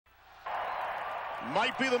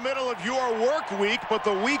Might be the middle of your work week, but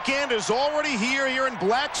the weekend is already here in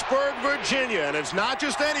Blacksburg, Virginia. And it's not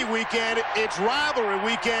just any weekend, it's rivalry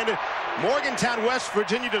weekend. Morgantown, West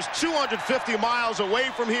Virginia, just 250 miles away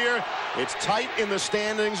from here. It's tight in the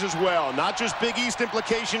standings as well. Not just Big East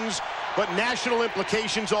implications, but national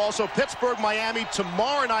implications also. Pittsburgh, Miami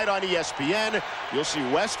tomorrow night on ESPN. You'll see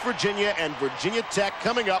West Virginia and Virginia Tech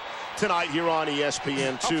coming up tonight here on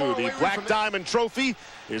ESPN2. The Black Diamond Trophy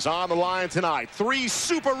is on the line tonight. 3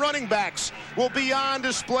 super running backs will be on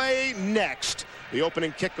display next. The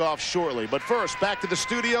opening kickoff shortly. But first, back to the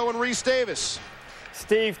studio and Reese Davis.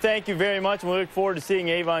 Steve, thank you very much. We look forward to seeing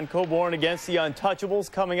Avon Cobourne against the Untouchables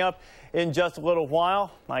coming up in just a little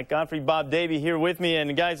while. Mike Godfrey, Bob Davie here with me.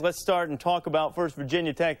 And guys, let's start and talk about first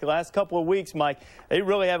Virginia Tech. The last couple of weeks, Mike, they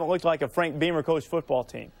really haven't looked like a Frank Beamer coached football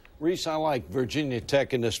team. Reese, I like Virginia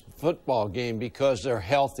Tech in this football game because they're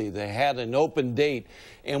healthy. They had an open date.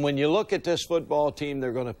 And when you look at this football team,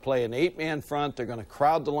 they're going to play an 8-man front. They're going to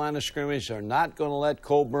crowd the line of scrimmage. They're not going to let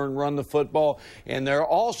Cobourne run the football. And they're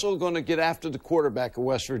also going to get after the quarterback of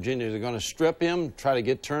West Virginia. They're going to strip him, try to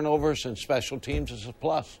get turnovers, and special teams is a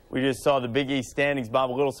plus. We just saw the Big East standings,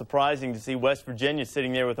 Bob. A little surprising to see West Virginia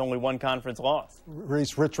sitting there with only 1 conference loss.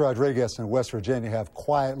 Reese, Rich Rodriguez and West Virginia have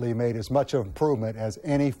quietly made as much of improvement as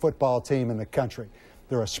any football team in the country.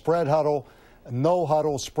 They're a spread huddle, no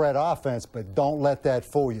huddle spread offense, but don't let that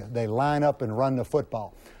fool you. They line up and run the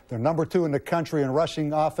football. They're number 2 in the country in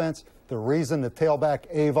rushing offense. The reason, the tailback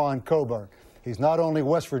Avon Cobourne. He's not only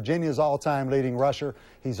West Virginia's all-time leading rusher,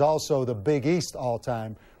 he's also the Big East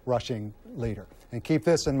all-time rushing leader. And keep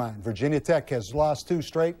this in mind, Virginia Tech has lost 2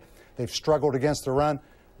 straight. They've struggled against the run.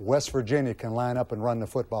 West Virginia can line up and run the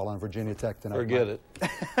football on Virginia Tech tonight. Forget it.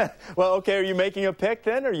 Well, okay, are you making a pick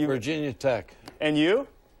then? Or you Virginia Tech. And you?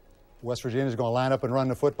 West Virginia's going to line up and run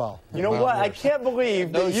the football. You know what? I can't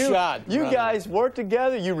believe that you guys worked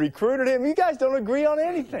together. You recruited him. You guys don't agree on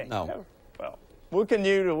anything. No. Well, we'll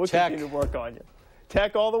continue to work on you.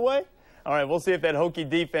 Tech all the way? All right, we'll see if that Hokie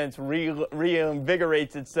defense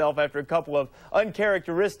reinvigorates itself after a couple of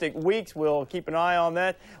uncharacteristic weeks. We'll keep an eye on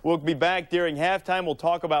that. We'll be back during halftime. We'll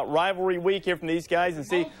talk about rivalry week here from these guys and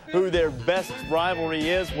see who their best rivalry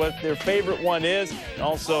is, what their favorite one is, and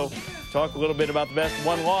also talk a little bit about the best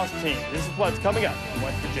one-loss team. This is what's coming up in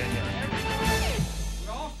West Virginia. We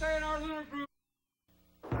all stay in our little group.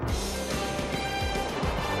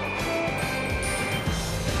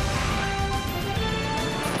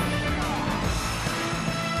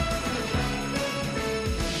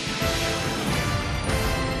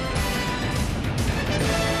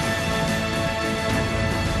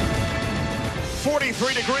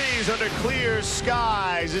 43 degrees under clear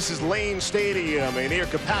skies. This is Lane Stadium. A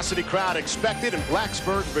near-capacity crowd expected in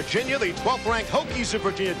Blacksburg, Virginia. The 12th-ranked Hokies of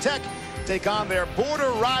Virginia Tech take on their border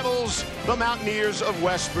rivals, the Mountaineers of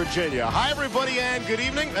West Virginia. Hi, everybody, and good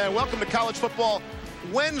evening, and welcome to College Football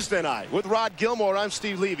Wednesday night. With Rod Gilmore, I'm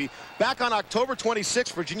Steve Levy. Back on October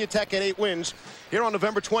 26th, Virginia Tech had 8 wins. Here on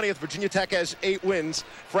November 20th, Virginia Tech has 8 wins.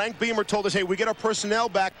 Frank Beamer told us, hey, we get our personnel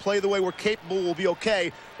back, play the way we're capable, we'll be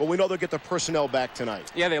okay. Well, we know they'll get their personnel back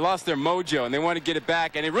tonight. Yeah, they lost their mojo, and they want to get it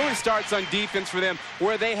back. And it really starts on defense for them,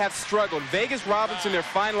 where they have struggled. Vegas Robinson, their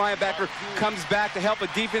fine linebacker, comes back to help a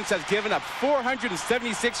defense that's given up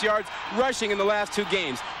 476 yards rushing in the last 2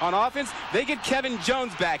 games. On offense, they get Kevin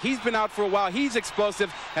Jones back. He's been out for a while. He's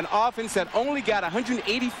explosive. An offense that only got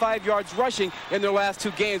 185 yards rushing in their last 2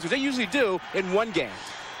 games, which they usually do in 1 game.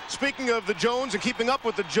 Speaking of the Jones and keeping up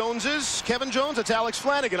with the Joneses, Kevin Jones, it's Alex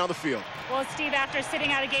Flanagan on the field. Well, Steve, after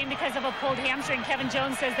sitting out a game because of a pulled hamstring, Kevin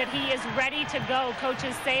Jones says that he is ready to go.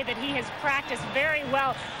 Coaches say that he has practiced very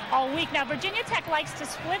well all week. Now, Virginia Tech likes to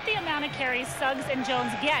split the amount of carries Suggs and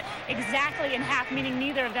Jones get exactly in half, meaning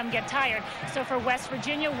neither of them get tired. So for West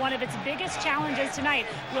Virginia, one of its biggest challenges tonight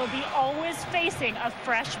will be always facing a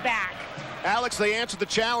fresh back. Alex, they answered the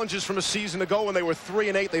challenges from a season ago when they were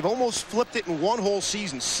 3-8. They've almost flipped it in 1 whole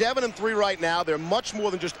season. 7-3 right now. They're much more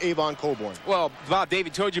than just Avon Cobourne. Well, Bob Davie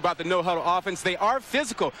told you about the no-huddle offense. They are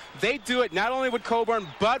physical. They do it not only with Cobourne,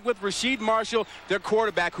 but with Rasheed Marshall, their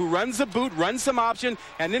quarterback, who runs the boot, runs some option,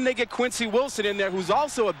 and then they get Quincy Wilson in there, who's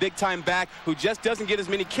also a big-time back, who just doesn't get as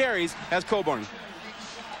many carries as Cobourne.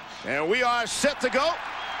 And we are set to go.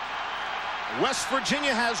 West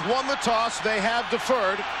Virginia has won the toss. They have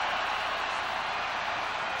deferred.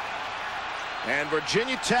 And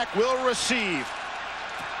Virginia Tech will receive.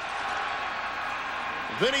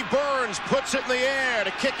 Vinnie Burns puts it in the air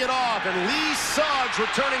to kick it off. And Lee Suggs,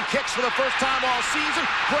 returning kicks for the first time all season,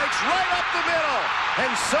 breaks right up the middle.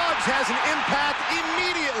 And Suggs has an impact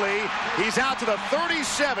immediately. He's out to the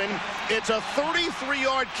 37. It's a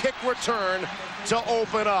 33-yard kick return to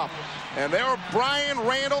open up. And there are Brian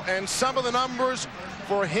Randall and some of the numbers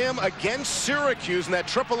for him against Syracuse in that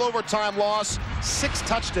triple overtime loss. 6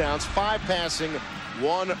 touchdowns, 5 passing,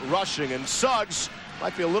 1 rushing. And Suggs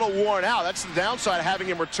might be a little worn out. That's the downside of having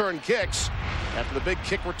him return kicks. After the big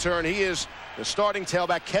kick return, he is the starting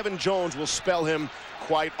tailback. Kevin Jones will spell him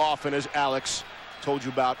quite often, as Alex told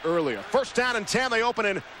you about earlier. First down and 10. They open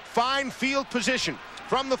in fine field position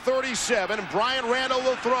from the 37. And Brian Randall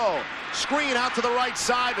will throw. Screen out to the right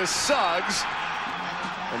side to Suggs.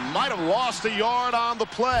 And might have lost a yard on the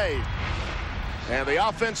play. And the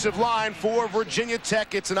offensive line for Virginia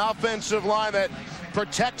Tech, it's an offensive line that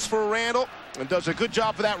protects for Randall and does a good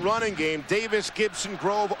job for that running game. Davis, Gibson,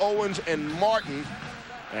 Grove, Owens, and Martin.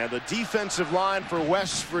 And the defensive line for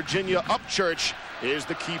West Virginia, Upchurch, is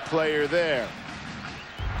the key player there.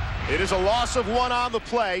 It is a loss of 1 on the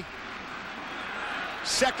play.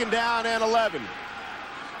 Second down and 11.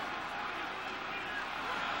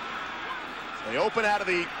 They open out of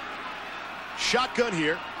the shotgun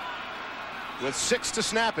here with 6 to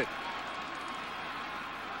snap it.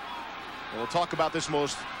 And we'll talk about this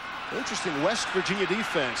most interesting West Virginia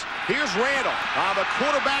defense. Here's Randall on the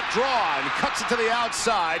quarterback draw and cuts it to the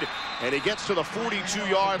outside, and he gets to the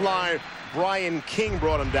 42-yard line. Brian King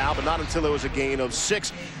brought him down, but not until there was a gain of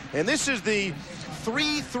 6. And this is the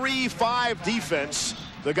 3-3-5 defense.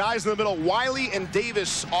 The guys in the middle, Wiley and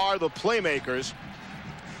Davis, are the playmakers.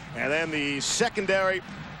 And then the secondary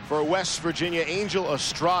for West Virginia, Angel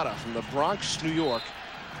Estrada from the Bronx, New York.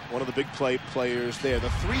 One of the big players there. The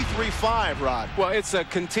 3-3-5, Rod. Well, it's a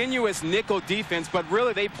continuous nickel defense, but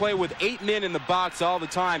really they play with 8 men in the box all the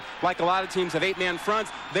time. Like a lot of teams have 8-man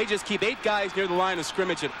fronts. They just keep 8 guys near the line of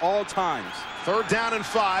scrimmage at all times. Third down and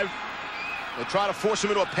 5. They try to force him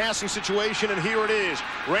into a passing situation, and here it is.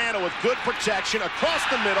 Randall with good protection across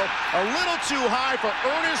the middle. A little too high for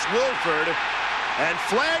Ernest Wilford. And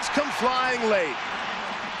flags come flying late.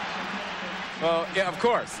 Well, yeah, of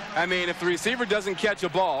course. I mean, if the receiver doesn't catch a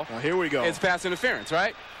ball, here we go. It's pass interference,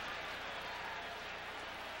 right?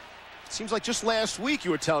 It seems like just last week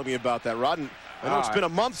you were telling me about that, Rod. And I know it's been a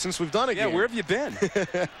month since we've done it. Yeah, where have you been?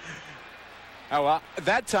 Oh, well, at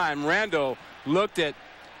that time, Randall looked at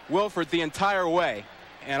Wilford the entire way,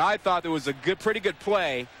 and I thought there was a pretty good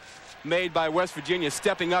play made by West Virginia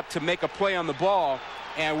stepping up to make a play on the ball,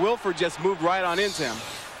 and Wilford just moved right on into him.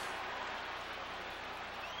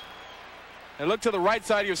 And look to the right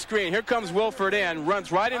side of your screen. Here comes Wilford in,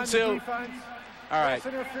 runs right into. All right,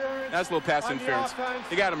 that's a little pass interference.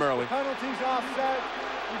 He got him early.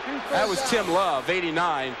 That was Tim Love,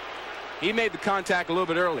 89. He made the contact a little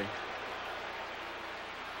bit early.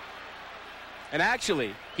 And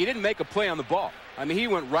actually, he didn't make a play on the ball. I mean, he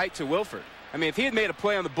went right to Wilford. I mean, if he had made a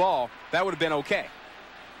play on the ball, that would have been okay.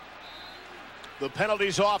 The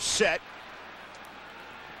penalty's offset.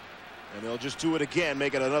 And they'll just do it again,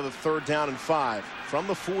 make it another 3rd down and 5 from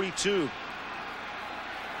the 42.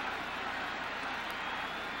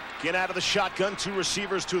 Get out of the shotgun. 2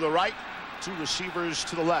 receivers to the right, 2 receivers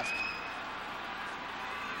to the left.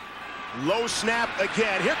 Low snap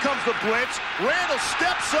again. Here comes the blitz. Randall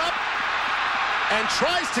steps up and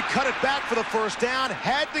tries to cut it back for the first down.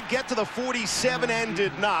 Had to get to the 47 and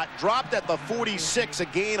did not. Dropped at the 46, a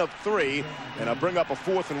gain of 3. And I'll bring up a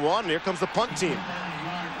 4th and 1. And here comes the punt team.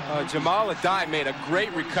 Jamal Adai made a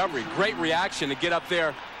great recovery, great reaction to get up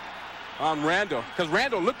there on Randall, because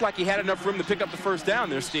Randall looked like he had enough room to pick up the first down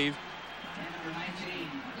there, Steve.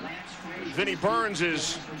 Vinnie Burns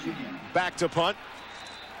is back to punt.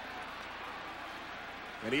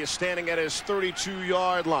 And he is standing at his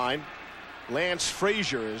 32-yard line. Lance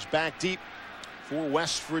Frazier is back deep for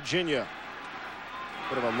West Virginia.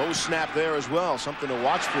 Bit of a low snap there as well, something to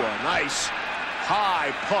watch for. Nice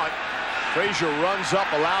high punt. Frazier runs up,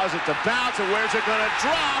 allows it to bounce, and where's it going to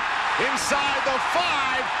drop? Inside the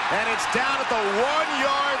 5, and it's down at the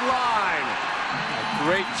 1-yard line.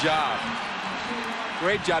 Great job.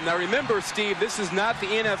 Great job. Now remember, Steve, this is not the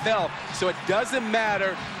NFL, so it doesn't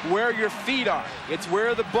matter where your feet are. It's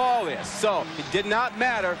where the ball is. So it did not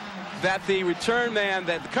matter that the return man,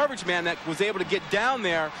 that the coverage man that was able to get down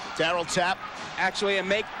there, Darryl Tapp, actually, and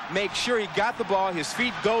make sure he got the ball. His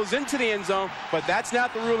feet goes into the end zone, but that's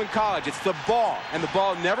not the rule in college. It's the ball, and the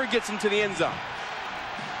ball never gets into the end zone.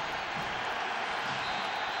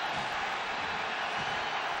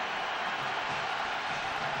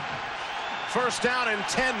 First down and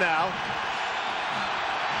 10 now.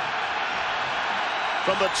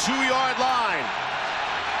 From the 2-yard line.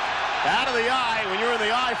 Out of the eye. When you're in the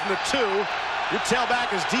eye from the 2, your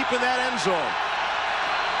tailback is deep in that end zone.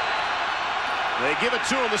 They give it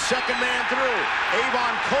to him, the second man through.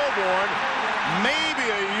 Avon Colborn, maybe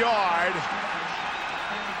a yard.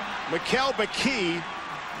 Mikel McKee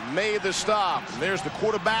made the stop. And there's the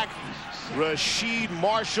quarterback, Rasheed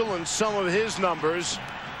Marshall, and some of his numbers.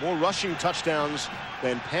 More rushing touchdowns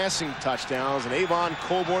than passing touchdowns. And Avon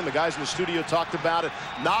Coburn, the guys in the studio talked about it.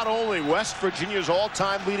 Not only West Virginia's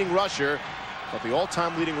all-time leading rusher, but the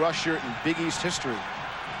all-time leading rusher in Big East history.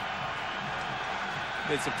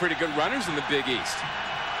 There's some pretty good runners in the Big East.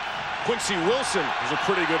 Quincy Wilson is a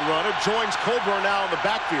pretty good runner. Joins Coburn now in the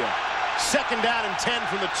backfield. 2nd down and 10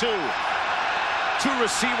 from the 2. 2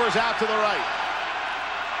 receivers out to the right.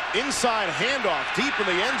 Inside handoff deep in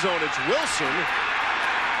the end zone. It's Wilson.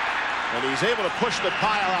 And he's able to push the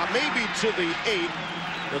pile out, maybe to the 8.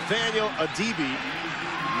 Nathaniel Adibi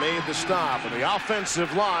made the stop. And the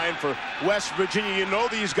offensive line for West Virginia, you know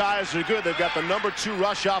these guys are good. They've got the number 2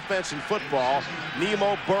 rush offense in football.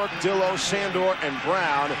 Nemo, Burke, Dillo, Sandor, and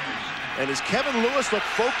Brown. And is Kevin Lewis look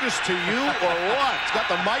focused to you or what? He's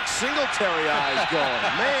got the Mike Singletary eyes going.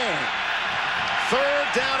 Man.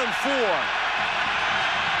 3rd down and 4.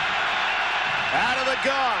 Out of the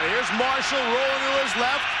gun. Here's Marshall rolling to his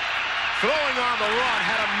left. Throwing on the run.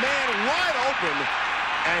 Had a man wide open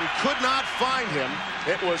and could not find him.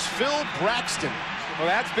 It was Phil Braxton. Well,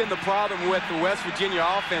 that's been the problem with the West Virginia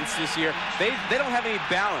offense this year. They don't have any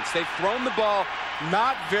balance. They've thrown the ball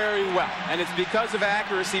not very well, and it's because of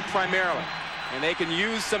accuracy primarily. And they can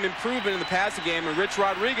use some improvement in the passing game. And Rich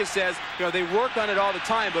Rodriguez says, you know, they work on it all the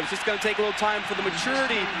time, but it's just going to take a little time for the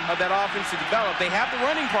maturity of that offense to develop. They have the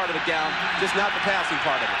running part of it down, just not the passing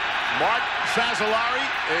part of it. Mark Fazzolari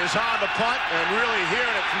is on the punt and really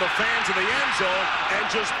hearing it from the fans in the end zone and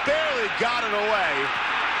just barely got it away.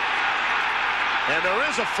 And there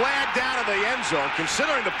is a flag down in the end zone.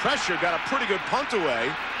 Considering the pressure, got a pretty good punt away.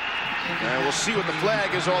 And we'll see what the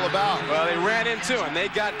flag is all about. Well, they ran into him. They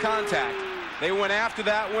got contact. They went after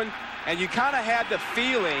that one, and you kind of had the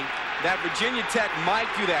feeling that Virginia Tech might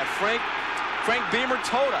do that. Frank Beamer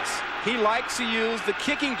told us he likes to use the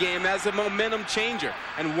kicking game as a momentum changer.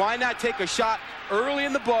 And why not take a shot early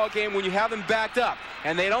in the ball game when you have them backed up?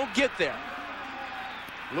 And they don't get there.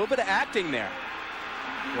 A little bit of acting there.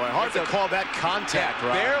 Boy, hard to call that contact,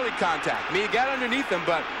 right? Barely contact. I mean, he got underneath him,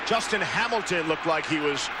 but Justin Hamilton looked like he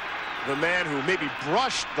was the man who maybe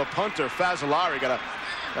brushed the punter. Fazzolari got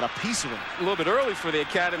a piece of him. A little bit early for the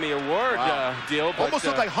Academy Award deal. But, almost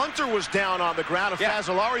looked like Hunter was down on the ground, and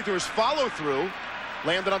Fazzolari, through his follow-through,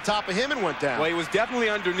 landed on top of him and went down. Well, he was definitely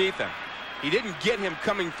underneath him. He didn't get him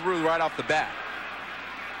coming through right off the bat.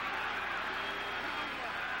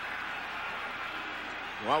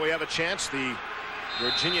 Well, we have a chance. The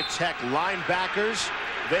Virginia Tech linebackers,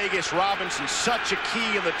 Vegas Robinson, such a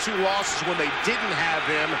key in the 2 losses when they didn't have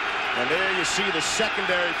him. And there you see the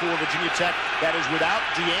secondary for Virginia Tech that is without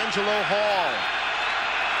D'Angelo Hall.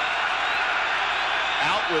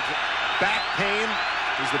 Out with back pain.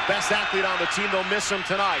 He's the best athlete on the team. They'll miss him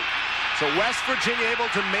tonight. So West Virginia able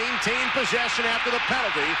to maintain possession after the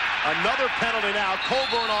penalty. Another penalty now.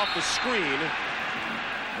 Coburn off the screen.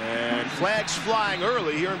 And flags flying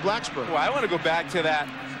early here in Blacksburg. Well, I want to go back to that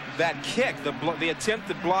kick, the attempt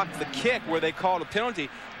to block the kick where they called a penalty.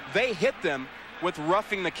 They hit them with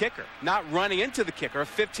roughing the kicker, not running into the kicker, a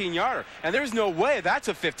 15-yarder. And there's no way that's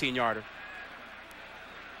a 15-yarder.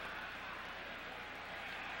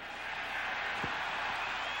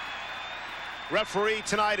 Referee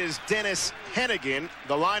tonight is Dennis Hennigan.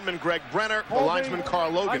 The lineman Greg Brenner, the linesman Carl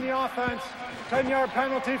Logan. On the offense, 10-yard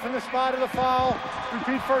penalty from the spot of the foul.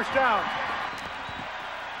 Repeat first down.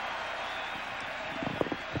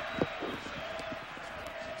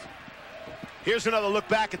 Here's another look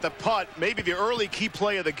back at the punt. Maybe the early key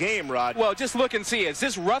play of the game, Rod. Well, just look and see. Is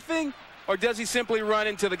this roughing, or does he simply run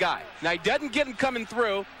into the guy? Now, he doesn't get him coming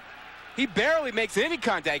through. He barely makes any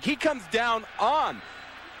contact. He comes down on.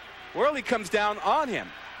 Worley comes down on him.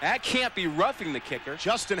 That can't be roughing the kicker.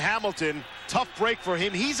 Justin Hamilton, tough break for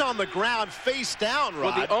him. He's on the ground face down,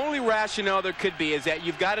 Rod. Well, the only rationale there could be is that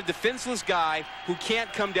you've got a defenseless guy who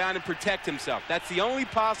can't come down and protect himself. That's the only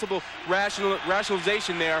possible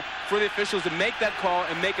rationalization there for the officials to make that call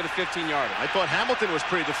and make it a 15-yarder. I thought Hamilton was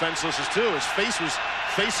pretty defenseless too. His face was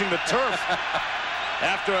facing the turf.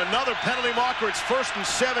 After another penalty marker, it's 1st and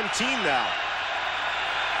 17 now.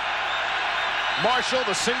 Marshall,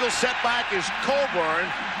 the single setback is Coburn,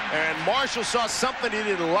 and Marshall saw something he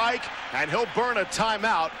didn't like, and he'll burn a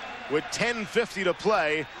timeout with 10:50 to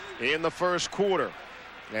play in the first quarter.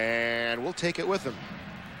 And we'll take it with him.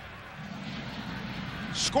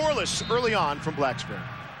 Scoreless early on from Blacksburg.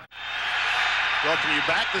 Welcome you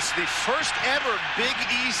back. This is the first ever Big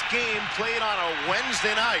East game played on a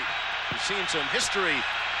Wednesday night. We've seen some history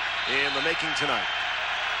in the making tonight.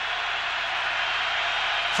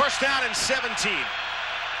 1st down and 17.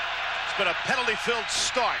 It's been a penalty-filled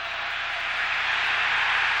start.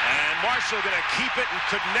 And Marshall going to keep it and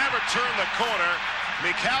could never turn the corner.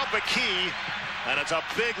 Mikal Baki, and it's a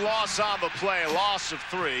big loss on the play, loss of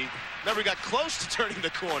 3. Never got close to turning the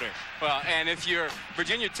corner. Well, and if you're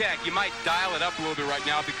Virginia Tech, you might dial it up a little bit right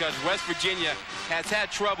now because West Virginia has had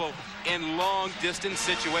trouble in long-distance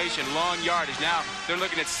situation, long yardage. Now they're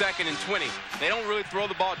looking at 2nd and 20. They don't really throw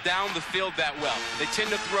the ball down the field that well. They tend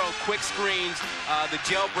to throw quick screens, the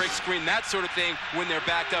jailbreak screen, that sort of thing when they're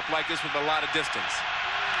backed up like this with a lot of distance.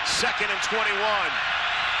 2nd and 21.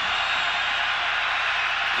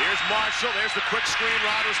 Here's Marshall. There's the quick screen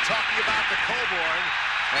Rod was talking about, the Coburn.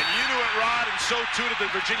 And you knew it, Rod, and so too did the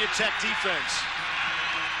Virginia Tech defense.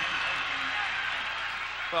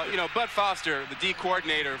 Well, you know, Bud Foster, the D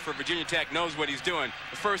coordinator for Virginia Tech, knows what he's doing.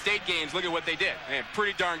 The first 8 games, look at what they did. They're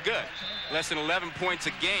pretty darn good. Less than 11 points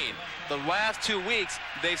a game. The last 2 weeks,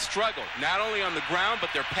 they've struggled, not only on the ground,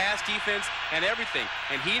 but their pass defense and everything.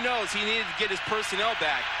 And he knows he needed to get his personnel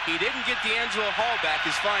back. He didn't get D'Angelo Hall back,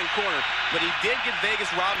 his fine corner, but he did get Vegas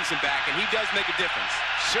Robinson back, and he does make a difference.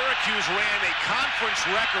 Syracuse ran a conference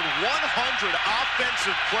record 100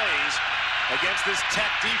 offensive plays against this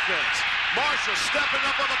Tech defense. Marshall stepping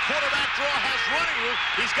up on the quarterback draw, has running room.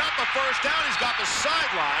 He's got the first down. He's got the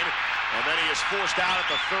sideline. And then he is forced out at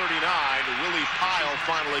the 39. Willie Pyle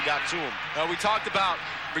finally got to him. We talked about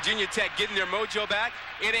Virginia Tech getting their mojo back.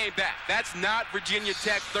 It ain't back. That's not Virginia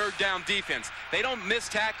Tech third down defense. They don't miss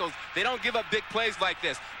tackles. They don't give up big plays like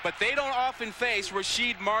this. But they don't often face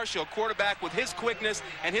Rasheed Marshall, quarterback with his quickness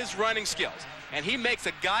and his running skills. And he makes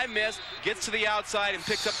a guy miss, gets to the outside, and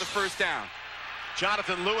picks up the first down.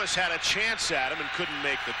 Jonathan Lewis had a chance at him and couldn't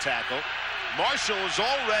make the tackle. Marshall is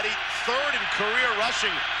already 3rd in career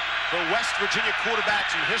rushing for West Virginia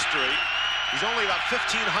quarterbacks in history. He's only about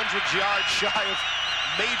 1,500 yards shy of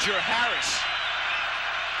Major Harris.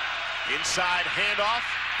 Inside handoff.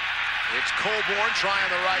 It's Coburn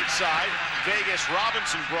trying the right side. Vegas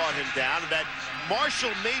Robinson brought him down. That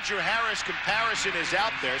Marshall-Major Harris comparison is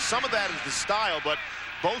out there. Some of that is the style, but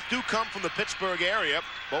both do come from the Pittsburgh area.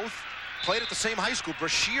 Both played at the same high school,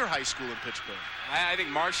 Brashear High School in Pittsburgh. I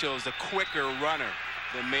think Marshall is a quicker runner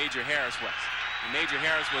than Major Harris was. Major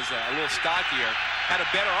Harris was a little stockier, had a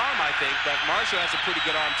better arm, I think, but Marshall has a pretty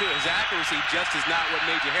good arm, too. His accuracy just is not what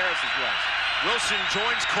Major Harris's was. Wilson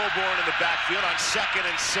joins Coburn in the backfield on 2nd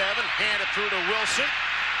and 7. Hand it through to Wilson.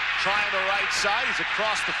 Trying the right side. He's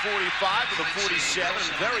across the 45 to the 47,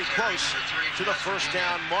 and very close to the first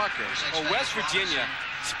down marker. Well, West Virginia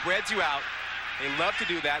spreads you out. They love to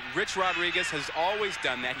do that. Rich Rodriguez has always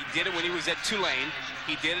done that. He did it when he was at Tulane.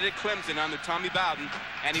 He did it at Clemson under Tommy Bowden,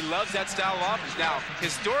 and he loves that style of offense. Now,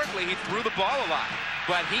 historically, he threw the ball a lot,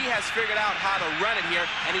 but he has figured out how to run it here,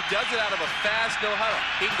 and he does it out of a fast no huddle.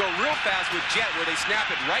 He can go real fast with jet, where they snap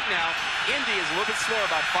it right now. Indy is a little bit slower,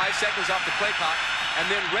 about 5 seconds off the play clock, and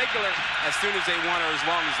then regular as soon as they want or as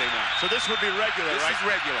long as they want. So this would be regular, right? This is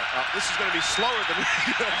regular. This is going to be slower than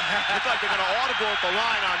regular. Looks like they're going to audible at the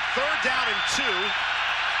line on 3rd down and 2.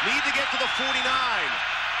 Need to get to the 49.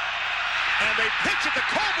 And they pitch it to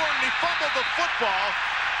Coburn, and he fumbled the football.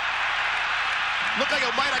 Looked like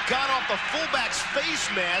it might have gone off the fullback's face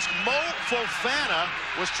mask. Mo Fofana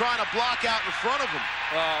was trying to block out in front of him.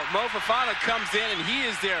 Mo Fofana comes in, and he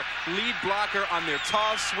is their lead blocker on their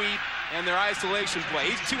toss sweep and their isolation play.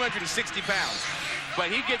 He's 260 pounds.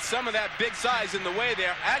 But he gets some of that big size in the way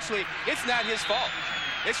there. Actually, it's not his fault.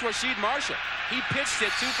 It's Rasheed Marshall. He pitched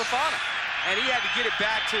it to Fofana, and he had to get it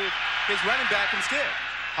back to his running back instead.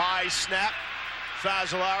 High snap.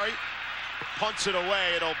 Fazzolari punts it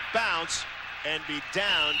away. It'll bounce and be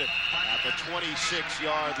downed at the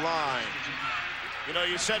 26-yard line. You know,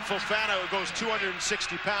 you said Fofana goes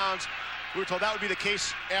 260 pounds. We were told that would be the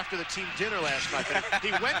case after the team dinner last night. But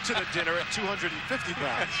he went to the dinner at 250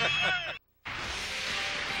 pounds.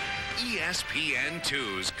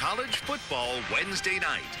 ESPN2's College Football Wednesday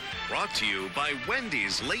Night. Brought to you by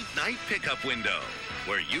Wendy's Late Night Pickup Window,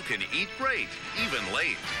 where you can eat great, even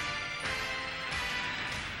late.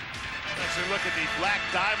 As we look at the Black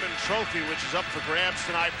Diamond Trophy, which is up for grabs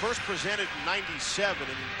tonight. First presented in '97,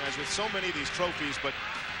 and as with so many of these trophies, but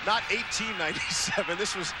not 1897.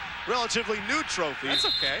 This was relatively new trophy. That's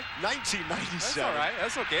okay. 1997. That's all right.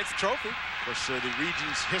 That's okay. It's a trophy. Of course, the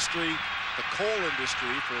region's history, the coal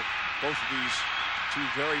industry for both of these two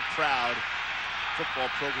very proud football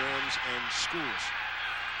programs and schools.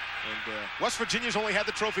 And West Virginia's only had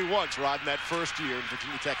the trophy once, Rod, in that first year, and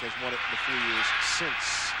Virginia Tech has won it in the 4 years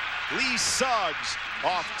since. Lee Suggs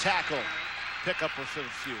off tackle. Pick up with a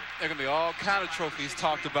few. There are going to be all kind of trophies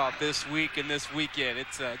talked about this week and this weekend.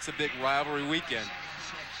 It's a big rivalry weekend.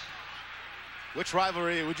 Which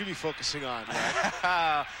rivalry would you be focusing on?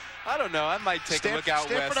 I don't know. I might take a look out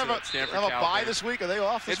west. Stanford have a bye this week? Are they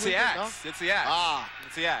off this week? It's the Axe. Ah.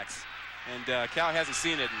 It's the Axe. And Cal hasn't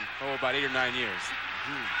seen it in about 8 or 9 years.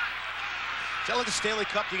 Is that like a Stanley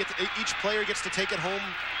Cup? You get each player gets to take it home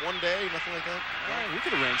one day, nothing like that? Yeah, we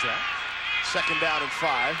could arrange that. 2nd down and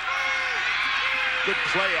 5. Good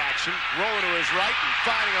play action. Rolling to his right and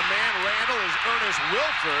finding a man. Randall is Ernest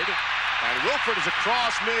Wilford. And Wilford is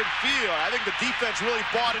across midfield. I think the defense really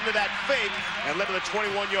bought into that fake and led to the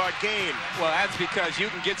 21-yard gain. Well, that's because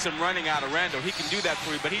you can get some running out of Randall. He can do that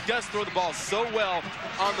for you, but he does throw the ball so well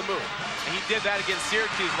on the move. And he did that against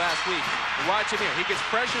Syracuse last week. And watch him here. He gets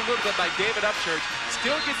pressured a little bit by David Upchurch,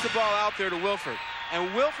 still gets the ball out there to Wilford. And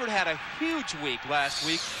Wilford had a huge week last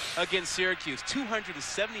week against Syracuse, 279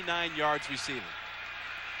 yards receiving.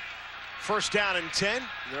 1st down and 10.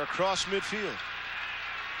 They're across midfield.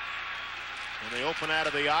 And they open out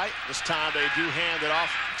of the eye. This time they do hand it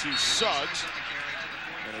off to Suggs.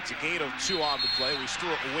 And it's a gain of 2 on the play. We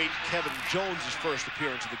still await Kevin Jones' first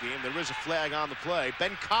appearance of the game. There is a flag on the play.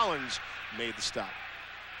 Ben Collins made the stop.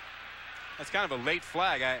 That's kind of a late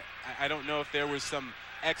flag. I don't know if there was some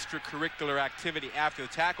extracurricular activity after the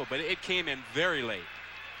tackle, but it came in very late.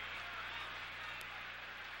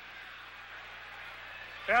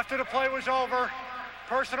 After the play was over,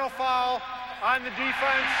 personal foul on the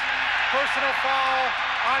defense, personal foul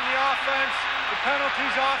on the offense, the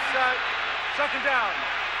penalty's offset, 2nd down.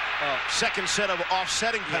 Second set of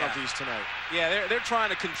offsetting penalties tonight. Yeah, they're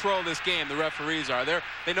trying to control this game, the referees are.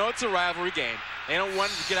 They know it's a rivalry game. They don't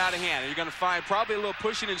want it to get out of hand. You're going to find probably a little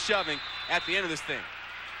pushing and shoving at the end of this thing.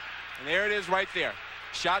 And there it is right there.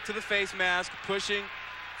 Shot to the face mask, pushing.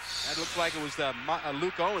 That looks like it was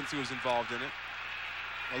Luke Owens who was involved in it.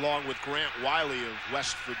 Along with Grant Wiley of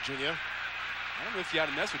West Virginia. I don't know if you had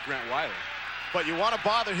to mess with Grant Wiley. But you want to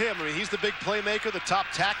bother him. I mean, he's the big playmaker, the top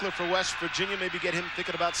tackler for West Virginia. Maybe get him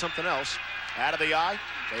thinking about something else. Out of the eye.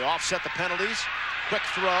 They offset the penalties. Quick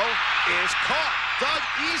throw is caught. Doug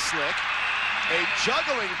Eastlick, a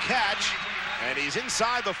juggling catch. And he's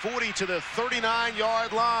inside the 40 to the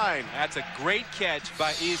 39-yard line. That's a great catch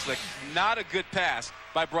by Eastlick. Not a good pass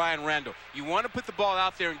by Brian Randall. You want to put the ball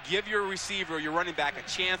out there and give your receiver or your running back a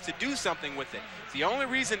chance to do something with it. The only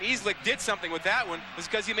reason Eastlick did something with that one was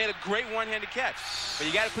because he made a great one-handed catch. But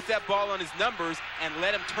you got to put that ball on his numbers and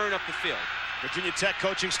let him turn up the field. Virginia Tech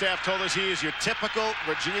coaching staff told us he is your typical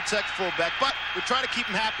Virginia Tech fullback, but we try to keep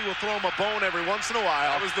him happy. We'll throw him a bone every once in a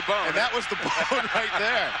while. That was the bone. And that was the bone right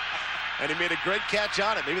there. And he made a great catch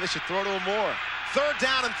on it. Maybe they should throw to him more. 3rd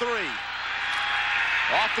down and 3.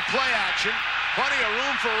 Off the play action. Plenty of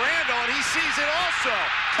room for Randall, and he sees it also.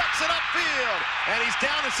 Cuts it upfield, and he's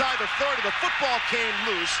down inside the 30. The football came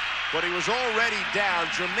loose, but he was already down.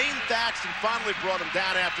 Jermaine Thaxton finally brought him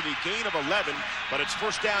down after the gain of 11, but it's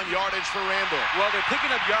 1st down yardage for Randall. Well, they're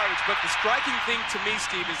picking up yardage, but the striking thing to me,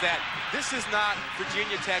 Steve, is that this is not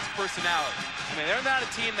Virginia Tech's personality. I mean, they're not a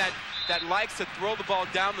team that likes to throw the ball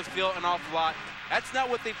down the field an awful lot. That's not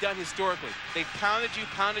what they've done historically. They've pounded you,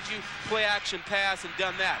 play action pass, and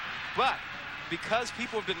done that. But because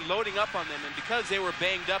people have been loading up on them and because they were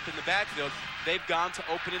banged up in the backfield, they've gone to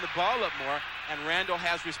opening the ball up more, and Randall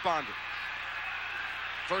has responded.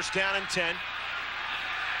 1st down and 10.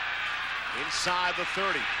 Inside the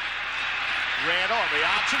 30. Randall on the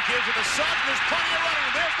option, gives it to Suggs. There's plenty of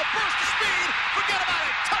running. There's the burst of speed. Forget about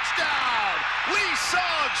it. Touchdown. Lee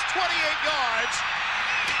Suggs, 28 yards.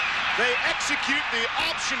 They execute the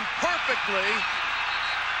option perfectly.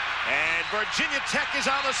 And Virginia Tech is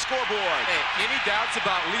on the scoreboard. Hey, any doubts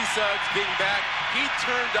about Lee Suggs being back? He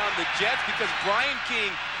turned on the Jets because Brian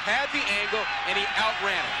King had the angle and he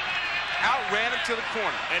outran him. Outran him to the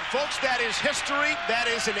corner. And folks, that is history. That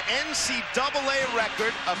is an NCAA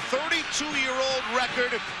record, a 32-year-old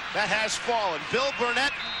record that has fallen. Bill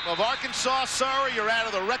Burnett of Arkansas, sorry, you're out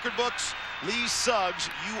of the record books. Lee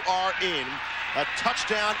Suggs, you are in. A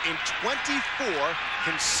touchdown in 24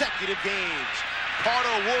 consecutive games.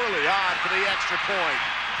 Pardo Worley on for the extra point.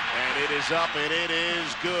 And it is up and it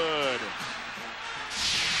is good.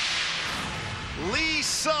 Lee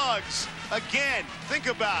Suggs, again, think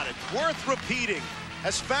about it, worth repeating,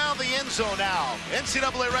 has found the end zone now.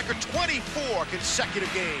 NCAA record 24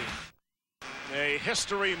 consecutive games. A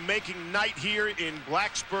history-making night here in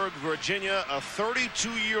Blacksburg, Virginia. A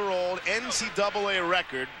 32-year-old NCAA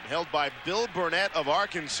record held by Bill Burnett of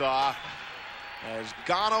Arkansas has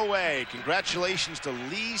gone away. Congratulations to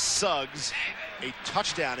Lee Suggs. A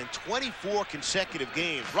touchdown in 24 consecutive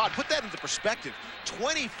games. Rod, put that into perspective.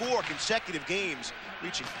 24 consecutive games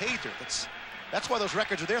reaching pay dirt. That's why those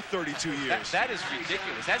records are there 32 years. That is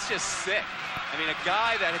ridiculous. That's just sick. I mean, a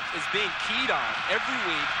guy that is being keyed on every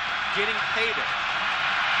week, getting paid it.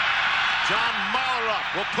 John Mollerup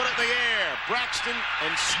will put it in the air. Braxton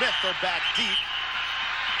and Smith are back deep.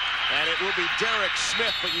 And it will be Derek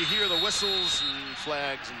Smith, but you hear the whistles and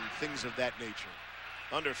flags and things of that nature.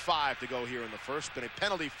 Under 5 to go here in the first. Been a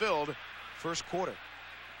penalty-filled first quarter.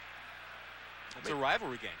 It's a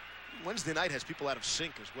rivalry game. Wednesday night has people out of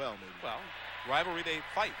sync as well, maybe. Well, rivalry, they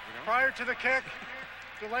fight, you know. Prior to the kick,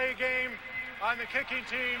 delay game on the kicking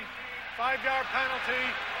team, 5-yard penalty.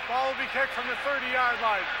 Ball will be kicked from the 30-yard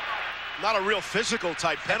line. Not a real physical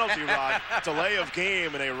type penalty, Rod. Delay of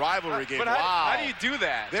game in a rivalry game. But wow. How do you do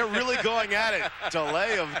that? They're really going at it.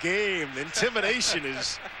 Delay of game. The intimidation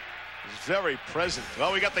is very present.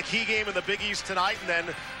 Well, we got the key game in the Big East tonight, and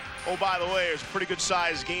then, oh, by the way, there's a pretty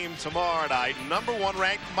good-sized game tomorrow night. Number 1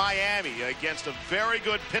 ranked Miami against a very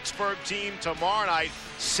good Pittsburgh team tomorrow night,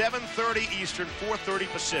 7:30 Eastern, 4:30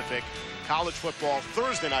 Pacific. College football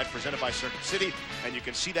Thursday night presented by Circuit City, and you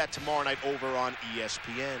can see that tomorrow night over on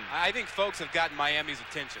ESPN. I think folks have gotten Miami's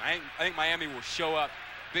attention. I think Miami will show up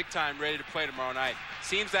big time ready to play tomorrow night.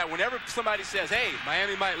 Seems that whenever somebody says, hey,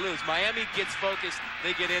 Miami might lose, Miami gets focused,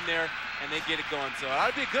 they get in there, and they get it going. So it ought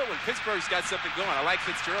to be a good one. Pittsburgh's got something going. I like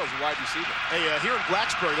Fitzgerald as a wide receiver. Hey, here in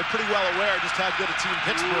Blacksburg, they're pretty well aware just how good a team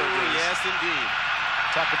Pittsburgh is. Yes, indeed.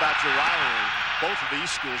 Talk about your rivalry. Both of these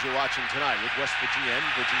schools you're watching tonight with West Virginia and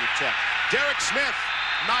Virginia Tech. Derek Smith,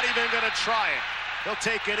 not even going to try it. He'll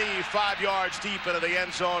take it 5 yards deep into the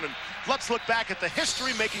end zone. And let's look back at the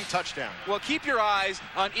history-making touchdown. Well, keep your eyes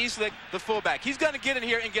on Eastlick, the fullback. He's going to get in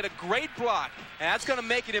here and get a great block, and that's going to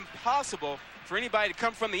make it impossible for anybody to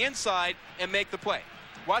come from the inside and make the play.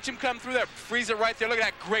 Watch him come through there, freeze it right there. Look at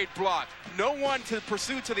that great block. No one to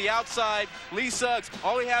pursue to the outside. Lee Suggs,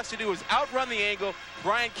 all he has to do is outrun the angle.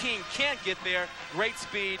 Brian King can't get there. Great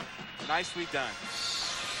speed, nicely done.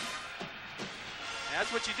 And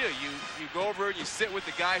that's what you do. You go over and you sit with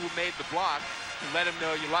the guy who made the block and let him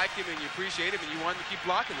know you like him and you appreciate him and you want him to keep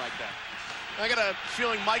blocking like that. I got a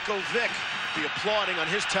feeling Michael Vick will be applauding on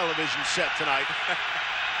his television set tonight.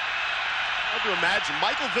 Hard to imagine.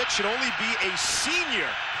 Michael Vick should only be a senior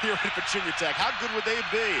here at Virginia Tech. How good would they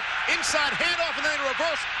be? Inside handoff and then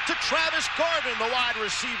reverse to Travis Garvin, the wide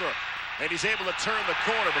receiver. And he's able to turn the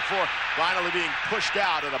corner before finally being pushed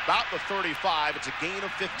out at about the 35. It's a gain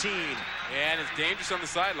of 15. And it's dangerous on the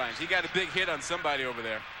sidelines. He got a big hit on somebody over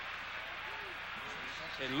there.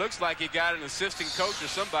 It looks like he got an assistant coach or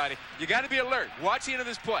somebody. You got to be alert. Watch the end of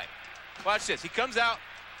this play. Watch this. He comes out.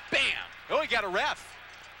 Bam. Oh, he got a ref.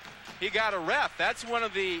 He got a ref. That's one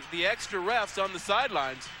of the extra refs on the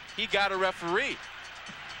sidelines. He got a referee.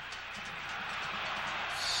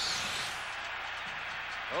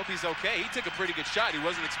 I hope he's okay. He took a pretty good shot. He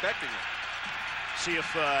wasn't expecting it. See if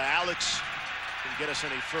Alex can get us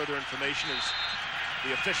any further information as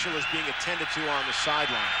the official is being attended to on the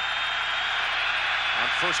sideline. On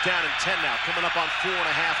first down and 10 now, coming up on 4.5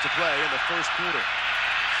 to play in the first quarter.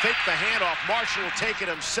 Fake the handoff. Marshall will take it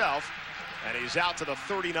himself, and he's out to the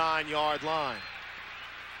 39-yard line.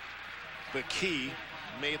 The key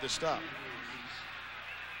made the stop.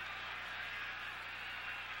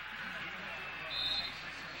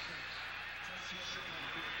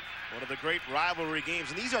 One of the great rivalry games,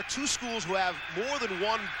 and these are two schools who have more than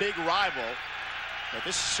one big rival. But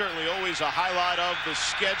this is certainly always a highlight of the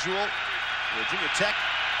schedule. Virginia Tech,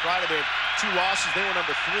 prior to their 2 losses, they were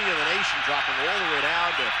number 3 in the nation, dropping all the way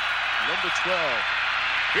down to number 12.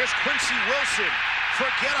 Here's Quincy Wilson.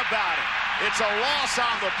 Forget about it. It's a loss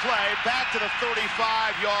on the play, back to the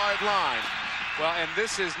 35-yard line. Well, and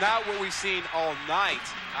this is not what we've seen all night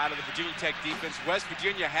out of the Virginia Tech defense. West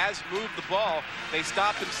Virginia has moved the ball. They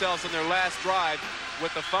stopped themselves on their last drive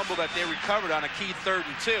with the fumble that they recovered on a key 3rd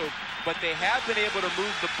and 2. But they have been able to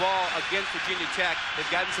move the ball against Virginia Tech. They've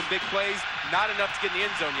gotten some big plays. Not enough to get in the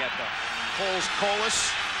end zone yet, though. Coles Colas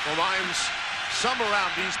reminds some around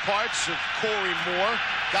these parts of Corey Moore.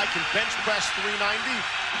 Guy can bench press 390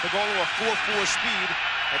 to go to a 4.4 speed.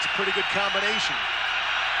 That's a pretty good combination.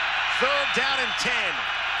 3rd down and 10.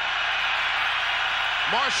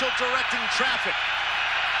 Marshall directing traffic.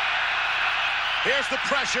 Here's the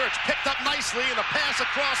pressure. It's picked up nicely, and a pass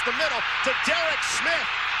across the middle to Derek Smith.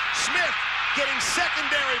 Smith getting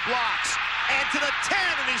secondary blocks. And to the 10,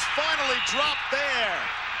 and he's finally dropped there.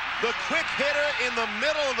 The quick hitter in the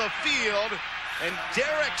middle of the field And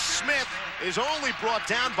Derek Smith is only brought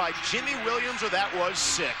down by Jimmy Williams, or that was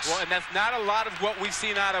 6. Well, and that's not a lot of what we've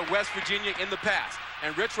seen out of West Virginia in the past.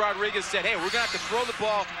 And Rich Rodriguez said, hey, we're going to have to throw the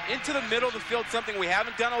ball into the middle of the field, something we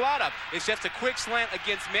haven't done a lot of. It's just a quick slant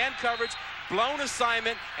against man coverage, blown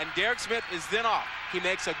assignment, and Derek Smith is then off. He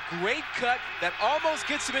makes a great cut that almost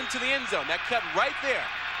gets him into the end zone. That cut right there.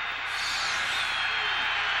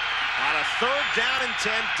 On a 3rd down and 10,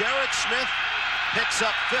 Derek Smith picks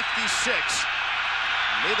up 56.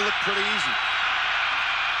 Made it look pretty easy.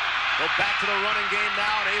 Go back to the running game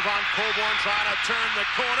now, and Avon Coburn trying to turn the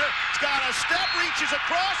corner. He's got a step, reaches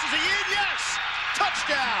across. Is he in? Yes!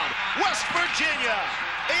 Touchdown, West Virginia.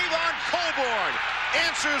 Avon Coburn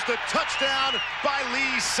answers the touchdown by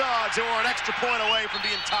Lee Suggs, and we're an extra point away from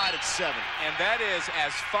being tied at 7. And that is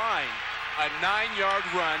as fine a 9-yard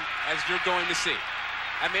run as you're going to see.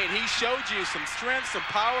 I mean, he showed you some strength, some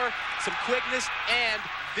power, some quickness, and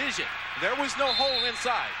vision. There was no hole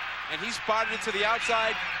inside. And he spotted it to the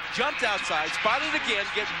outside, jumped outside, spotted it again,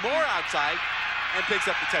 gets more outside, and picks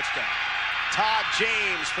up the touchdown. Todd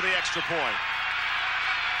James for the extra point.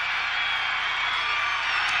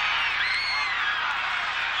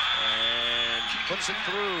 And puts it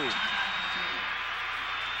through.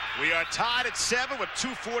 We are tied at 7 with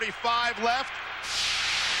 2:45 left.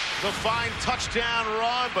 The fine touchdown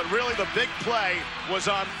run, but really the big play was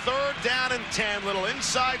on 3rd down and 10. Little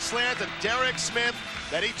inside slant to Derek Smith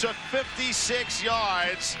that he took 56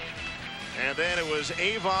 yards. And then it was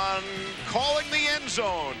Avon calling the end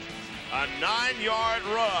zone. A 9-yard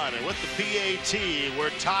run. And with the PAT,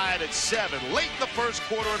 we're tied at 7. Late in the first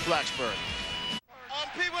quarter in Blacksburg.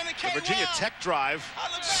 The Virginia Tech drive,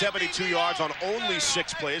 72 yards on only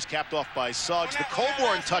 6 plays, capped off by Suggs. The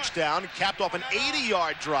Coburn touchdown capped off an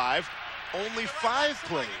 80-yard drive, only 5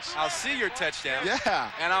 plays. I'll see your touchdown.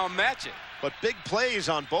 Yeah. And I'll match it. But big plays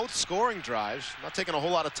on both scoring drives. Not taking a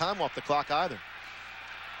whole lot of time off the clock either.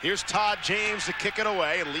 Here's Todd James to kick it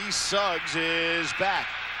away, and Lee Suggs is back.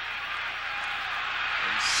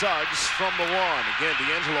 And Suggs from the 1. Again,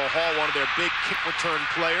 D'Angelo Hall, one of their big kick return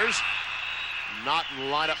players. Not in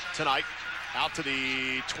the lineup tonight. Out to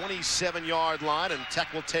the 27-yard line, and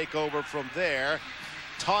Tech will take over from there.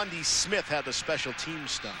 Tondy Smith had the special team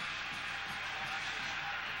stuff.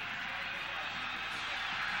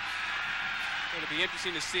 It'll be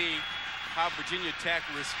interesting to see how Virginia Tech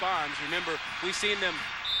responds. Remember, we've seen them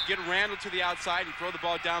get Randall to the outside and throw the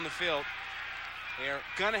ball down the field. They're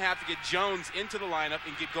going to have to get Jones into the lineup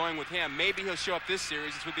and get going with him. Maybe he'll show up this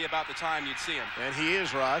series. This would be about the time you'd see him. And he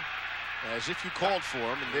is, Rod. As if you called for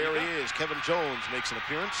him, and there he is. Kevin Jones makes an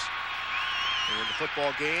appearance in the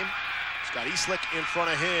football game. He's got Eastlick in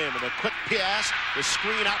front of him, and a quick pass, the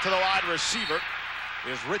screen out to the wide receiver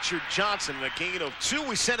is Richard Johnson, and a gain of 2.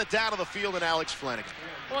 We sent it down to the field, and Alex Flanagan.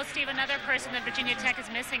 Well, Steve, another person that Virginia Tech is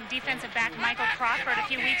missing, defensive back Michael Crawford. A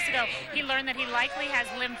few weeks ago, he learned that he likely has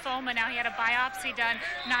lymphoma. Now, he had a biopsy done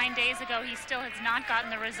 9 days ago. He still has not gotten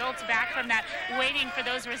the results back from that, waiting for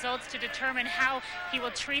those results to determine how he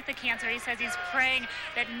will treat the cancer. He says he's praying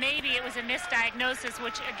that maybe it was a misdiagnosis,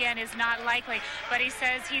 which, again, is not likely. But he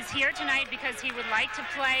says he's here tonight because he would like to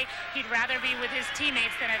play. He'd rather be with his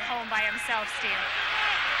teammates than at home by himself, Steve.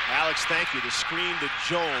 Alex, thank you. The screen to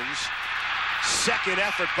Jones. Second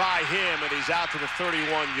effort by him, and he's out to the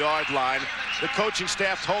 31-yard line. The coaching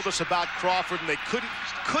staff told us about Crawford, and they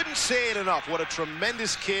couldn't say it enough. What a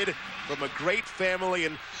tremendous kid from a great family,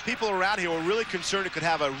 and people around here were really concerned it could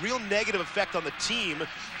have a real negative effect on the team.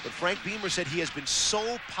 But Frank Beamer said he has been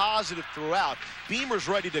so positive throughout. Beamer's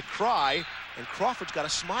ready to cry, and Crawford's got a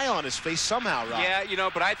smile on his face somehow, Rob. Yeah, you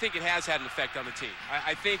know, but I think it has had an effect on the team.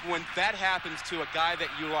 I think when that happens to a guy that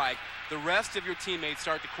you like, the rest of your teammates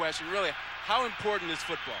start to question, really, how important is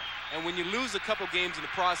football? And when you lose a couple games in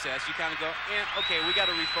the process, you kind of go, okay, we got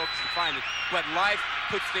to refocus and find it. But life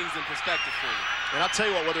puts things in perspective for you. And I'll tell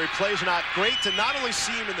you what, whether he plays or not, great to not only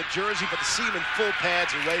see him in the jersey, but to see him in full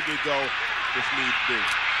pads and ready to go if need be.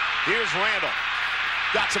 Here's Randall.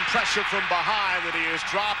 Got some pressure from behind, and he is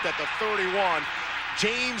dropped at the 31.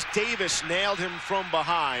 James Davis nailed him from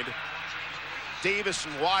behind. Davis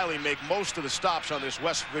and Wiley make most of the stops on this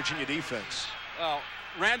West Virginia defense. Well,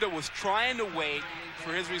 Randall was trying to wait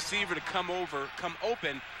for his receiver to come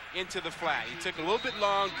open into the flat. He took a little bit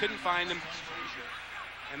long, couldn't find him,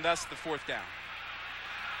 and thus the 4th down.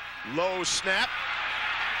 Low snap.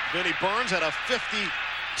 Vinnie Burns had a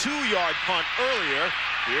 52-yard punt earlier.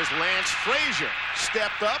 Here's Lance Frazier.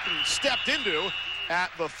 Stepped up and stepped into at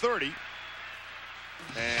the 30.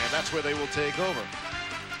 And that's where they will take over.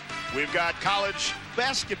 We've got college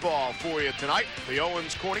basketball for you tonight. The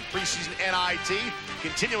Owens Corning preseason NIT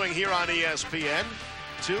continuing here on ESPN.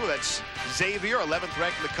 too. That's Xavier, 11th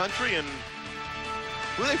ranked in the country, and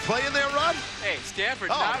who they play in there, Rod? Hey, Stanford,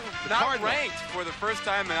 Oh, not ranked for the first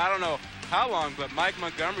time in I don't know how long, but Mike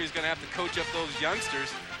Montgomery is going to have to coach up those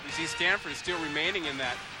youngsters. You see Stanford is still remaining in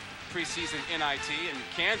that preseason NIT, and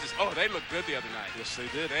Kansas, oh, they looked good the other night. Yes, they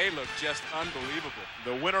did. They looked just unbelievable.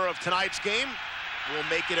 The winner of tonight's game will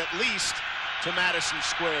make it at least to Madison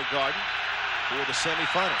Square Garden for the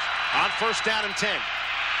semifinals. On first down and 10.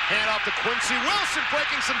 Hand off to Quincy Wilson,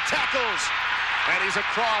 breaking some tackles. And he's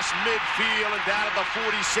across midfield and down at the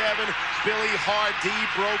 47. Billy Hardy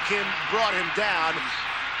brought him down.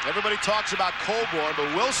 Everybody talks about Coburn, but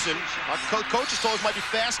Wilson, our coaches told us, might be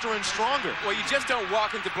faster and stronger. Well, you just don't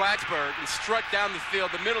walk into Blacksburg and strut down the field,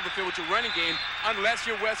 the middle of the field with your running game, unless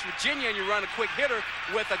you're West Virginia and you run a quick hitter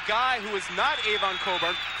with a guy who is not Avon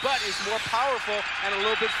Coburn, but is more powerful and a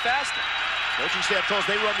little bit faster. Coaching staff told us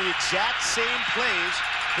they run the exact same plays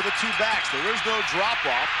for the two backs. There is no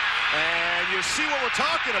drop-off. And you see what we're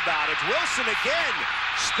talking about. It's Wilson again,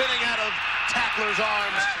 spinning out of tackler's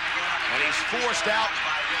arms. And he's forced out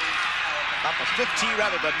about the 15,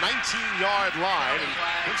 rather the 19-yard line. And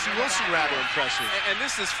Quincy Wilson rather impressive. And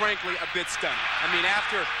this is frankly a bit stunning. I mean,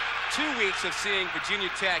 after 2 weeks of seeing Virginia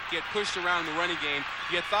Tech get pushed around in the running game,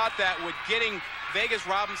 you thought that with getting Vegas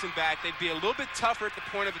Robinson back, they'd be a little bit tougher at the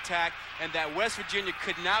point of attack, and that West Virginia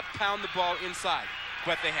could not pound the ball inside,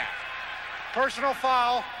 but they have. Personal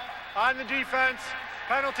foul on the defense.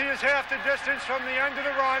 Penalty is half the distance from the end of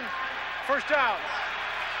the run. First down.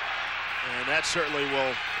 And that certainly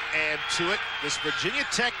will add to it. This Virginia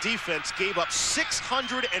Tech defense gave up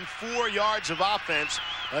 604 yards of offense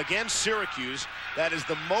against Syracuse. That is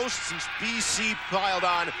the most since BC piled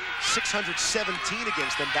on 617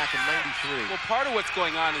 against them back in '93. Well, part of what's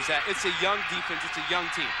going on is that it's a young defense, it's a young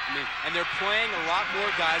team. I mean, and they're playing a lot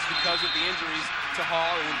more guys because of the injuries to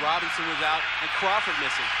Hall and when Robinson was out and Crawford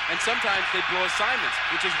missing. And sometimes they blow assignments,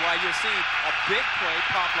 which is why you'll see a big play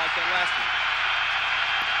pop like that last one.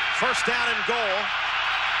 First down and goal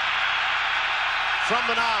from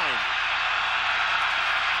the 9.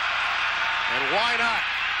 And why not?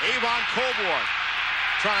 Avon Coburn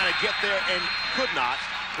trying to get there and could not.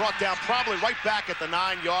 Brought down probably right back at the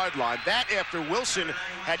 9-yard line. That after Wilson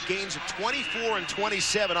had gains of 24 and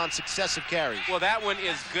 27 on successive carries. Well, that one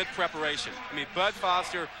is good preparation. I mean, Bud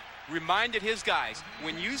Foster reminded his guys,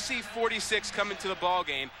 when you see 46 come into the ball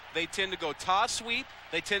game, they tend to go toss sweep,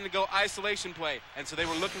 they tend to go isolation play, and so they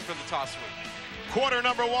were looking for the toss sweep. Quarter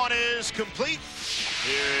number 1 is complete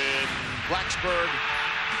here in Blacksburg,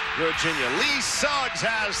 Virginia. Lee Suggs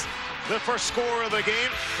has the first score of the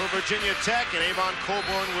game for Virginia Tech, and Avon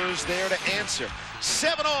Coburn was there to answer.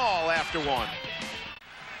 7-all after 1.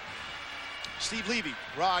 Steve Levy,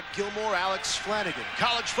 Rod Gilmore, Alex Flanagan.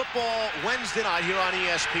 College football Wednesday night here on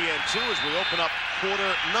ESPN2 as we open up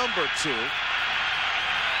quarter number 2 in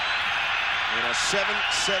a 7-7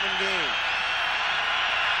 game.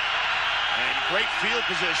 And great field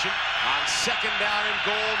position on second down and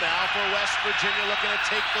goal now for West Virginia, looking to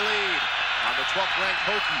take the lead on the 12th ranked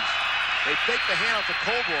Hokies. They faked the handoff to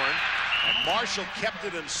Coburn, and Marshall kept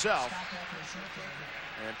it himself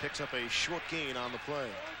and picks up a short gain on the play.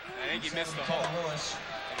 I think he missed the hole.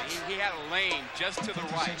 He had a lane just to the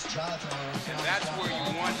right, and that's where you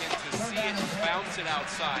want him to see it, bounce it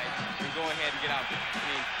outside, and go ahead and get out there. I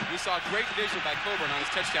mean, we saw great vision by Coburn on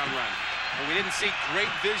his touchdown run, and we didn't see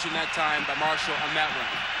great vision that time by Marshall on that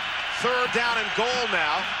run. Third down and goal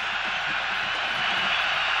now.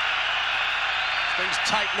 Things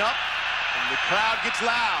tighten up, and the crowd gets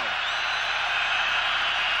loud.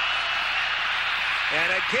 And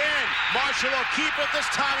again, Marshall will keep it. This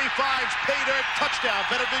time he finds pay dirt, touchdown.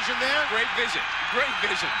 Better vision there. Great vision. Great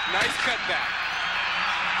vision. Nice cutback.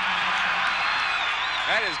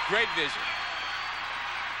 That is great vision.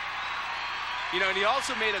 You know, and he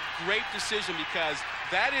also made a great decision because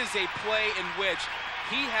that is a play in which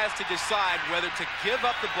he has to decide whether to give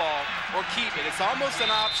up the ball or keep it. It's almost an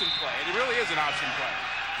option play, and it really is an option play.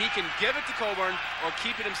 He can give it to Coburn or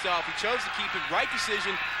keep it himself. He chose to keep it. Right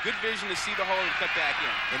decision, good vision to see the hole and cut back in.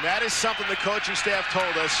 And that is something the coaching staff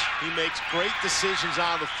told us. He makes great decisions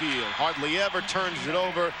on the field. Hardly ever turns it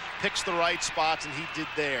over, picks the right spots, and he did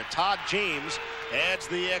there. Todd James adds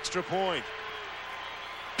the extra point.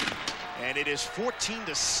 And it is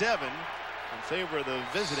 14-7 in favor of the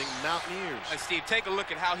visiting Mountaineers. Steve, take a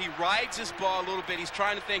look at how he rides this ball a little bit. He's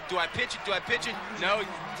trying to think, do I pitch it? Do I pitch it? No, he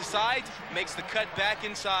decides, makes the cut back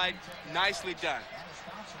inside. Nicely done.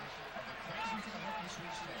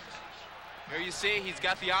 Here you see he's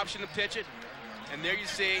got the option to pitch it. And there you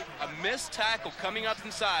see a missed tackle coming up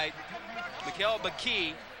inside. Mikael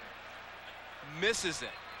McKee misses it.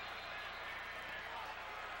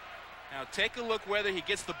 Now take a look whether he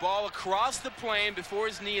gets the ball across the plane before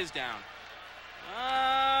his knee is down.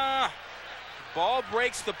 Ball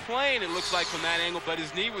breaks the plane, it looks like, from that angle, but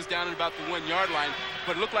his knee was down at about the 1-yard line.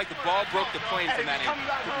 But it looked like the ball broke the plane from that angle.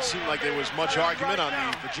 Didn't seem like there was much argument on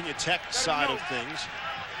the Virginia Tech side of things.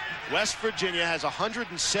 West Virginia has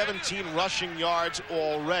 117 rushing yards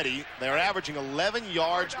already. They're averaging 11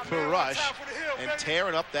 yards per rush and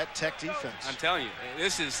tearing up that Tech defense. I'm telling you,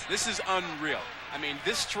 this is unreal. I mean,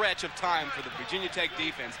 this stretch of time for the Virginia Tech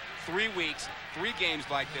defense, 3 weeks, 3 games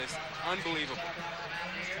like this, unbelievable.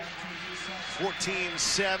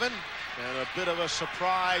 14-7, and a bit of a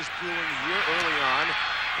surprise brewing here early on.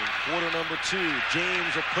 In quarter number 2,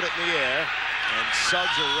 James will put it in the air, and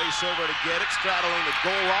Suggs will race over to get it, straddling the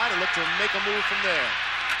goal line, and look to make a move from there.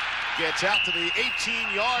 Gets out to the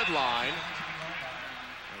 18-yard line,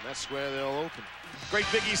 and that's where they'll open. Great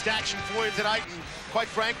Big East action for you tonight, and quite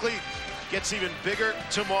frankly, gets even bigger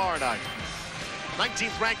tomorrow night.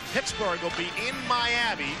 19th ranked Pittsburgh will be in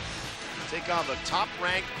Miami, take on the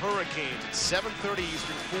top-ranked Hurricanes at 7:30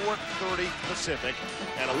 Eastern, 4:30 Pacific.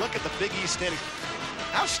 And a look at the Big East standings.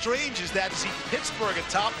 How strange is that to see Pittsburgh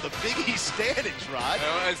atop the Big East standings, Rod?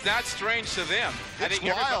 Well, it's not strange to them. It's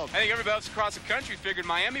wild. I think everybody else across the country figured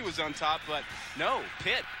Miami was on top, but no,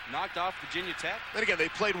 Pitt knocked off Virginia Tech. Then again, they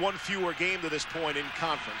played one fewer game to this point in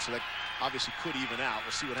conference, so that obviously could even out.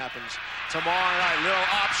 We'll see what happens tomorrow night. Little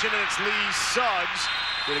option, and it's Lee Suggs.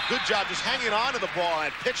 Did a good job just hanging on to the ball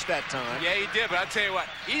and pitched that time. Yeah, he did, but I'll tell you what,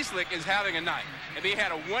 Eastlick is having a night. And he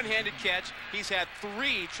had a one-handed catch. He's had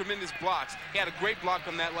 3 tremendous blocks. He had a great block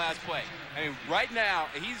on that last play. I mean, right now,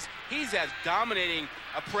 he's as dominating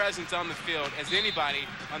a presence on the field as anybody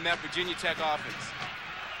on that Virginia Tech offense.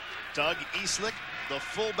 Doug Eastlick, the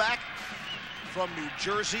fullback from New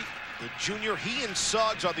Jersey, the junior. He and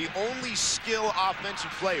Suggs are the only skill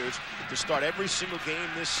offensive players to start every single game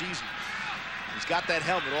this season. He's got that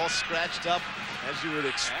helmet all scratched up, as you would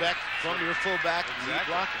expect from your fullback.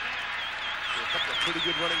 Exactly. Blocker. A couple of pretty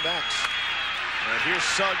good running backs. And here's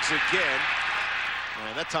Suggs again.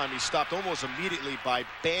 And that time he stopped almost immediately by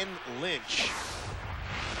Ben Lynch.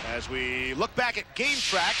 As we look back at Game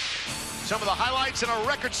Track, some of the highlights in a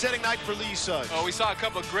record-setting night for Lee Suggs. Oh, we saw a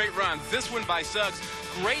couple of great runs. This one by Suggs,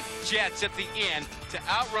 great jets at the end to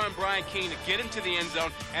outrun Brian King to get him to the end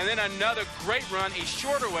zone. And then another great run, a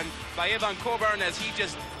shorter one by Evan Coburn as he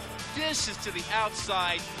just dishes to the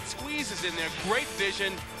outside, squeezes in there. Great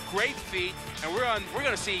vision, great feet, and we're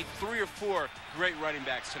going to see 3 or 4 great running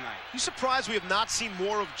backs tonight. You surprised we have not seen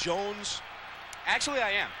more of Jones? Actually,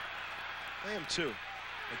 I am. I am too.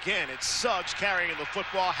 Again, it's Suggs carrying the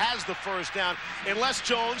football, has the first down, unless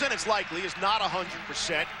Jones, and it's likely, is not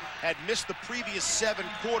 100%, had missed the previous 7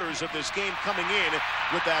 quarters of this game coming in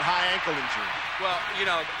with that high ankle injury. Well, you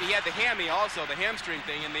know, he had the hammy also, the hamstring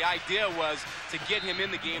thing, and the idea was to get him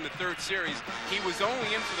in the game the 3rd series. He was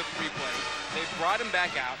only in for the 3 plays. They brought him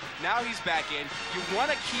back out. Now he's back in. You want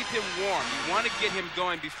to keep him warm. You want to get him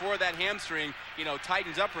going before that hamstring, you know,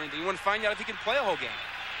 tightens up or anything. You want to find out if he can play a whole game.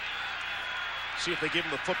 See if they give him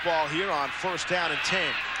the football here on 1st down and 10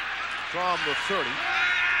 from the 30.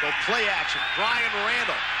 Go play action. Brian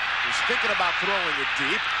Randall is thinking about throwing it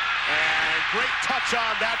deep. And great touch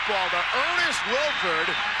on that ball to Ernest Wilford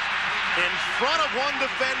in front of one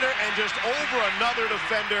defender and just over another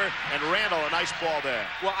defender. And Randall, a nice ball there.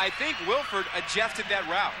 Well, I think Wilford adjusted that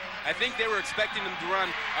route. I think they were expecting him to run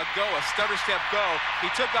a go, a stutter step go. He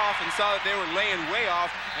took off and saw that they were laying way off,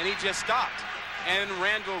 and he just stopped. And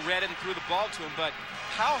Randall read it and threw the ball to him. But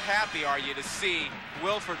how happy are you to see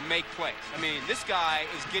Wilford make plays? I mean, this guy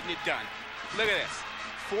is getting it done. Look at this.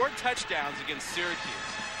 4 touchdowns against Syracuse.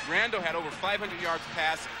 Randall had over 500 yards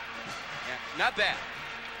passing. Yeah, not bad.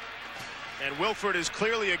 And Wilford is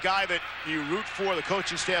clearly a guy that you root for. The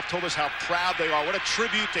coaching staff told us how proud they are. What a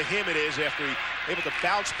tribute to him it is after he able to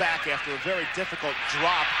bounce back after a very difficult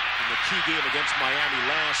drop in the key game against Miami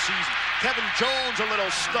last season. Kevin Jones, a little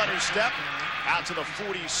stutter step out to the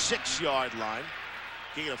 46-yard line.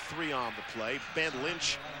 Gain of 3 on the play. Ben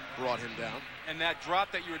Lynch brought him down. And that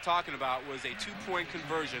drop that you were talking about was a 2-point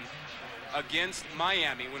conversion against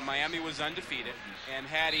Miami when Miami was undefeated. And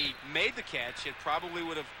had he made the catch, it probably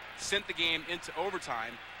would have sent the game into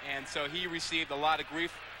overtime. And so he received a lot of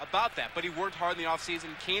grief about that. But he worked hard in the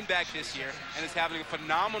offseason, came back this year, and is having a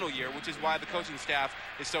phenomenal year, which is why the coaching staff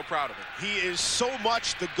is so proud of him. He is so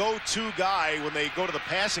much the go-to guy when they go to the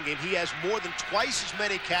passing game. He has more than twice as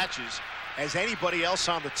many catches as anybody else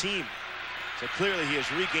on the team. So clearly he has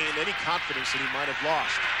regained any confidence that he might have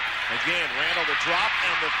lost. Again, Randall the drop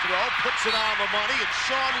and the throw, puts it on the money. It's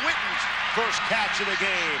Sean Witten's first catch of the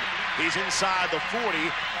game. He's inside the 40,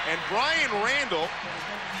 and Brian Randall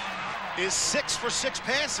is 6 for 6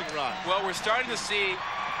 passing, Rod. Well, we're starting to see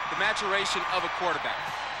the maturation of a quarterback.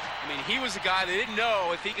 I mean, he was a guy that didn't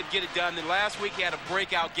know if he could get it done. Then last week he had a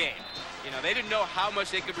breakout game. You know, they didn't know how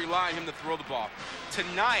much they could rely on him to throw the ball.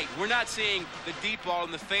 Tonight, we're not seeing the deep ball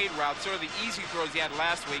and the fade route, sort of the easy throws he had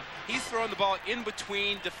last week. He's throwing the ball in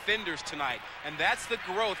between defenders tonight, and that's the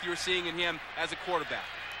growth you're seeing in him as a quarterback.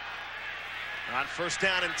 On 1st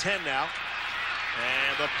down and 10 now.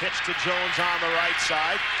 And the pitch to Jones on the right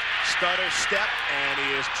side. Stutter step, and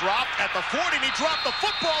he is dropped at the 40, and he dropped the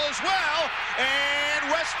football as well,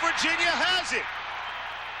 and West Virginia has it.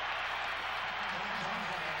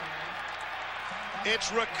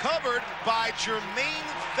 It's recovered by Jermaine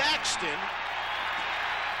Thaxton.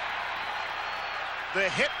 The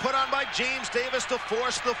hit put on by James Davis to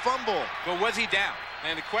force the fumble. But was he down?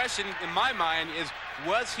 And the question in my mind is,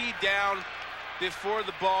 was he down before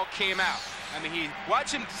the ball came out? I mean,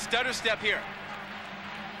 watch him stutter step here.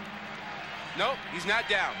 Nope, he's not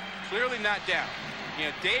down. Clearly not down. You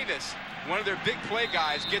know, Davis, one of their big play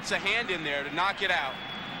guys, gets a hand in there to knock it out.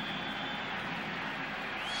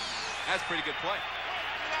 That's pretty good play.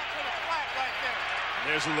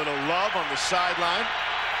 There's a little love on the sideline.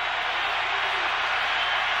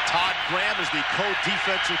 Todd Graham is the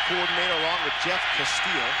co-defensive coordinator along with Jeff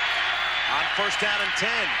Castillo. On 1st down and 10.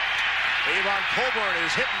 Avon Coburn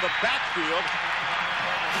is hitting the backfield.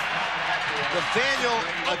 Nathaniel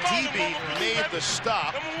Adibi made the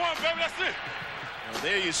stop. Number 1, baby, that's it. And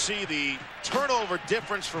there you see the turnover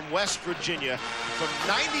difference from West Virginia from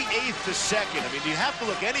 98th to 2nd. I mean, do you have to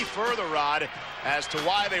look any further, Rod, as to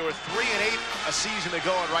why they were 3-8 a season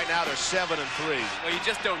ago, and right now they're 7-3? Well, you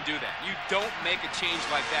just don't do that. You don't make a change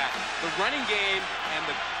like that. The running game and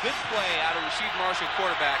the good play out of Rasheed Marshall,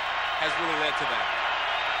 quarterback, has really led to that.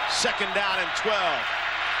 2nd down and 12.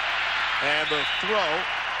 And the throw,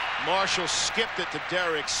 Marshall skipped it to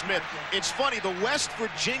Derek Smith. It's funny, the West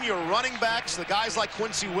Virginia running backs, the guys like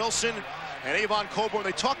Quincy Wilson and Avon Coburn,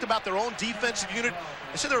 they talked about their own defensive unit.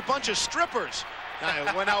 They said they're a bunch of strippers.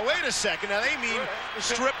 Now, wait a second. Now, they mean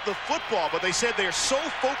strip the football, but they said they're so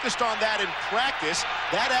focused on that in practice,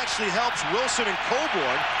 that actually helps Wilson and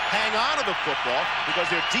Coburn hang on to the football because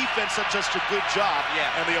their defense does such a good job,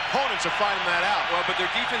 and the opponents are finding that out. Well, but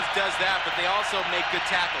their defense does that, but they also make good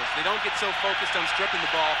tackles. They don't get so focused on stripping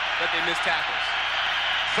the ball that they miss tackles.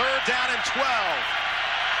 3rd down and 12.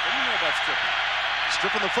 What do you know about stripping?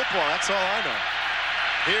 Stripping the football, that's all I know.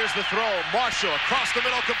 Here's the throw. Marshall across the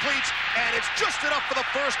middle completes, and it's just enough for the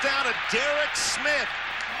 1st down to Derek Smith.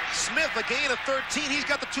 Smith, a gain of 13. He's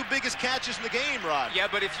got the 2 biggest catches in the game, Rod. Yeah,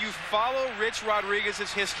 but if you follow Rich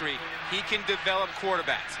Rodriguez's history, he can develop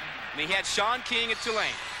quarterbacks. I mean, he had Sean King at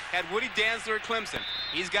Tulane, had Woody Dantzler at Clemson.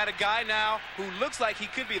 He's got a guy now who looks like he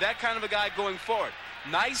could be that kind of a guy going forward.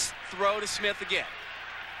 Nice throw to Smith again.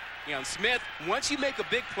 You know, Smith, once you make a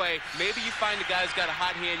big play, maybe you find a guy who's got a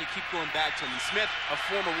hot hand, you keep going back to him. And Smith, a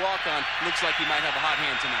former walk-on, looks like he might have a hot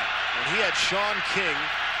hand tonight. When he had Sean King,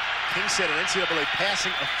 King set an NCAA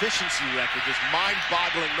passing efficiency record, just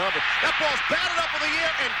mind-boggling number. That ball's batted up in the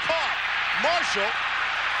air and caught. Marshall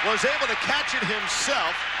was able to catch it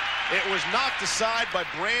himself. It was knocked aside by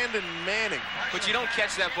Brandon Manning. But you don't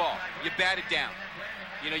catch that ball. You bat it down.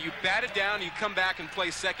 You know, you bat it down, you come back and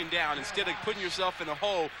play 2nd down instead of putting yourself in a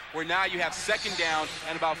hole where now you have 2nd down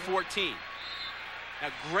and about 14.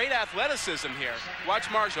 Now, great athleticism here. Watch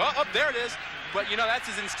Marshall. Oh, there it is. But, you know, that's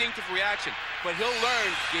his instinctive reaction. But he'll learn,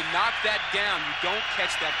 you knock that down, you don't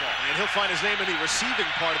catch that ball. And he'll find his name in the receiving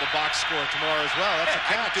part of the box score tomorrow as well. That's a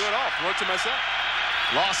catch. I can do it all. Throw it to myself.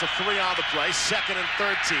 Loss of 3 on the play, 2nd and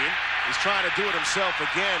 13. He's trying to do it himself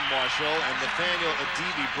again, Marshall, and Nathaniel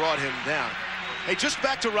Adibi brought him down. Hey, just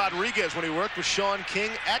back to Rodriguez when he worked with Sean King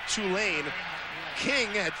at Tulane. King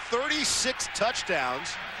had 36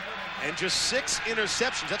 touchdowns and just 6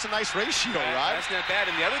 interceptions. That's a nice ratio, right? That's not bad.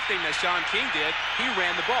 And the other thing that Sean King did, he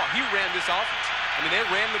ran the ball. He ran this offense. I mean, they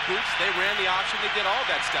ran the boots, they ran the option, they did all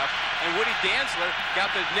that stuff. And Woody Dantzler got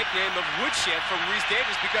the nickname of Woodshed from Reese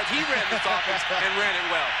Davis because he ran this offense and ran it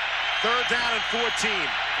well. 3rd down and 14.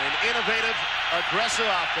 An innovative, aggressive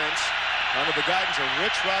offense under the guidance of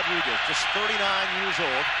Rich Rodriguez, just 39 years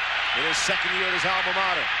old, in his 2nd year at his alma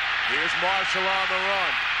mater. Here's Marshall on the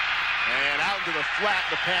run. And out into the flat,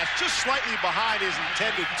 the pass just slightly behind his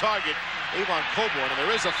intended target, Avon Coburn, and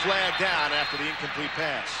there is a flag down after the incomplete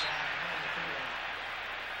pass.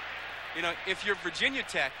 You know, if you're Virginia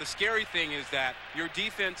Tech, the scary thing is that your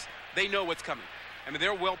defense, they know what's coming. I mean,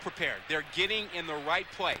 they're well prepared. They're getting in the right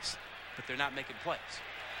place, but they're not making plays.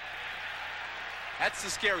 That's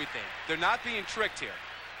the scary thing. They're not being tricked here.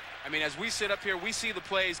 I mean, as we sit up here, we see the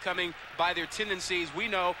plays coming by their tendencies. We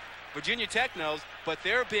know Virginia Tech knows, but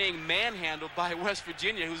they're being manhandled by West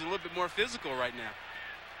Virginia, who's a little bit more physical right now.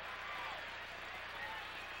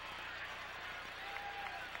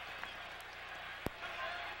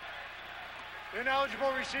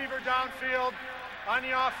 Ineligible receiver downfield on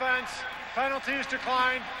the offense. Penalties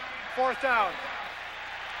declined. 4th down.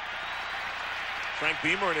 Frank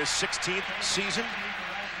Beamer in his 16th season.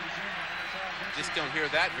 Just don't hear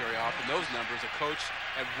that very often, those numbers. A coach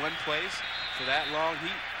at one place for that long,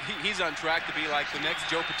 he's on track to be like the next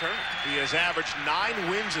Joe Paterno. He has averaged 9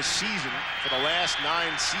 wins a season for the last 9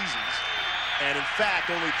 seasons. And in fact,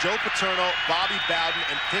 only Joe Paterno, Bobby Bowden,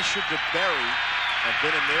 and Fisher DeBerry have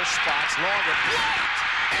been in their spots longer. Blocked!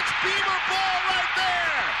 It's Beamer ball right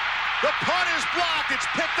there! The punt is blocked. It's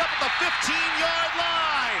picked up at the 15-yard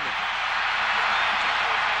line.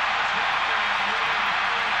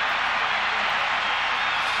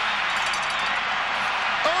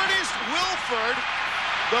 Ernest Wilford,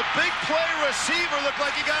 the big play receiver, looked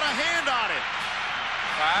like he got a hand on it.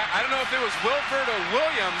 I don't know if it was Wilford or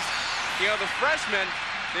Williams. You know, the freshmen,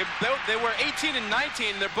 they were 18 and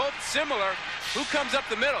 19. They're both similar. Who comes up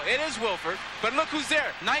the middle? It is Wilford. But look who's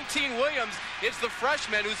there. 19 Williams. It's the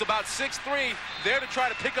freshman who's about 6'3", there to try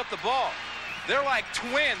to pick up the ball. They're like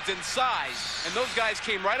twins in size. And those guys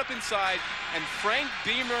came right up inside. And Frank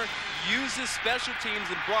Beamer uses special teams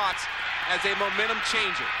and blocks as a momentum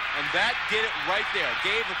changer. And that did it right there.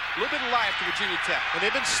 Gave a little bit of life to Virginia Tech. And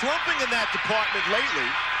they've been slumping in that department lately.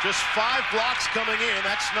 Just 5 blocks coming in.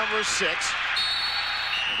 That's number 6.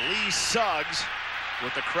 And Lee Suggs,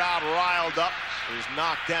 with the crowd riled up, is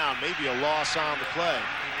knocked down. Maybe a loss on the play.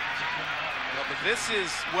 Well, but this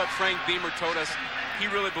is what Frank Beamer told us he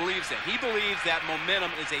really believes in. He believes that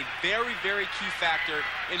momentum is a very, very key factor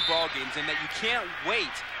in ball games, and that you can't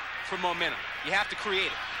wait for momentum. You have to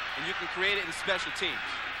create it, and you can create it in special teams.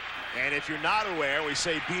 And if you're not aware, we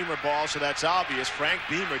say Beamer ball, so that's obvious. Frank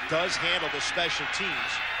Beamer does handle the special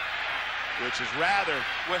teams, which is rather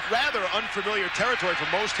unfamiliar territory for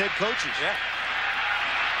most head coaches. Yeah.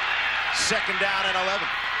 2nd down and 11.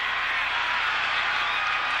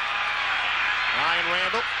 Ryan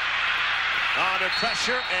Randall under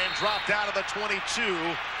pressure and dropped out of the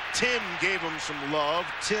 22. Tim gave him some love.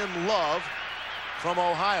 Tim Love from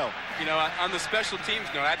Ohio. You know, on the special teams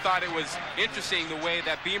note, I thought it was interesting the way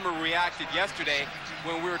that Beamer reacted yesterday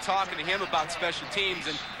when we were talking to him about special teams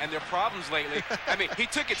and their problems lately. I mean, he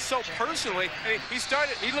took it so personally. I mean,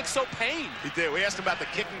 he looked so pained. He did. We asked him about the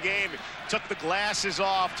kicking game. He took the glasses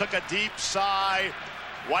off, took a deep sigh,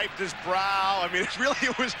 wiped his brow. I mean,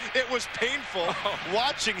 it was painful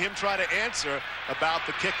watching him try to answer about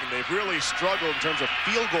the kicking. They've really struggled in terms of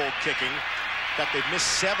field goal kicking. In fact, they've missed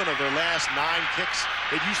 7 of their last 9 kicks.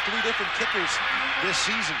 They've used 3 different kickers this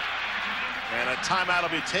season. And a timeout will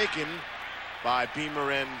be taken by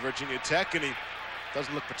Beamer and Virginia Tech, and he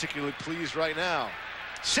doesn't look particularly pleased right now.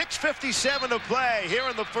 6:57 to play here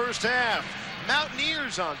in the first half.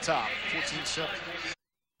 Mountaineers on top, 14-7.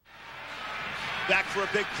 Back for a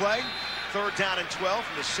big play. 3rd down and 12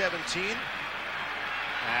 from the 17.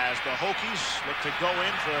 As the Hokies look to go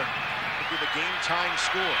in for the game-tying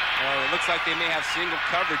score. Well, it looks like they may have single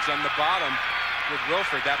coverage on the bottom with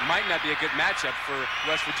Wilford. That might not be a good matchup for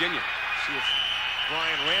West Virginia. See if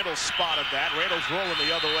Brian Randall spotted that. Randall's rolling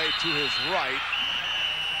the other way to his right.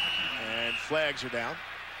 And flags are down.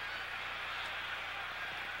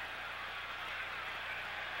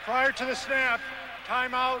 Prior to the snap,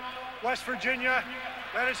 timeout, West Virginia.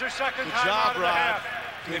 That is their 2nd Good timeout job, of the Rod. half.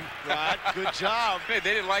 Good, Rod. Good job. Hey,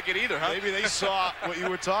 they didn't like it either, huh? Maybe they saw what you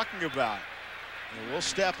were talking about. And we'll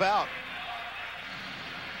step out.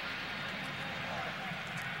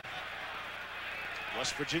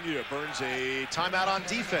 West Virginia burns a timeout on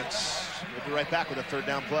defense. We'll be right back with a 3rd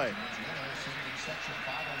down play.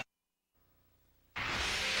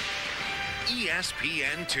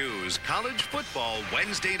 ESPN2's College Football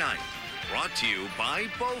Wednesday Night. Brought to you by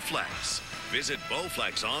Bowflex. Visit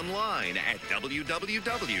Bowflex online at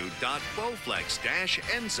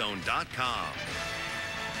www.bowflex-endzone.com.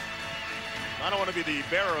 I don't want to be the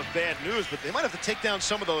bearer of bad news, but they might have to take down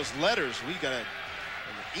some of those letters. We got an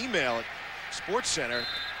email at Sports Center.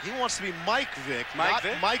 He wants to be Mike Vick, not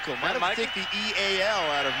Vick? Michael. Might have to take the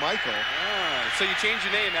E-A-L out of Michael. So you change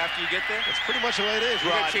your name after you get there? That's pretty much the way it is,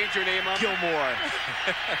 You're Rod. going to change your name up? Gilmore.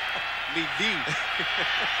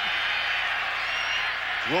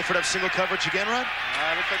 Wilford have single coverage again, Rod?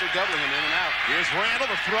 Looks like they're doubling him in and out. Here's Randall,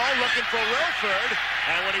 the throw, looking for Wilford.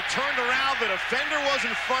 And when he turned around, the defender was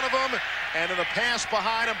in front of him. And in the pass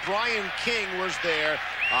behind him, Brian King was there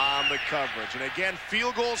on the coverage. And again,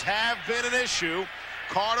 field goals have been an issue.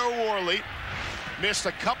 Carter Worley missed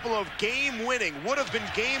a couple of would have been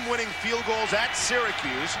game-winning field goals at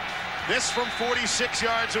Syracuse. This from 46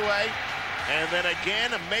 yards away. And then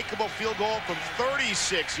again, a makeable field goal from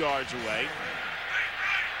 36 yards away.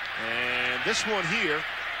 And this one here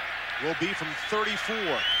will be from 34.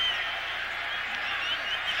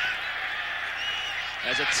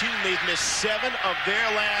 As a team, they've missed 7 of their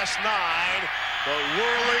last 9. But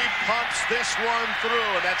Worley pumps this one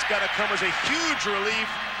through, and that's got to come as a huge relief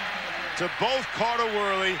to both Carter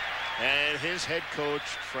Worley and his head coach,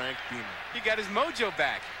 Frank Beamer. He got his mojo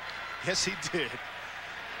back. Yes, he did.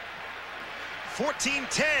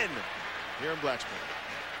 14-10 here in Blacksburg.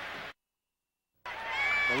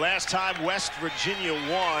 The last time West Virginia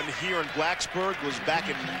won here in Blacksburg was back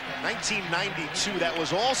in 1992. That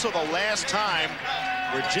was also the last time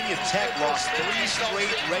Virginia Tech lost 3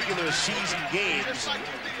 straight regular season games.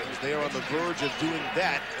 They are on the verge of doing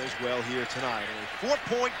that as well here tonight. A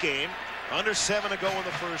 4-point game, under 7 to go in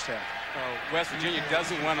the first half. West Virginia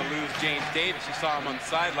doesn't want to lose James Davis. You saw him on the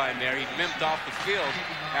sideline there. He limped off the field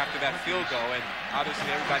after that field goal, and obviously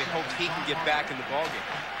everybody hopes he can get back in the ballgame.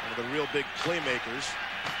 One of the real big playmakers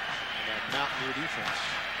in that Mountaineer defense.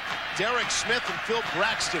 Derek Smith and Phil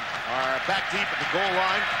Braxton are back deep at the goal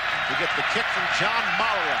line. We get the kick from John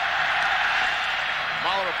Molera.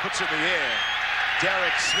 Molera puts it in the air.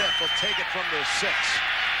 Derek Smith will take it from the 6.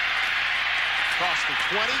 Across the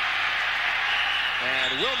 20.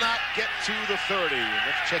 And will not get to the 30.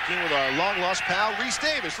 Let's check in with our long-lost pal, Reese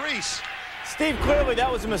Davis. Reese. Steve, clearly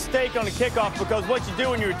that was a mistake on a kickoff, because what you do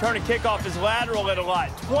when you return a kickoff is lateral it a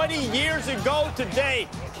lot. 20 years ago today,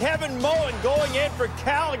 Kevin Mullen going in for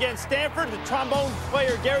Cal against Stanford. The trombone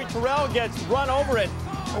player Gary Terrell gets run over it.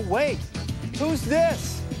 Oh, wait. Who's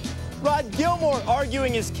this? Rod Gilmore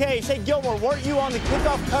arguing his case. Hey, Gilmore, weren't you on the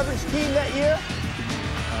kickoff coverage team that year?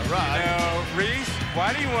 Rod. No, Reese,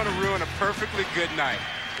 why do you want to ruin a perfectly good night?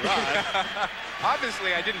 Rod.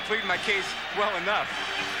 Obviously, I didn't plead my case well enough.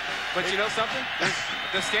 But you know something?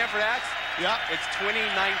 The Stanford Axe? Yeah. It's 2019.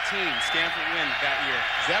 Stanford win that year.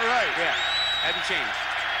 Is that right? Yeah. Hadn't changed.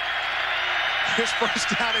 Here's first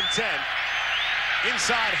down and 10.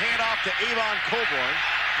 Inside handoff to Avon Coburn,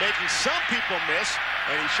 making some people miss,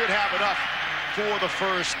 and he should have enough for the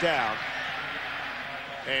first down.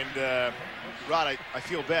 And Rod, I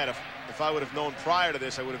feel bad. If I would have known prior to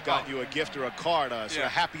this, I would have gotten you a gift or a card, so a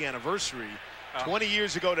happy anniversary. 20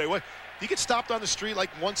 years ago today. What? Do you get stopped on the street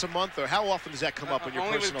like once a month, or how often does that come up in your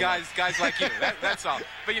personal life? Only with guys like you. That's all.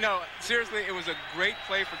 But, you know, seriously, it was a great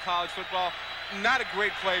play for college football. Not a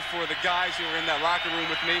great play for the guys who were in that locker room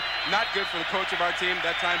with me. Not good for the coach of our team,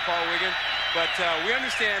 that time Paul Wiggin. But we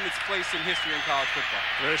understand its place in history in college football.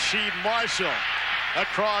 Rasheed Marshall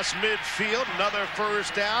across midfield. Another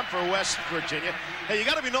first down for West Virginia. Hey, you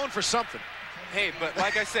got to be known for something. Hey, but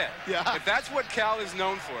like I said, if that's what Cal is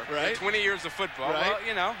known for, right? 20 years of football, well,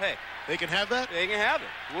 you know, hey. They can have that? They can have it.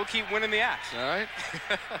 We'll keep winning the Axe. All right.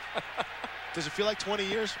 Does it feel like 20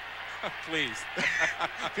 years? Please.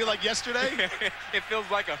 Feel like yesterday? It feels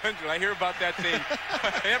like 100. I hear about that thing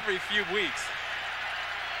every few weeks.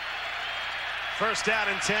 First down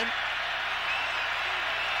and 10.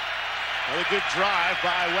 Another good drive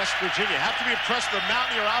by West Virginia. Have to be impressed with the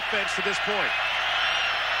Mountaineer offense to this point.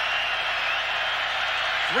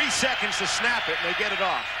 3 seconds to snap it, and they get it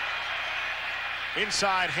off.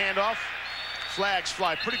 Inside handoff. Flags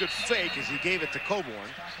fly. Pretty good fake as he gave it to Coburn.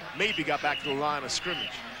 Maybe got back to the line of scrimmage.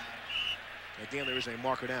 Again, there is a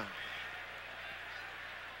marker down.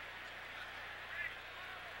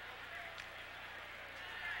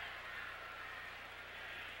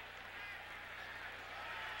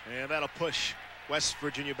 And that'll push West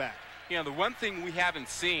Virginia back. You know, the one thing we haven't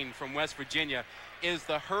seen from West Virginia is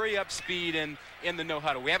the hurry-up speed in the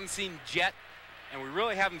no-huddle. We haven't seen jet, and we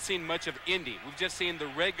really haven't seen much of Indy. We've just seen the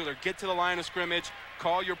regular get to the line of scrimmage,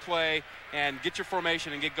 call your play, and get your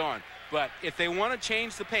formation and get going. But if they want to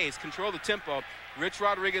change the pace, control the tempo, Rich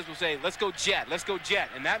Rodriguez will say, let's go jet, let's go jet.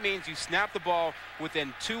 And that means you snap the ball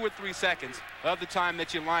within 2 or 3 seconds of the time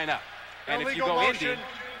that you line up. And if you go motion Indy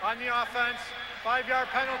on the offense, 5-yard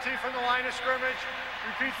penalty from the line of scrimmage,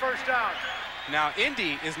 repeat first down. Now,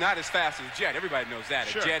 Indy is not as fast as Jet. Everybody knows that.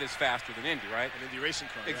 Sure. A Jet is faster than Indy, right? An Indy racing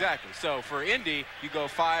car. Exactly. Yeah. So for Indy, you go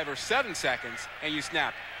 5 or 7 seconds and you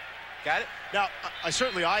snap. Got it? Now,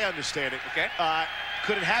 I understand it. Okay.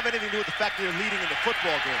 Could it have anything to do with the fact that you're leading in the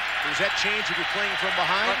football game? Does that change if you're playing from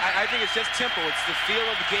behind? I think it's just tempo. It's the feel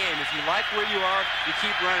of the game. If you like where you are, you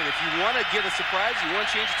keep running. If you want to get a surprise, you want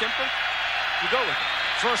to change the tempo, you go with it.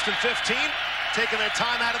 First and 15, taking their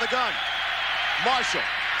time out of the gun. Marshall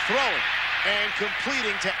throwing and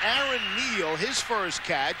completing to Aaron Neal, his first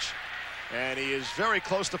catch. And he is very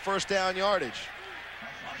close to first down yardage.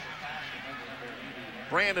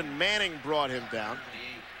 Brandon Manning brought him down.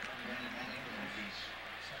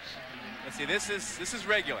 Let's see, this is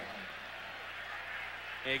regular.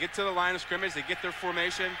 They get to the line of scrimmage, they get their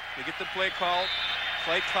formation, they get the play called.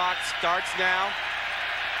 Play clock starts now.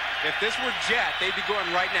 If this were jet, they'd be going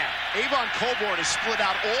right now. Avon Coburn is split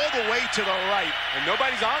out all the way to the right. And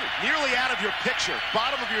nobody's on him. Nearly out of your picture,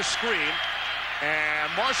 bottom of your screen. And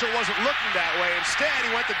Marshall wasn't looking that way. Instead,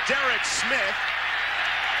 he went to Derek Smith.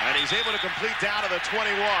 And he's able to complete down to the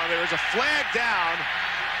 21. There was a flag down.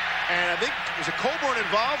 And I think, was it Coburn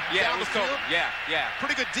involved? Yeah, down it was the field? Coburn. Yeah.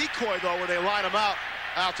 Pretty good decoy, though, where they line him out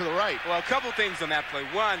to the right. Well, a couple things on that play.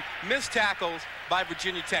 One, missed tackles by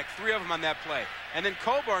Virginia Tech, 3 of them on that play. And then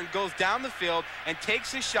Coburn goes down the field and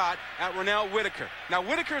takes a shot at Ronell Whitaker. Now,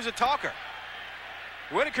 Whitaker is a talker.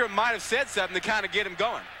 Whitaker might have said something to kind of get him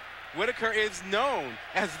going. Whitaker is known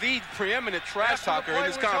as the preeminent trash talker in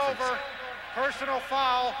this conference. Over. Personal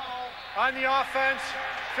foul on the offense.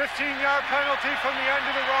 15-yard penalty from the end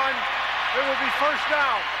of the run. It will be first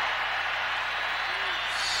down.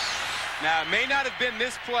 Now, it may not have been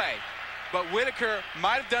this play, but Whitaker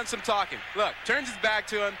might have done some talking. Look, turns his back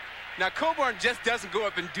to him. Now, Coburn just doesn't go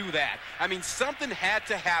up and do that. I mean, something had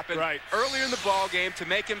to happen earlier in the ball game to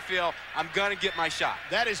make him feel, I'm going to get my shot.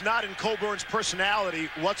 That is not in Coburn's personality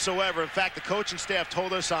whatsoever. In fact, the coaching staff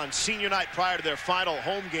told us on senior night prior to their final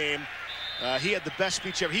home game, he had the best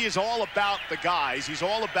speech ever. He is all about the guys. He's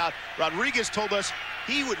all about, Rodriguez told us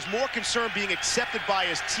he was more concerned being accepted by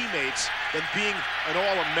his teammates than being an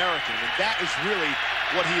All-American. And that is really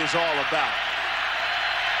what he is all about.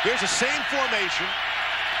 Here's the same formation.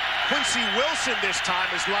 Quincy Wilson this time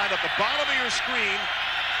is lined up the bottom of your screen.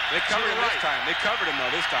 They covered him this time. They covered him, though,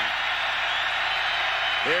 this time.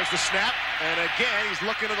 There's the snap. And again, he's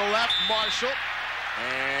looking to the left, Marshall.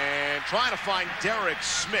 And trying to find Derek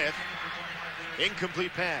Smith.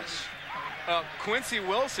 Incomplete pass. Quincy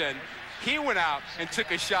Wilson, he went out and took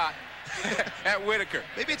a shot at Whitaker.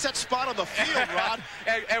 Maybe it's that spot on the field, Rod.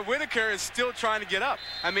 and Whitaker is still trying to get up.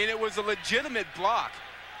 I mean, it was a legitimate block.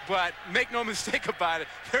 But make no mistake about it,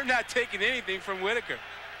 they're not taking anything from Whitaker.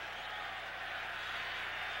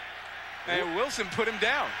 And Wilson put him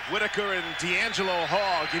down. Whitaker and D'Angelo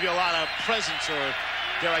Hall give you a lot of presence, or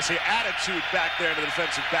dare I say attitude, back there in the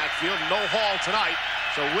defensive backfield. No Hall tonight,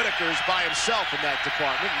 so Whitaker is by himself in that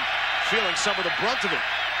department and feeling some of the brunt of it.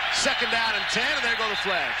 Second down and 10, and there go the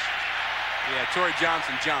flags. Yeah, Torrey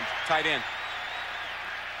Johnson jumped, tight end.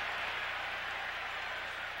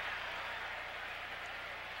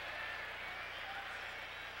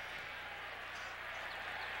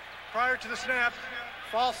 Prior to the snap,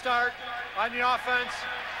 false start on the offense,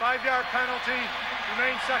 5-yard penalty,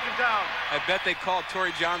 remains second down. I bet they called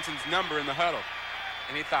Torrey Johnson's number in the huddle.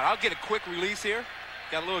 And he thought, I'll get a quick release here.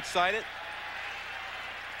 Got a little excited.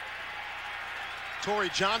 Torrey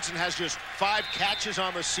Johnson has just 5 catches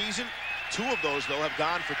on the season. 2 of those, though, have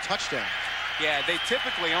gone for touchdowns. Yeah, they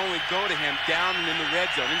typically only go to him down and in the red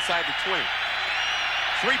zone, inside the 20.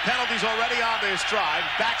 3 penalties already on this drive.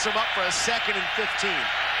 Backs him up for a 2nd and 15.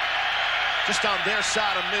 Just on their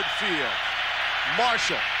side of midfield.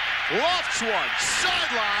 Marshall lofts one,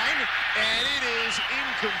 sideline, and it is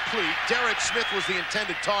incomplete. Derek Smith was the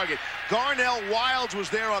intended target. Garnell Wilds was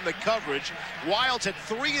there on the coverage. Wilds had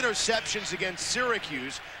 3 interceptions against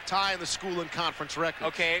Syracuse, tying the school in conference record.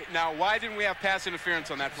 Okay, now why didn't we have pass interference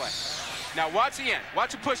on that play? Now watch the end.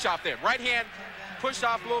 Watch a push off there. Right hand, pushed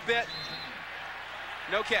off a little bit.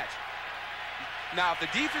 No catch. Now, if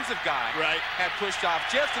the defensive guy had pushed off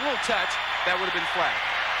just a little touch, that would have been flagged.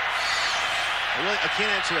 I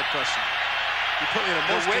can't answer that question. You put me in a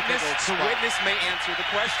most difficult spot. The witness may answer the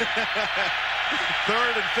question.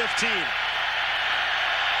 3rd and 15.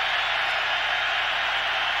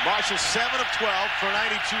 Marshall 7 of 12 for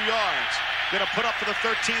 92 yards. Going to put up for the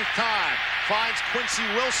 13th time. Finds Quincy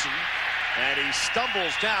Wilson, and he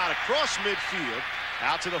stumbles down across midfield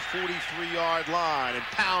out to the 43-yard line and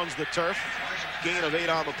pounds the turf. Gain of 8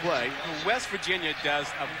 on the play. West Virginia does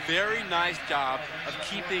a very nice job of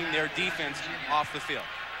keeping their defense off the field.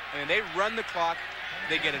 And they run the clock.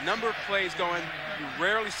 They get a number of plays going. You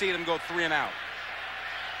rarely see them go 3 and out.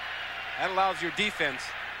 That allows your defense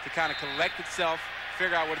to kind of collect itself,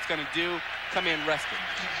 figure out what it's going to do, come in rested.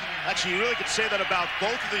 Actually, you really could say that about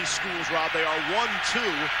both of these schools, Rob. They are 1-2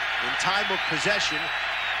 in time of possession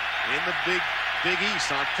in the Big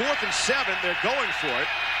East. On 4th and 7, they're going for it.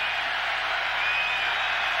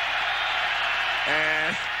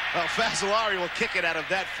 And well, Fasolari will kick it out of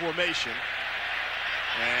that formation.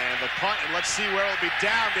 And the punt, and let's see where it'll be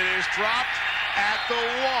downed. It is dropped at the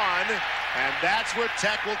 1, and that's where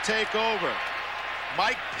Tech will take over.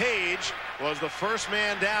 Mike Page was the first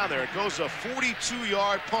man down there. It goes a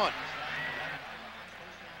 42-yard punt.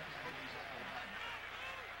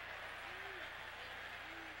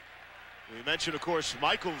 We mentioned, of course,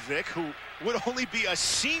 Michael Vick, who would only be a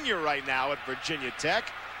senior right now at Virginia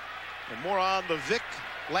Tech. And more on the Vick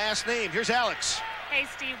last name. Here's Alex. Hey,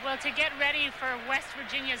 Steve. Well, to get ready for West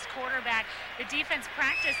Virginia's quarterback, the defense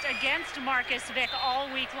practiced against Marcus Vick all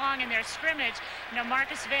week long in their scrimmage. You know,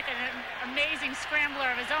 Marcus Vick, an amazing scrambler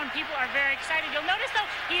of his own. People are very excited. You'll notice, though,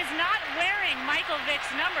 he is not wearing Michael Vick's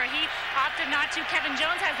number. He opted not to. Kevin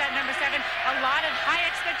Jones has that number 7. A lot of high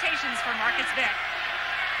expectations for Marcus Vick.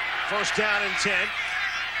 First down and 10.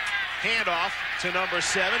 Handoff to number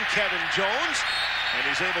 7, Kevin Jones. And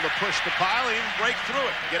he's able to push the pile and break through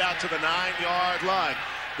it. Get out to the 9-yard line.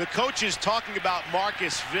 The coaches talking about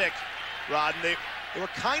Marcus Vick, Rod, and they were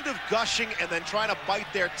kind of gushing and then trying to bite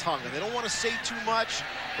their tongue. And they don't want to say too much,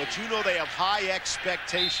 but you know they have high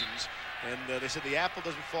expectations. And they said the apple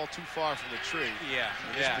doesn't fall too far from the tree. Yeah,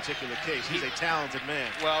 in this particular case, he's a talented man.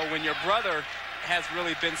 Well, when your brother has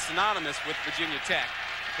really been synonymous with Virginia Tech,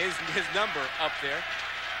 his number up there,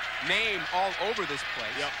 name all over this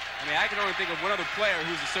place. Yep. I mean, I can only think of one other player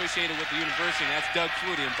who's associated with the university, and that's Doug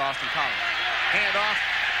Flutie in Boston College. Handoff.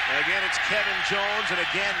 And again, it's Kevin Jones, and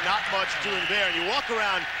again, not much doing there. And you walk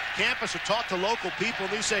around campus or talk to local people,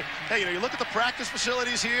 and they say, hey, you know, you look at the practice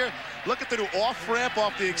facilities here, look at the new off-ramp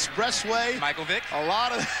off the expressway. Michael Vick. A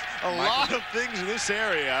lot of things in this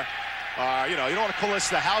area. You know, you don't want to call this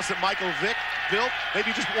the house that Michael Vick built.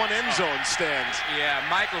 Maybe just one end zone stands. Yeah,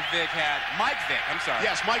 Mike Vick, I'm sorry.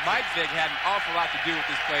 Yes, Mike Vick had an awful lot to do with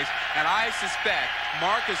this place. And I suspect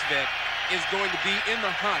Marcus Vick is going to be in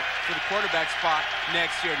the hunt for the quarterback spot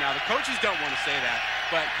next year. Now, the coaches don't want to say that,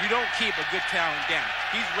 but you don't keep a good talent down.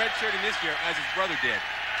 He's redshirting this year as his brother did.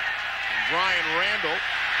 And Brian Randall,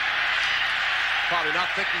 probably not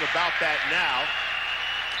thinking about that now.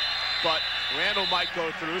 But Randall might go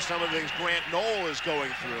through some of the things Grant Knoll is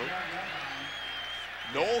going through.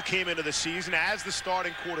 Knoll came into the season as the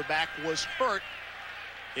starting quarterback, was hurt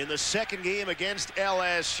in the second game against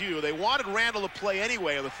LSU. They wanted Randall to play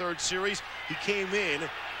anyway in the third series. He came in,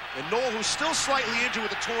 and Knoll, who's still slightly injured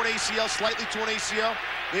with a slightly torn ACL,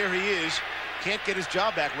 there he is. Can't get his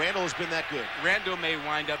job back. Randall has been that good. Randall may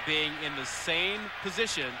wind up being in the same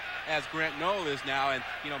position as Grant Knoll is now, and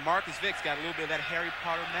you know, Marcus Vick's got a little bit of that Harry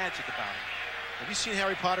Potter magic about him. Have you seen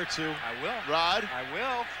Harry Potter too? I will. Rod? I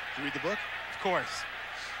will. Did you read the book? Of course.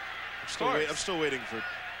 I'm still waiting for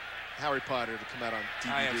Harry Potter to come out on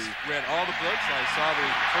DVD. I have read all the books. I saw the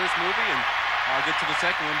first movie, and I'll get to the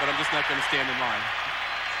second one, but I'm just not going to stand in line.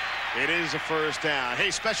 It is a first down.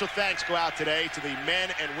 Hey, special thanks go out today to the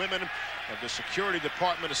men and women of the security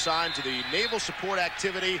department assigned to the naval support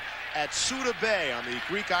activity at Suda Bay on the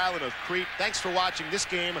Greek island of Crete. Thanks for watching this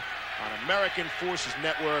game on American Forces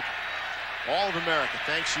Network. All of America,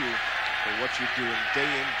 thanks you for what you're doing day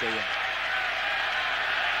in, day out.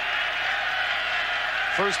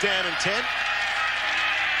 First down and 10.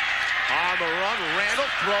 On the run, Randall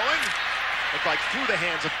throwing. Looked like through the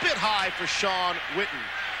hands, a bit high for Sean Witten.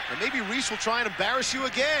 And maybe Reese will try and embarrass you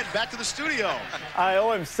again. Back to the studio. I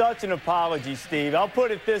owe him such an apology, Steve. I'll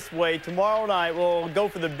put it this way. Tomorrow night, we'll go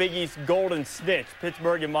for the Big East Golden Snitch.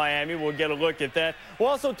 Pittsburgh and Miami. We'll get a look at that. We'll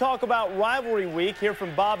also talk about rivalry week. Hear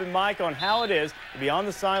from Bob and Mike on how it is to be on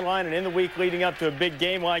the sideline and in the week leading up to a big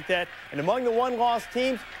game like that. And among the one-loss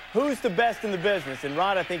teams, who's the best in the business? And,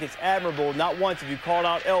 Rod, I think it's admirable. Not once have you called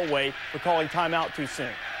out Elway for calling timeout too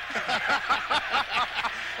soon.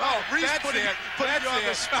 Well, Reese putting you on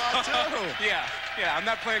the spot, too. Yeah, I'm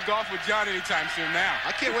not playing golf with John anytime soon now.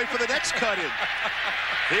 I can't wait for the next cut-in.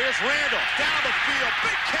 Here's Randall, down the field,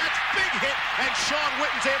 big catch, big hit, and Sean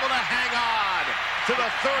Witten's able to hang on to the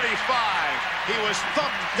 35. He was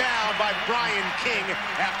thumped down by Brian King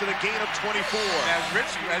after the gain of 24.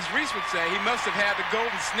 As Reese would say, he must have had the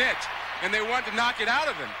golden snitch, and they wanted to knock it out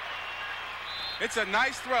of him. It's a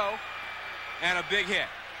nice throw and a big hit.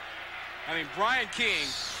 I mean, Brian King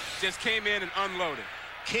just came in and unloaded.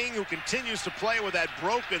 King, who continues to play with that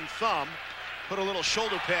broken thumb, put a little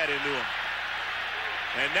shoulder pad into him.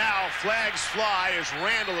 And now flags fly as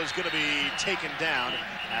Randall is going to be taken down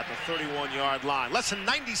at the 31-yard line. Less than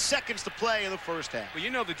 90 seconds to play in the first half. Well,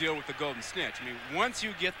 you know the deal with the golden snitch. I mean, once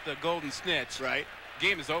you get the golden snitch, right,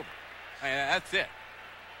 game is over. I mean, that's it.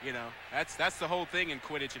 You know, that's the whole thing in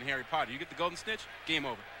Quidditch and Harry Potter. You get the golden snitch, game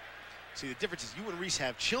over. See, the difference is you and Reese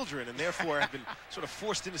have children and therefore have been sort of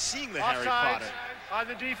forced into seeing the Offside Harry Potter. On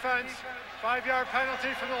the defense, 5-yard penalty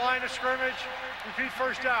from the line of scrimmage. Repeat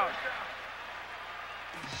first down.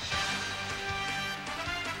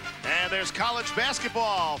 And there's college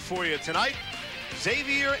basketball for you tonight.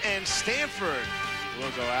 Xavier and Stanford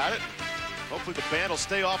will go at it. Hopefully the band will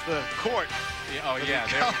stay off the court. Yeah, oh, yeah,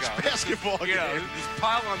 there we go. Basketball game. Just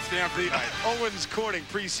pile on Stanford. Owens Corning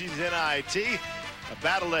preseason NIT. A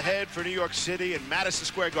battle ahead for New York City and Madison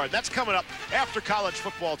Square Garden. That's coming up after college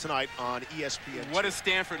football tonight on ESPN. What does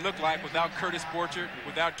Stanford look like without Curtis Borchardt,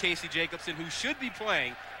 without Casey Jacobson, who should be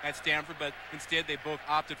playing at Stanford, but instead they both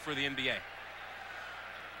opted for the NBA?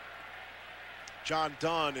 John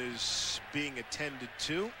Dunn is being attended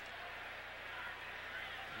to.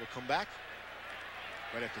 We'll come back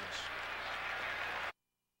right after this.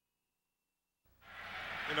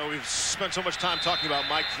 You know, we've spent so much time talking about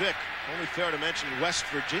Mike Vick. Only fair to mention West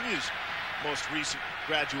Virginia's most recent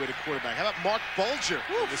graduated quarterback. How about Mark Bulger?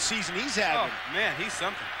 The season he's having. Oh, man, he's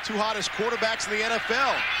something. Two hottest quarterbacks in the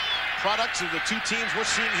NFL. Products of the two teams we're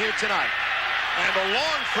seeing here tonight. And the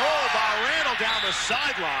long throw by Randall down the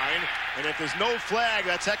sideline. And if there's no flag,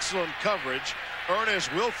 that's excellent coverage.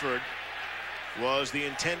 Ernest Wilford was the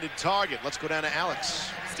intended target. Let's go down to Alex.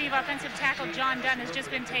 Steve, offensive tackle John Dunn has just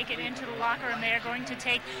been taken into the locker room. They are going to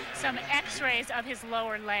take some x-rays of his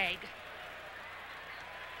lower leg.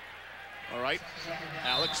 All right,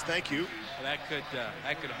 Alex, thank you. Well,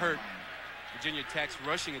 that could hurt Virginia Tech's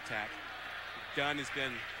rushing attack. Dunn has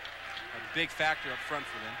been a big factor up front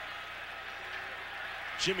for them.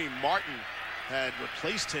 Jimmy Martin had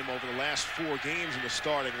replaced him over the last 4 games in the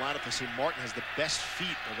starting lineup. I say Martin has the best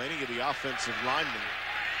feet of any of the offensive linemen,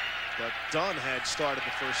 but Dunn had started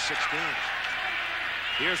the first 6 games.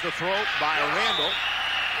 Here's the throw by Randall,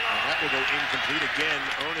 and that will go incomplete again.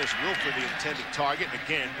 Ernest Wilford, the intended target.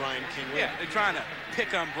 Again, Brian King. Yeah, they're trying to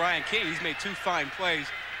pick on Brian King. He's made 2 fine plays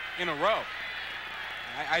in a row.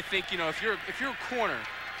 I think, you know, if you're a corner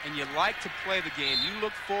and you like to play the game, you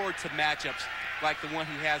look forward to matchups like the one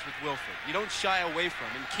he has with Wilford. You don't shy away from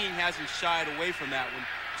him, and King hasn't shied away from that one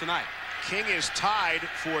tonight. King is tied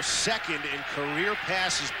for second in career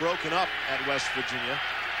passes broken up at West Virginia,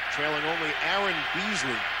 trailing only Aaron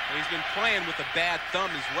Beasley. He's been playing with a bad thumb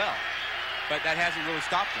as well, but that hasn't really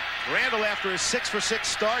stopped him. Randall, after his 6-for-6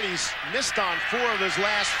 start, he's missed on 4 of his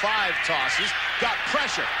last 5 tosses. Got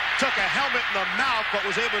pressure, took a helmet in the mouth, but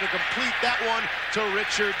was able to complete that one to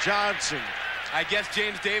Richard Johnson. I guess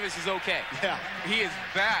James Davis is okay. Yeah. He is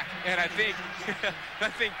back, and I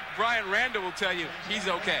think Brian Randall will tell you he's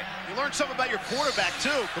okay. You learned something about your quarterback,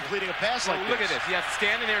 too, completing a pass like this. Look at this. He has to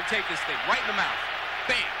stand in there and take this thing right in the mouth.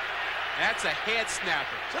 Bam. That's a head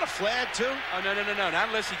snapper. Is that a flag, too? Oh, no. Not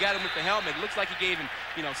unless you got him with the helmet. It looks like he gave him,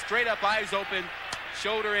 you know, straight up, eyes open,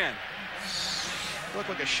 shoulder in. Looked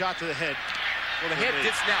like a shot to the head. Well, the head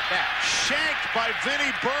did snap back. Shanked by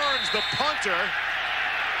Vinnie Burns, the punter.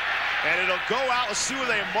 And it'll go out. Let's see where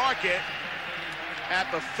they mark it.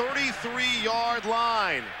 At the 33-yard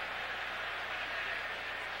line.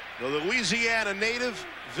 The Louisiana native,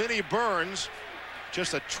 Vinnie Burns,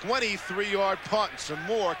 just a 23-yard punt. Some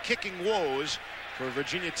more kicking woes for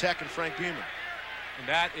Virginia Tech and Frank Beamer. And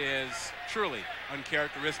that is truly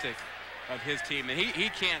uncharacteristic of his team. And he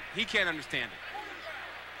can't understand it.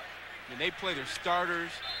 I mean, they play their starters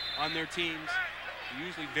on their teams. They're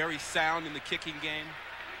usually very sound in the kicking game.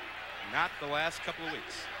 Not the last couple of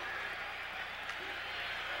weeks.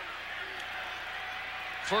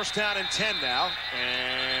 First down and 10 now,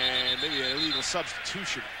 and maybe an illegal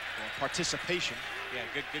substitution or participation. Yeah,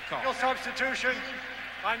 good call. Illegal substitution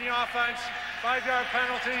on the offense. 5-yard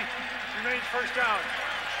penalty. Remains first down.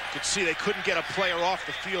 You could see they couldn't get a player off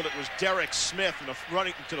the field. It was Derek Smith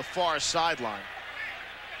running to the far sideline.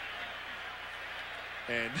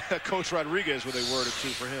 And Coach Rodriguez with a word or 2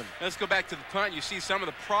 for him. Let's go back to the punt. You see some of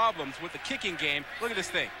the problems with the kicking game. Look at this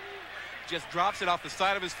thing. Just drops it off the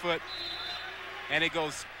side of his foot, and it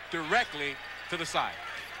goes directly to the side.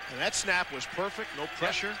 And that snap was perfect. No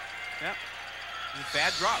pressure. Yeah. It was a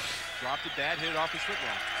bad drop. Dropped it bad, hit it off his foot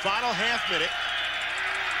wrong. Final half minute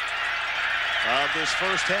of this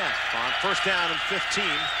first half. On first down and 15.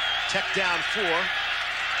 Tech down 4.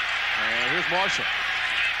 And here's Marshall.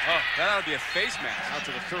 Oh, that ought to be a face mask. Out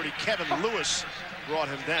to the 30. Kevin Lewis brought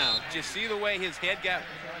him down. Did you see the way his head got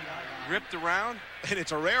ripped around? And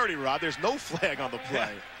it's a rarity, Rod. There's no flag on the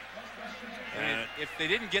play. And if they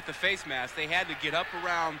didn't get the face mask, they had to get up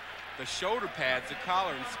around the shoulder pads, the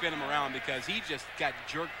collar, and spin him around because he just got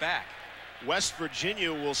jerked back. West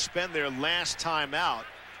Virginia will spend their last time out.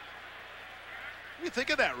 What do you think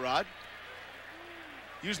of that, Rod?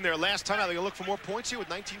 Using their last time out, they're going to look for more points here with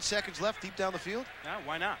 19 seconds left deep down the field? No,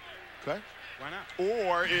 why not? Okay. Why not?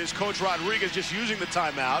 Or is Coach Rodriguez just using the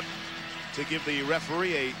timeout to give the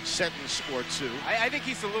referee a sentence or 2? I think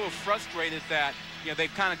he's a little frustrated that, you know,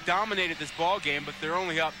 they've kind of dominated this ball game, but they're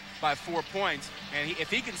only up by 4 points. And if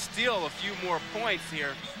he can steal a few more points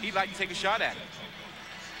here, he'd like to take a shot at it.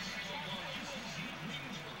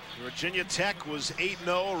 Virginia Tech was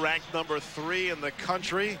 8-0, ranked number 3 in the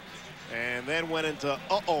country, and then went into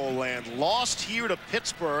uh-oh land. Lost here to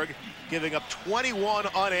Pittsburgh, giving up 21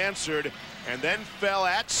 unanswered, and then fell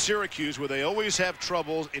at Syracuse, where they always have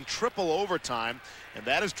troubles in triple overtime, and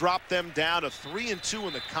that has dropped them down to 3-2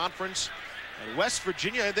 in the conference. And West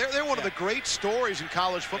Virginia, they're one of the great stories in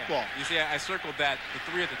college football. You see, I circled that,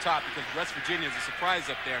 the 3 at the top, because West Virginia is a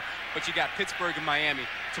surprise up there. But you got Pittsburgh and Miami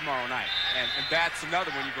tomorrow night. And that's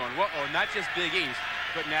another one you're going, whoa, not just Big East,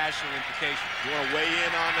 but national implications. You want to weigh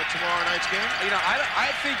in on tomorrow night's game? You know,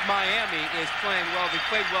 I think Miami is playing well. They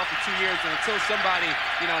played well for 2 years, and until somebody,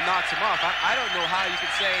 knocks them off, I don't know how you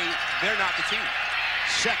could say they're not the team.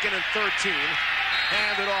 2nd and 13,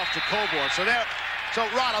 handed off to Coburn. So,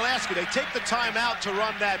 Rod, I'll ask you, they take the timeout to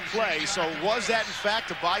run that play. So was that, in fact,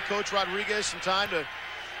 to buy Coach Rodriguez some time to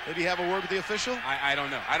maybe have a word with the official? I don't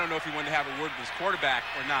know. I don't know if he wanted to have a word with his quarterback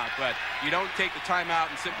or not, but you don't take the timeout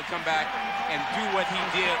and simply come back and do what he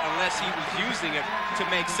did unless he was using it to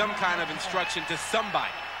make some kind of instruction to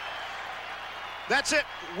somebody. That's it.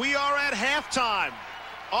 We are at halftime.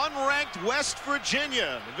 Unranked West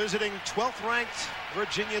Virginia visiting 12th ranked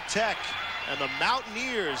Virginia Tech. And the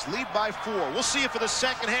Mountaineers lead by 4. We'll see it for the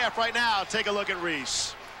second half right now. Take a look at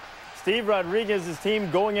Reese. Steve Rodriguez's team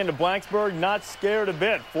going into Blacksburg not scared a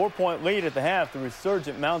bit. 4-point lead at the half. The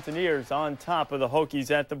resurgent Mountaineers on top of the Hokies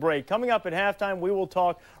at the break. Coming up at halftime, we will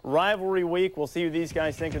talk rivalry week. We'll see who these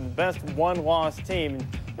guys think of the best one-loss team.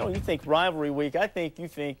 And, you think rivalry week, I think you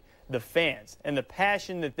think the fans and the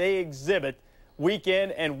passion that they exhibit week in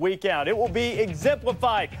and week out. It will be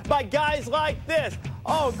exemplified by guys like this.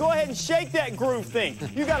 Oh, go ahead and shake that groove thing.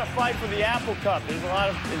 You got to fight for the Apple Cup. There's a lot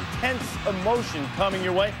of intense emotion coming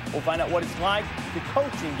your way. We'll find out what it's like to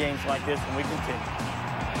coach in games like this when we continue.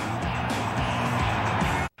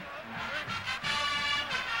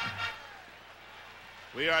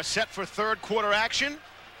 We are set for third quarter action.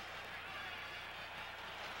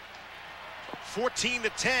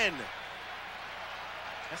 14-10.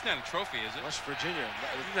 That's not a trophy, is it? West Virginia.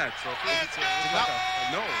 It's not a trophy. It's like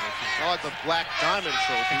a no. It's the Black Diamond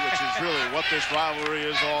Trophy, which is really what this rivalry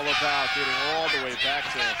is all about, getting all the way back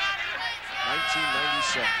to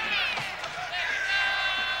 1997.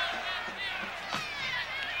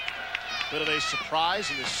 Bit of a surprise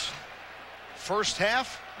in this first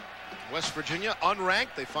half. West Virginia,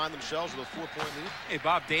 unranked, they find themselves with a 4-point lead. Hey,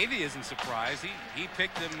 Bob Davie isn't surprised. He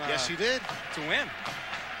picked them. Yes, he did. To win.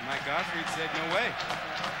 Mike Gottfried said no way.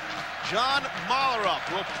 John Mollerup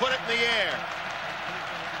will put it in the air.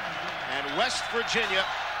 And West Virginia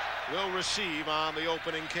will receive on the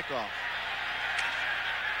opening kickoff.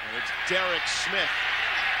 And it's Derek Smith.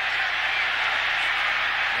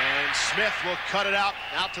 And Smith will cut it out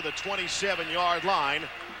to the 27-yard line.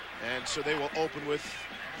 And so they will open with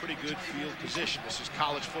pretty good field position. This is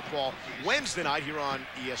college football Wednesday night here on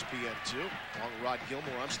ESPN2. Along with Rod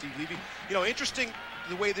Gilmore, I'm Steve Levy. Interesting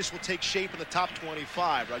the way this will take shape in the top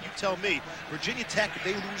 25. Rod, you tell me, Virginia Tech, if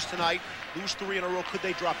they lose tonight, lose 3 in a row, could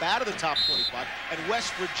they drop out of the top 25? And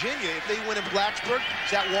West Virginia, if they win in Blacksburg,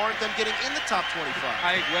 does that warrant them getting in the top 25?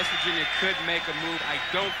 I think West Virginia could make a move. I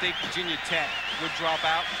don't think Virginia Tech would drop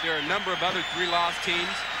out. There are a number of other 3-loss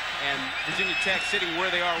teams. And Virginia Tech sitting where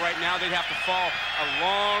they are right now, they'd have to fall a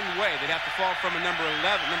long way. They'd have to fall from a number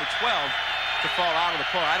 11, number 12, to fall out of the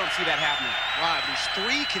poll. I don't see that happening. Wow, these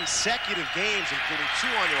 3 consecutive games, including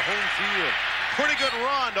 2 on your home field. Pretty good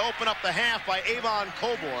run to open up the half by Avon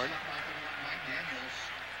Coburn.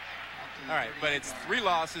 All right, but it's 3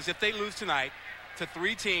 losses. If they lose tonight to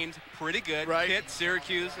 3 teams, pretty good. Right. Pitt,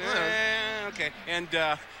 Syracuse, okay,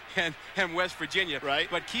 and West Virginia. Right.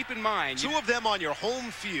 But keep in mind, 2 of them on your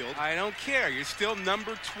home field. I don't care. You're still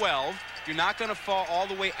number 12. You're not going to fall all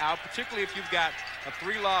the way out, particularly if you've got a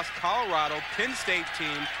 3-loss Colorado, Penn State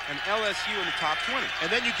team, and LSU in the top 20.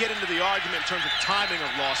 And then you get into the argument in terms of timing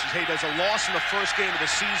of losses. Hey, does a loss in the first game of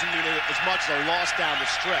the season mean as much as a loss down the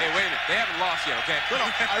stretch? Hey, wait a minute. They haven't lost yet, okay? No,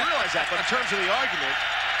 I realize that, but in terms of the argument,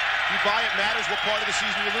 you buy it matters what part of the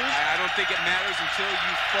season you lose? I don't think it matters until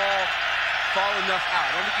you fall enough out.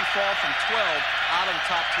 I don't think you fall from 12 out of the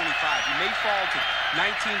top 25. You may fall to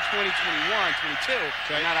 19, 20, 21, 22,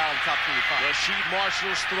 but not out of the top 25. Rasheed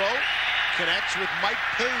Marshall's throw connects with Mike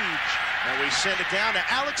Page. And we send it down to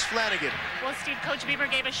Alex Flanagan. Well, Steve, Coach Beamer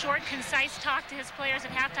gave a short, concise talk to his players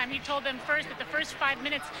at halftime. He told them first that the first 5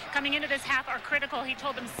 minutes coming into this half are critical. He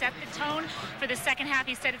told them set the tone for the second half.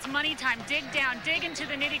 He said it's money time. Dig down, dig into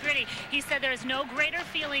the nitty-gritty. He said there is no greater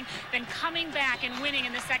feeling than coming back and winning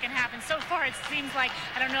in the second half. And so far, it seems like,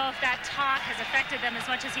 I don't know if that talk has affected them as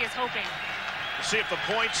much as he is hoping. We'll see if the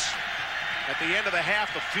points at the end of the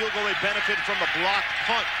half, the field goal they benefit from the blocked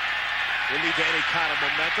punt, will lead to any kind of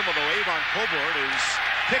momentum, although Avon Coburn is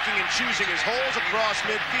picking and choosing his holes across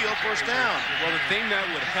midfield, first down. Well, the thing that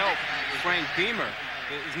would help Frank Beamer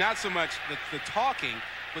is not so much the talking,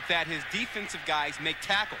 but that his defensive guys make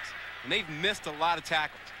tackles. And they've missed a lot of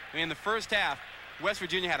tackles. I mean, in the first half, West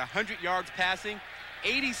Virginia had 100 yards passing.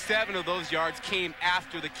 87 of those yards came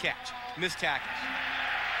after the catch. Missed tackles.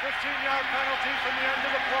 15-yard penalty from the end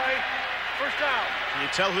of the play. First down. Can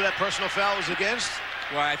you tell who that personal foul was against?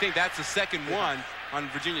 Well, I think that's the second one on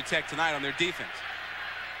Virginia Tech tonight on their defense.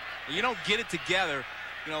 And you don't get it together,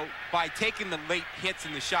 by taking the late hits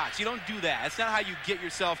and the shots. You don't do that. That's not how you get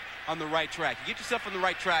yourself on the right track. You get yourself on the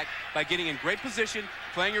right track by getting in great position,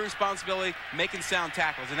 playing your responsibility, making sound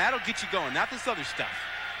tackles. And that'll get you going, not this other stuff.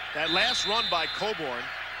 That last run by Coburn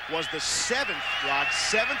was the seventh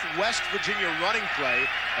West Virginia running play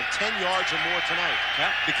of 10 yards or more tonight.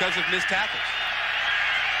 Yeah, because of missed tackles.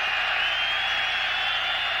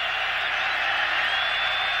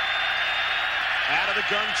 Out of the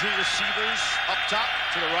gun, two receivers up top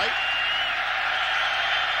to the right.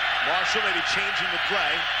 Marshall may be changing the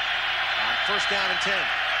play on first down and 10.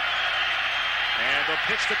 And the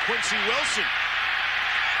pitch to Quincy Wilson.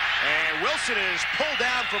 And Wilson is pulled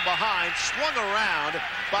down from behind, swung around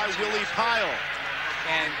by Willie Pyle.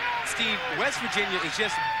 And, Steve, West Virginia is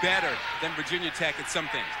just better than Virginia Tech at some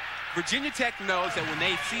things. Virginia Tech knows that when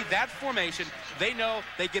they see that formation, they know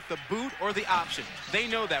they get the boot or the option. They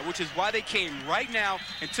know that, which is why they came right now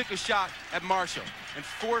and took a shot at Marshall and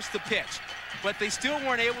forced the pitch. But they still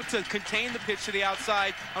weren't able to contain the pitch to the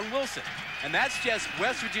outside on Wilson. And that's just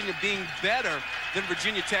West Virginia being better than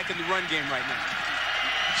Virginia Tech in the run game right now.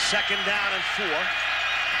 Second down and 4.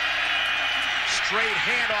 Straight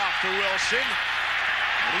handoff to Wilson.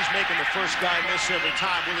 And he's making the first guy miss every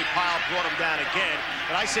time. Willie Pyle brought him down again.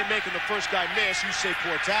 But I say making the first guy miss, you say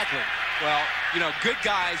poor tackling. Well, good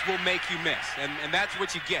guys will make you miss, and that's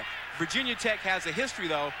what you get. Virginia Tech has a history,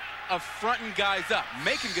 though, of fronting guys up,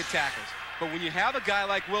 making good tackles. But when you have a guy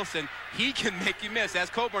like Wilson, he can make you miss, as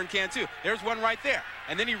Coburn can too. There's one right there.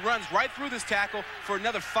 And then he runs right through this tackle for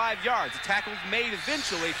another 5 yards. The tackle's made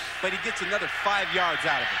eventually, but he gets another 5 yards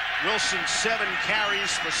out of it. Wilson, 7 carries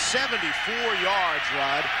for 74 yards,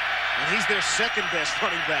 Rod. And he's their second best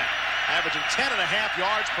running back, averaging 10.5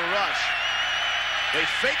 yards per rush. They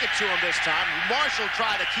fake it to him this time. Marshall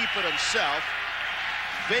tried to keep it himself.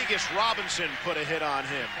 Vegas Robinson put a hit on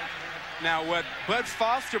him. Now, what Bud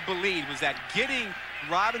Foster believed was that getting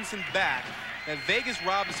Robinson back, that Vegas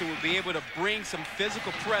Robinson would be able to bring some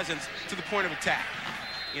physical presence to the point of attack.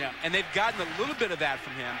 And they've gotten a little bit of that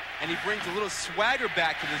from him, and he brings a little swagger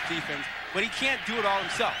back to this defense, but he can't do it all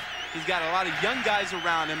himself. He's got a lot of young guys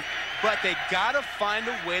around him, but they got to find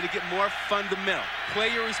a way to get more fundamental.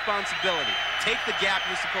 Play your responsibility. Take the gap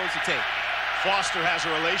you're supposed to take. Foster has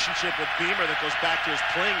a relationship with Beamer that goes back to his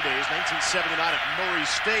playing days, 1979 at Murray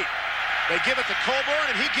State. They give it to Coburn,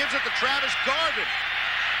 and he gives it to Travis Garvin.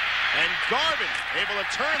 And Garvin able to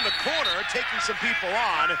turn the corner, taking some people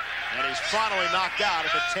on, and he's finally knocked out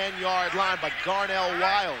at the 10-yard line by Garnell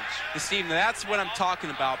Wilds. Steve, that's what I'm talking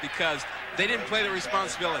about, because they didn't play the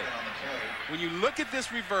responsibility. When you look at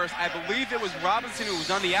this reverse, I believe it was Robinson who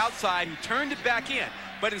was on the outside who turned it back in.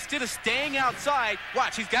 But instead of staying outside,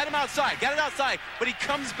 watch, he's got it outside, but he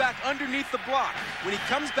comes back underneath the block. When he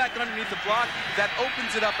comes back underneath the block, that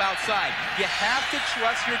opens it up outside. You have to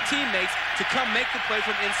trust your teammates to come make the play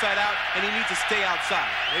from inside out, and he needs to stay outside.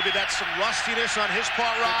 Maybe that's some rustiness on his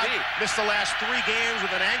part, Rod. Missed the last 3 games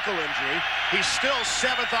with an ankle injury. He's still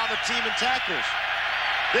 7th on the team in tackles.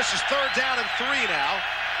 This is 3rd down and 3 now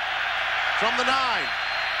from the 9.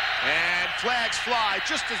 And flags fly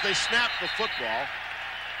just as they snap the football.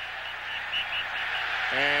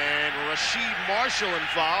 And Rasheed Marshall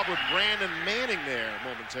involved with Brandon Manning there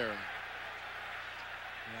momentarily.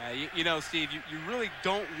 Yeah, Steve, you really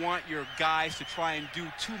don't want your guys to try and do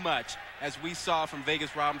too much, as we saw from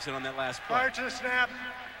Vegas Robinson on that last play. Prior to the snap,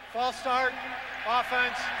 false start,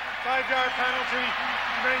 offense, 5-yard penalty,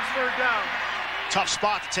 remains 3rd down. Tough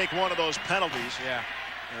spot to take one of those penalties. Yeah.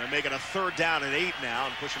 And they're making a 3rd down and 8 now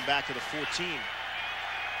and pushing back to the 14.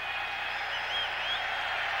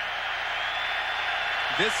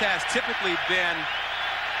 This has typically been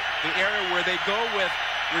the area where they go with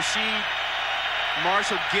Rasheed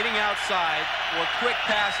Marshall getting outside or quick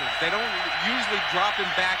passes. They don't usually drop him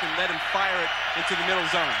back and let him fire it into the middle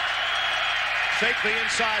zone. Fake the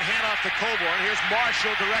inside handoff to Coburn. Here's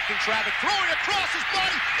Marshall directing traffic, throwing across his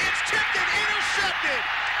body. It's tipped and intercepted.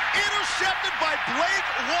 Intercepted by Blake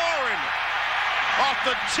Warren. Off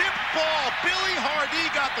the tip ball, Billy Hardy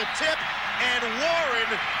got the tip, and Warren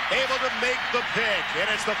able to make the pick.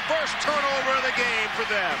 And it's the first turnover of the game for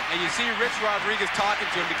them. And you see Rich Rodriguez talking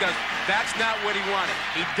to him because that's not what he wanted.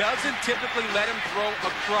 He doesn't typically let him throw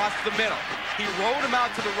across the middle. He rolled him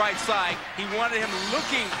out to the right side. He wanted him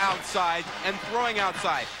looking outside and throwing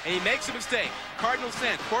outside. And he makes a mistake. Cardinal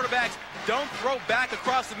sense. Quarterbacks don't throw back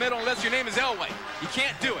across the middle unless your name is Elway. You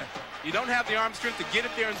can't do it. You don't have the arm strength to get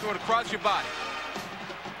it there and throw it across your body.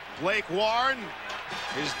 Blake Warren,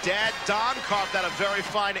 his dad Don carved out a very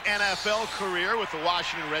fine NFL career with the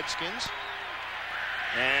Washington Redskins.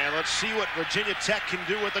 And let's see what Virginia Tech can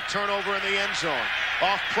do with the turnover in the end zone.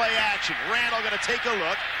 Off play action. Randall going to take a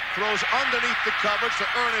look. Throws underneath the coverage to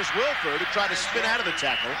Ernest Wilford, who tried to spin out of the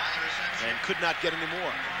tackle and could not get any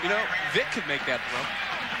more. You know, Vic could make that throw.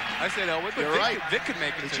 I said Elwood, but Vic could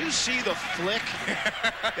make it. Did you see the flick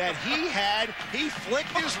that he had? He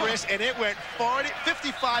flicked his wrist, and it went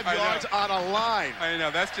 55 yards on a line. I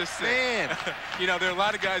know, that's just sick. Man. You know, there are a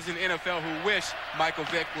lot of guys in the NFL who wish Michael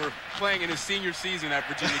Vick were playing in his senior season at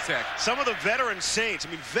Virginia Tech. Some of the veteran Saints,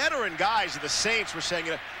 I mean, veteran guys in the Saints were saying,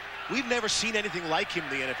 you know, we've never seen anything like him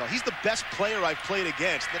in the NFL. He's the best player I've played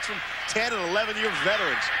against. That's from 10 and 11-year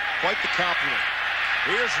veterans. Quite the compliment.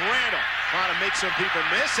 Here's Randall trying to make some people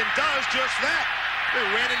miss, and does just that. He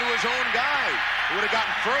ran into his own guy. He would have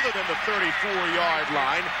gotten further than the 34-yard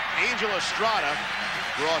line. Angel Estrada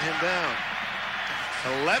brought him down.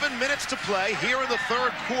 11 minutes to play here in the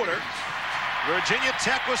third quarter. Virginia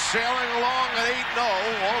Tech was sailing along at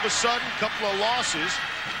 8-0. All of a sudden, a couple of losses.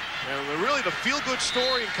 And really, the feel-good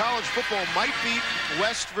story in college football might be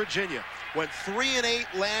West Virginia. Went 3-8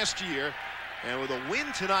 last year, and with a win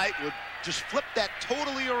tonight would just flip that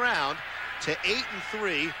totally around to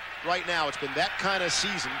 8-3 right now. It's been that kind of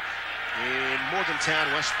season in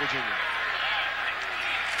Morgantown, West Virginia.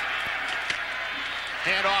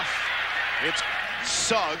 Handoff. It's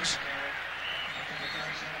Suggs.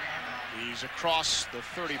 He's across the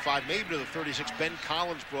 35, maybe to the 36. Ben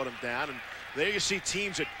Collins brought him down, and there you see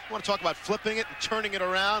teams that want to talk about flipping it and turning it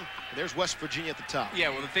around. And there's West Virginia at the top. Yeah,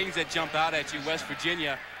 well, the things that jump out at you, West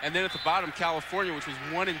Virginia, and then at the bottom, California, which was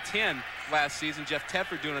 1-10 last season. Jeff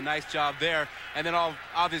Tedford doing a nice job there. And then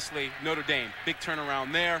obviously Notre Dame, big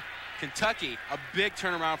turnaround there. Kentucky, a big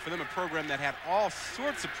turnaround for them, a program that had all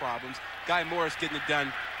sorts of problems. Guy Morris getting it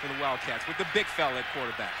done for the Wildcats with the big fella at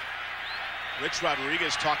quarterback. Rich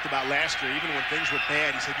Rodriguez talked about last year, even when things were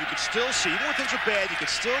bad, he said you could still see, even when things were bad, you could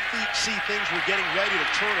still see things were getting ready to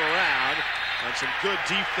turn around. And some good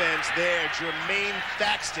defense there. Jermaine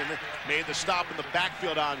Thaxton made the stop in the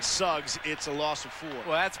backfield on Suggs. It's a loss of 4.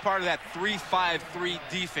 Well, that's part of that 3-5-3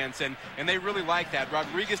 defense, and they really like that.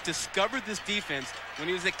 Rodriguez discovered this defense when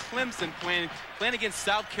he was at Clemson playing against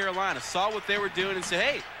South Carolina. Saw what they were doing and said,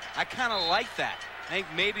 hey, I kind of like that. I think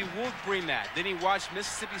maybe we'll bring that. Then he watched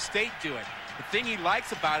Mississippi State do it. The thing he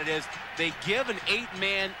likes about it is they give an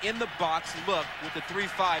 8-man in the box look with the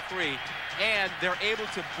 3-5-3, and they're able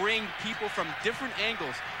to bring people from different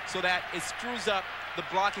angles so that it screws up the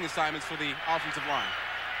blocking assignments for the offensive line.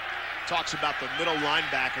 Talks about the middle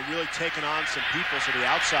linebacker really taking on some people so the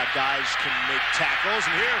outside guys can make tackles.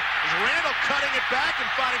 And here is Randall cutting it back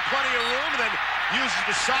and finding plenty of room, and then uses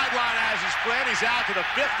the sideline as his friend. He's out to the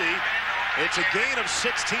 50. It's a gain of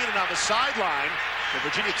 16, and on the sideline, the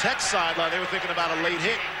Virginia Tech sideline, they were thinking about a late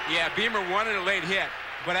hit. Yeah, Beamer wanted a late hit,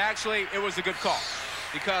 but actually it was a good call.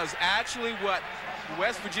 Because actually what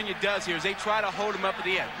West Virginia does here is they try to hold him up at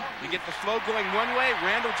the end. You get the flow going one way,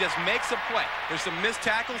 Randall just makes a play. There's some missed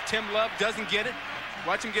tackles. Tim Love doesn't get it.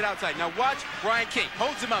 Watch him get outside. Now watch Brian King.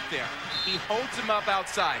 Holds him up there. He holds him up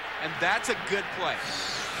outside, and that's a good play.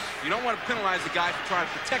 You don't want to penalize the guy for trying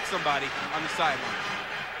to protect somebody on the sideline.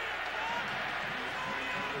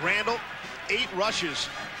 Randall, 8 rushes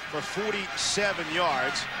for 47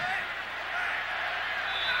 yards.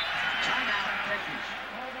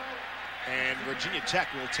 And Virginia Tech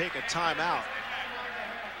will take a timeout.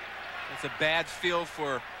 It's a bad feel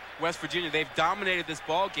for West Virginia. They've dominated this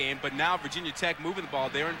ball game, but now Virginia Tech moving the ball.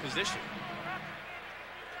 They're in position.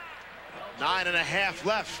 9.5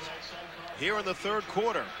 left here in the third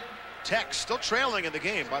quarter. Tech still trailing in the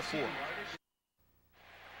game by 4.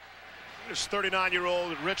 There's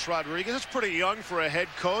 39-year-old Rich Rodriguez. That's pretty young for a head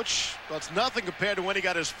coach. Well, it's nothing compared to when he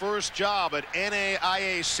got his first job at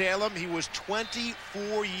NAIA Salem. He was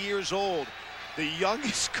 24 years old the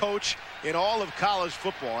youngest coach in all of college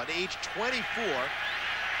football at age 24.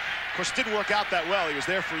 Of course, it didn't work out that well. He was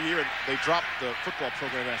there for a year, and they dropped the football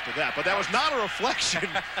program after that. But that was not a reflection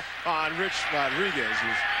on Rich Rodriguez,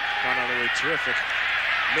 who's gone on a really terrific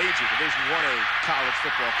major Division I college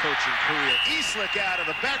football coaching career. Eastlick out of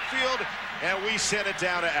the backfield, and we send it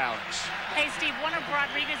down to Alex. Hey, Steve, one of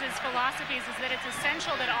Rodriguez's philosophies is that it's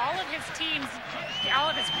essential that all of his teams, all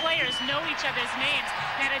of his players know each other's names.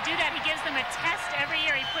 Now, to do that, he gives them a test every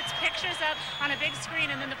year. He puts pictures up on a big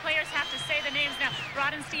screen, and then the players have to say the names. Now,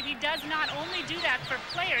 Rod and Steve, he does not only do that for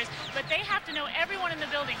players, but they have to know everyone in the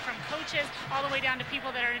building, from coaches all the way down to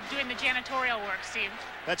people that are doing the janitorial work, Steve.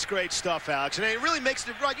 That's great stuff, Alex. And it really makes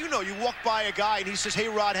it right. You know, you walk by a guy, and he says, hey,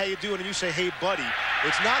 Rod, how you doing? And you say, hey, buddy.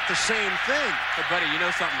 It's not the same thing. Hey, buddy, you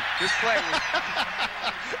know something? This play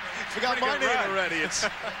forgot my name already. It's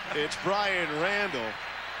Brian Randall,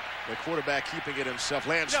 the quarterback, keeping it himself.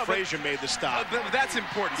 Lance Frazier made the stop. But that's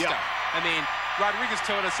important stuff. I mean, Rodriguez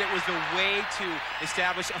told us it was the way to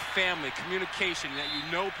establish a family, communication, that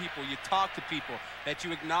you know people, you talk to people, that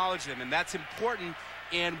you acknowledge them, and that's important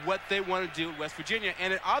in what they want to do at West Virginia.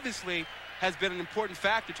 And it obviously has been an important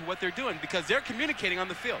factor to what they're doing, because they're communicating on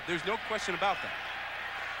the field. There's no question about that.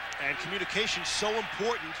 And communication's so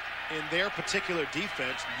important in their particular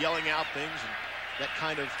defense, yelling out things and that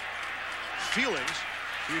kind of feelings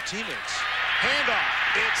for your teammates. Handoff.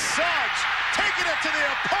 It's Suggs taking it to the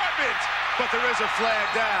apartment, but there is a flag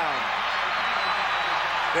down.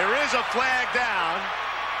 There is a flag down.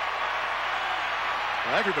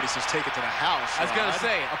 Well, everybody says take it to the house. I was going to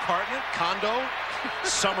say, apartment? Condo?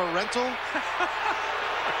 Summer rental?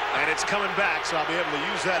 And it's coming back, so I'll be able to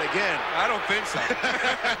use that again. I don't think so.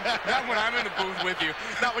 Not when I'm in the booth with you.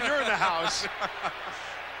 Not when you're in the house.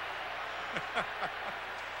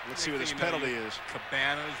 Let's see what this penalty is.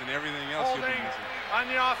 Cabanas and everything else. Holding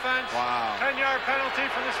on the offense. Wow. 10-yard penalty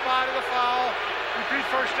from the spot of the foul. Repeat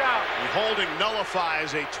first down. The holding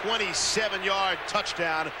nullifies a 27-yard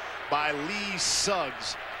touchdown by Lee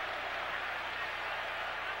Suggs.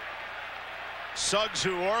 Suggs,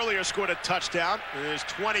 who earlier scored a touchdown in his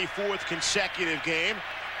 24th consecutive game.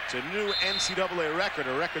 It's a new NCAA record,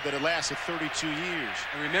 a record that had lasted 32 years.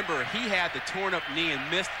 And remember, he had the torn-up knee and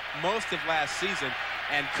missed most of last season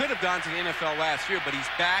and could have gone to the NFL last year, but he's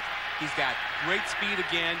back. He's got great speed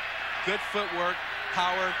again, good footwork,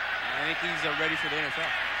 power. I think he's ready for the NFL.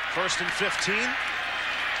 1st and 15.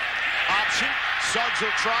 Option. Suggs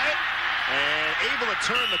will try it. And able to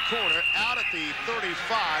turn the corner out at the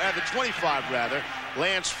 35, the 25 rather.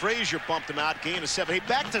 Lance Frazier bumped him out, gain of 7. Hey,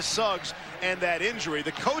 back to Suggs and that injury.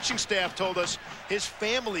 The coaching staff told us his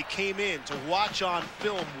family came in to watch on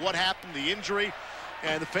film what happened, the injury.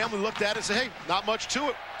 And the family looked at it and said, hey, not much to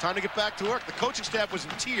it. Time to get back to work. The coaching staff was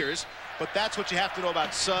in tears, but that's what you have to know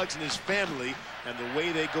about Suggs and his family and the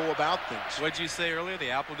way they go about things. What did you say earlier? The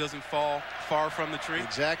apple doesn't fall far from the tree.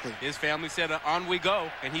 Exactly. His family said, on we go.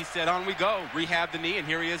 And he said, on we go. Rehab the knee, and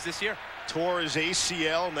here he is this year. Tore his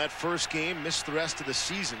ACL in that first game, missed the rest of the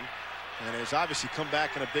season, and has obviously come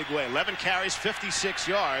back in a big way. 11 carries, 56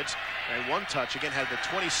 yards, and 1 touch. Again, had the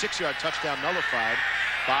 26-yard touchdown nullified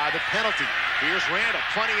by the penalty. Here's Randall,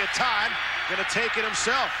 plenty of time, going to take it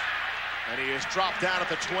himself. And he is dropped down at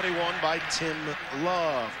the 21 by Tim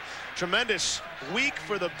Love. Tremendous week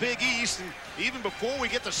for the Big East, and even before we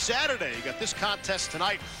get to Saturday, you got this contest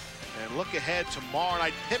tonight, and look ahead tomorrow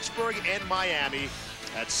night, Pittsburgh and Miami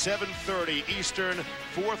at 7:30 Eastern,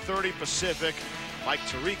 4:30 Pacific. Mike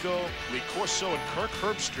Tirico, Lee Corso, and Kirk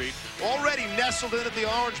Herbstreit already nestled in at the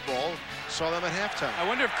Orange Bowl. Saw them at halftime. I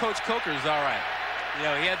wonder if Coach Coker's all right. You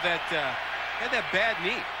know, he had that bad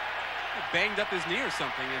knee. He banged up his knee or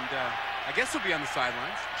something, and I guess he'll be on the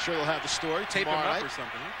sidelines. Sure, they'll have the story tape him tomorrow up night. or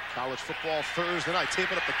something. College football Thursday night.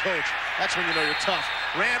 Taping up the coach. That's when you know you're tough.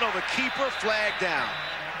 Randall, the keeper, flag down.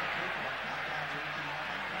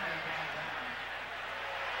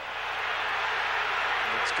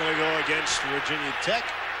 It's going to go against Virginia Tech.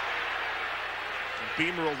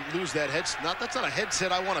 Beamer will lose that headset. That's not a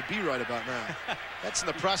headset I want to be right about now. That's in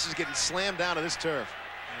the process of getting slammed down to this turf.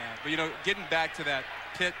 Yeah, but you know, getting back to that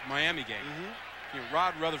Pitt-Miami game, you know,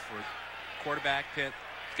 Rod Rutherford, quarterback, Pitt,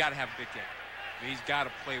 he's got to have a big game. I mean, he's got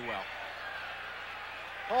to play well.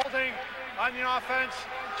 Holding on the offense,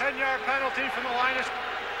 10-yard penalty from the line of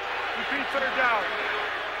repeat third down.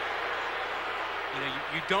 You know,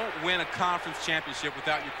 you don't win a conference championship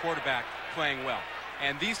without your quarterback playing well.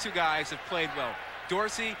 And these two guys have played well.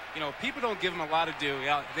 Dorsey, you know, people don't give him a lot to do.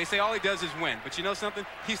 They say all he does is win. But you know something?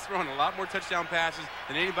 He's thrown a lot more touchdown passes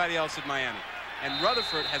than anybody else at Miami. And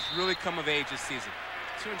Rutherford has really come of age this season.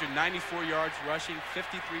 294 yards rushing,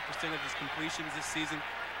 53% of his completions this season.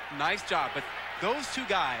 Nice job. But Those two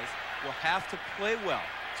guys will have to play well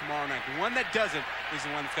tomorrow night. The one that doesn't is the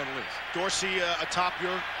one that's going to lose. Dorsey atop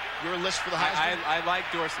your list for the Heisman? I like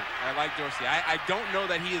Dorsey. I like Dorsey. I don't know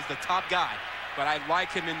that he is the top guy, but I like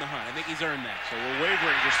him in the hunt. I think he's earned that. So we're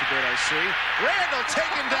wavering just a bit, I see. Randall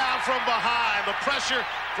taken down from behind. The pressure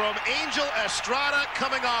from Angel Estrada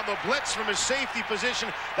coming on the blitz from his safety position.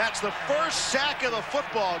 That's the first sack of the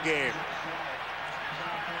football game.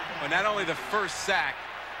 Well, not only the first sack,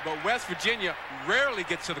 but West Virginia rarely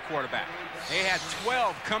gets to the quarterback. They had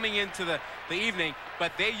 12 coming into the evening,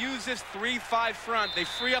 but they use this 3-5 front. They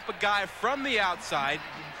free up a guy from the outside.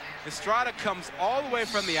 Estrada comes all the way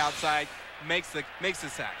from the outside, makes the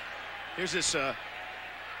sack. Here's this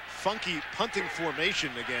funky punting formation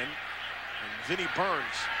again. And Vinnie Burns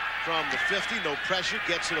from the 50, no pressure,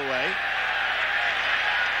 gets it away.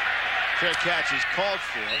 Fair catch is called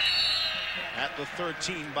for at the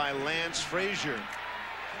 13 by Lance Frazier.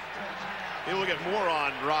 Maybe we'll get more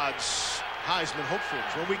on Rod's Heisman hopefuls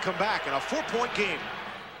when we come back in a 4-point game.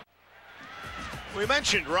 We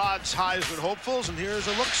mentioned Rod's Heisman hopefuls, and here's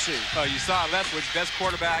a look-see. Oh, you saw Leftwich, best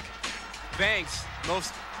quarterback. Banks,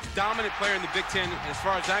 most dominant player in the Big Ten as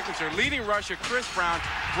far as I'm concerned. Leading rusher, Chris Brown.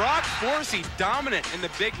 Brock Forsey, dominant in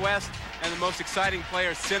the Big West. And the most exciting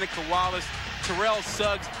player, Seneca Wallace. Terrell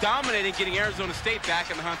Suggs, dominating, getting Arizona State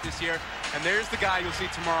back in the hunt this year. And there's the guy you'll see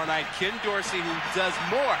tomorrow night, Ken Dorsey, who does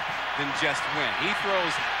more than just win. He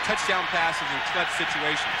throws touchdown passes in clutch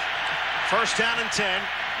situations. First down and 10.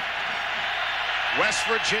 West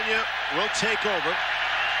Virginia will take over.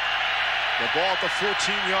 The ball at the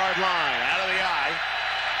 14-yard line, out of the eye.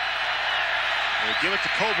 They give it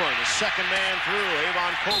to Coburn, the second man through.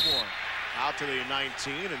 Avon Coburn out to the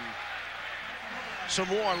 19, and some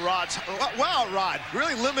more on Rod's. Wow, Rod,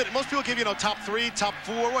 really limited. Most people give you, top 3, top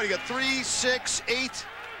 4. What, you got 3, 6, 8?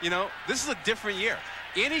 This is a different year.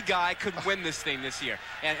 Any guy could win this thing this year.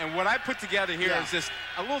 And what I put together here is just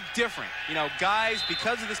a little different. Guys,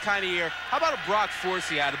 because of this kind of year, how about a Brock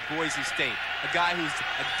Forsey out of Boise State? A guy who's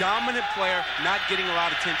a dominant player, not getting a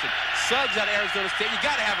lot of attention. Suggs out of Arizona State. You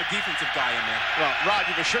got to have a defensive guy in there. Well, Rod,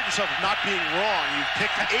 you've assured yourself of not being wrong. You've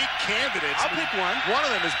picked 8 candidates. I'll pick one. One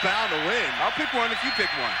of them is bound to win. I'll pick one if you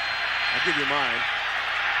pick one. I'll give you mine.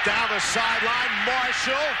 Down the sideline,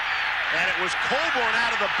 Marshall. And it was Coburn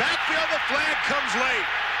out of the backfield. The flag comes late.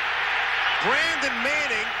 Brandon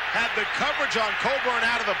Manning had the coverage on Coburn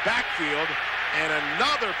out of the backfield. And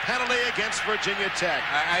another penalty against Virginia Tech.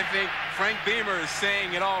 I think Frank Beamer is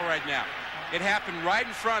saying it all right now. It happened right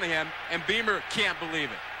in front of him, and Beamer can't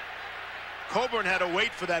believe it. Coburn had to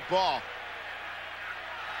wait for that ball.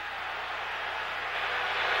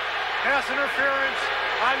 Pass interference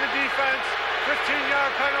on the defense.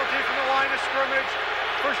 15-yard penalty from the line of scrimmage.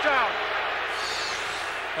 First down.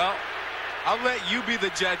 Well, I'll let you be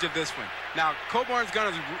the judge of this one. Now, Coburn's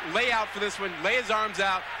going to lay out for this one, lay his arms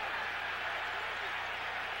out.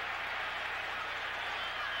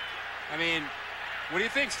 I mean, what do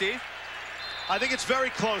you think, Steve? I think it's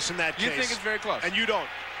very close in that case. You think it's very close? And you don't?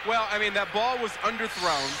 Well, I mean, that ball was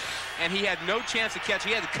underthrown, and he had no chance to catch.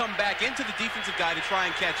 He had to come back into the defensive guy to try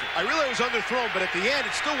and catch it. I realize it was underthrown, but at the end,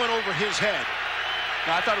 it still went over his head.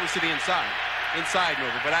 No, I thought it was to the inside and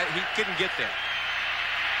over, but he couldn't get there.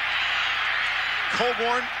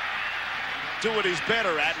 Coburn do what he's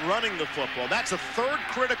better at, running the football. That's the third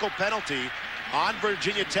critical penalty on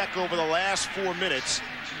Virginia Tech over the last 4 minutes.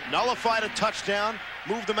 Nullified a touchdown,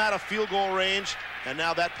 moved them out of field goal range, and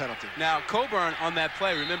now that penalty. Now, Coburn on that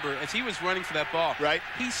play, remember, as he was running for that ball, right,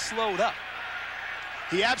 he slowed up.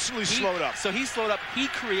 He absolutely slowed up. So he slowed up. He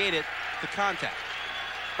created the contact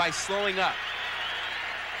by slowing up.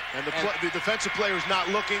 And the defensive player is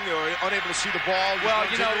not looking or unable to see the ball. Well,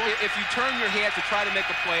 if you turn your head to try to make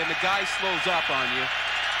a play and the guy slows up on you,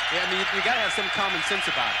 I mean, you got to have some common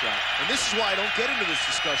sense about that. And this is why I don't get into this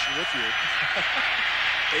discussion with you.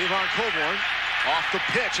 Avon Coburn off the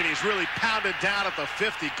pitch, and he's really pounded down at the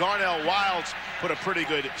 50. Garnell Wilds put a pretty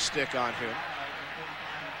good stick on him.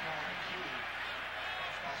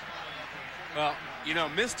 Well,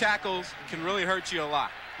 missed tackles can really hurt you a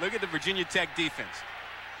lot. Look at the Virginia Tech defense.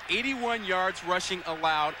 81 yards rushing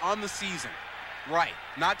allowed on the season. Right,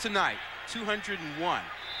 not tonight, 201.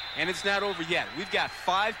 And it's not over yet. We've got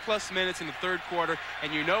 5+ minutes in the third quarter,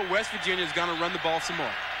 and West Virginia is going to run the ball some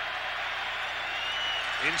more.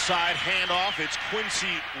 Inside handoff, it's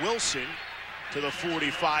Quincy Wilson to the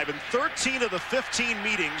 45. In 13 of the 15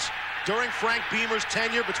 meetings during Frank Beamer's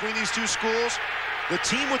tenure between these two schools, the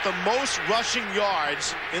team with the most rushing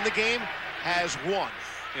yards in the game has won.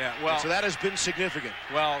 Yeah, well, and so that has been significant.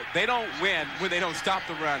 Well, they don't win when they don't stop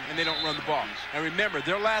the run and they don't run the ball. And remember,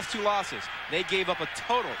 their last 2 losses, they gave up a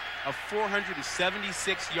total of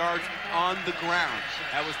 476 yards on the ground.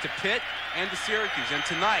 That was to Pitt and to Syracuse. And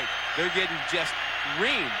tonight, they're getting just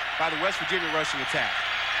reamed by the West Virginia rushing attack.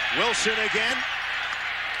 Wilson again.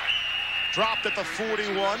 Dropped at the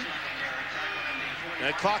 41. And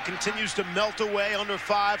the clock continues to melt away, under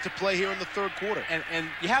 5 to play here in the 3rd quarter. And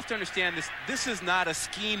you have to understand this. This is not a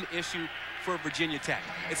scheme issue for Virginia Tech.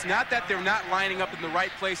 It's not that they're not lining up in the right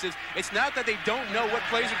places. It's not that they don't know what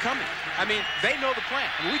plays are coming. I mean, they know the plan.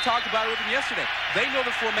 I mean, we talked about it with them yesterday. They know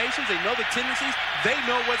the formations. They know the tendencies. They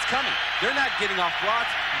know what's coming. They're not getting off blocks.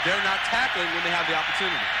 They're not tackling when they have the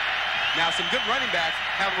opportunity. Now, some good running backs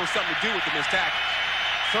have a little something to do with the missed tackle.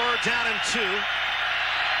 3rd down and 2.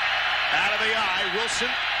 Out of the eye,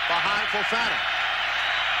 Wilson behind Fofana.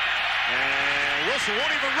 And Wilson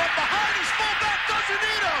won't even run behind. His fullback doesn't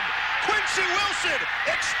need him. Quincy Wilson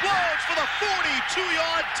explodes for the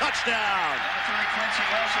 42-yard touchdown. Quincy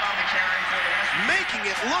Wilson on the carry for the making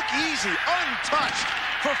it look easy, untouched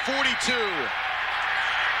for 42.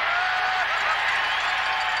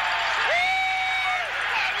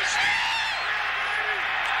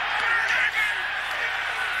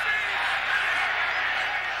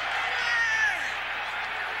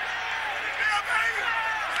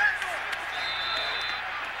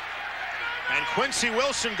 And Quincy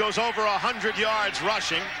Wilson goes over 100 yards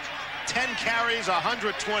rushing. 10 carries,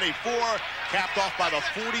 124, capped off by the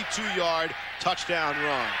 42-yard touchdown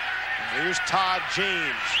run. And here's Todd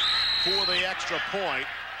James for the extra point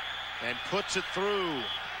and puts it through.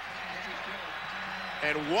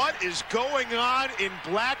 And what is going on in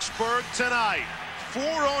Blacksburg tonight?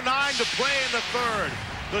 4:09 to play in the 3rd.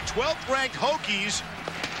 The 12th-ranked Hokies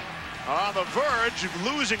are on the verge of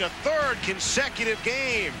losing a 3rd consecutive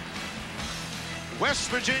game. West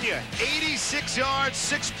Virginia, 86 yards,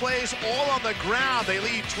 6 plays, all on the ground. They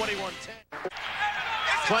lead 21-10.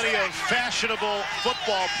 Plenty of fashionable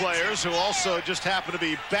football players who also just happen to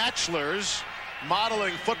be bachelors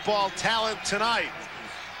modeling football talent tonight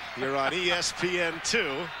here on ESPN 2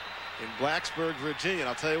 in Blacksburg, Virginia. And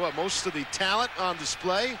I'll tell you what, most of the talent on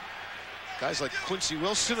display, guys like Quincy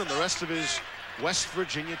Wilson and the rest of his West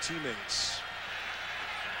Virginia teammates.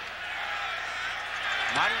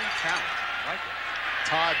 Modeling talent, I like it.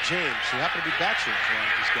 Todd James, who happen to be bachelors, one of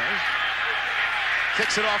these guys.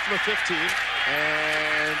 Kicks it off from the 15,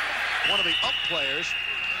 and one of the up players,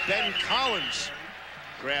 Ben Collins,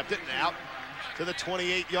 grabbed it and out to the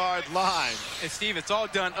 28-yard line. And Steve, it's all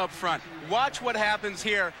done up front. Watch what happens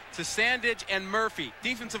here to Sandage and Murphy,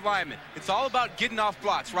 defensive linemen. It's all about getting off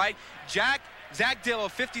blocks, right? Zach Dillow,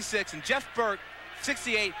 56, and Jeff Burke,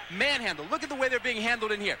 68, manhandle. Look at the way they're being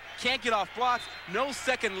handled in here. Can't get off blocks. No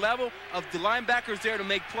second level of the linebackers there to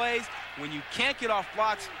make plays. When you can't get off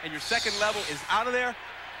blocks and your second level is out of there,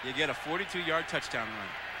 you get a 42-yard touchdown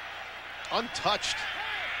run. Untouched.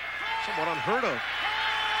 Somewhat unheard of.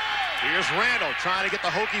 Here's Randall trying to get the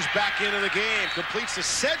Hokies back into the game. Completes to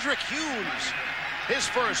Cedric Humes. His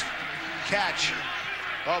first catch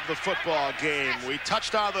of the football game. We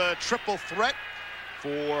touched on the triple threat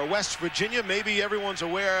for West Virginia. Maybe everyone's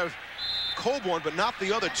aware of Coburn, but not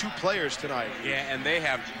the other 2 players tonight. Yeah, and they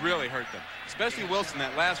have really hurt them, especially Wilson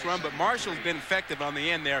that last run, but Marshall's been effective on the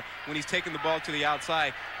end there when he's taken the ball to the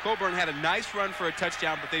outside. Coburn had a nice run for a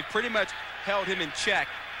touchdown, but they've pretty much held him in check.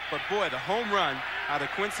 But boy, the home run out of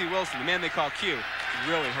Quincy Wilson, the man they call Q,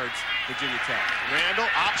 really hurts Virginia Tech. Randall,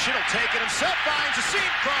 optional, taking himself, finds a seam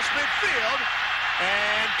across midfield,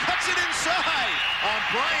 and cuts it inside.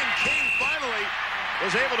 Brian King finally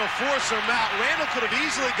was able to force him out. Randall could have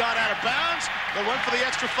easily got out of bounds, but went for the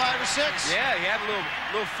extra 5 or 6. Yeah, he had a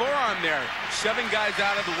little forearm there, shoving guys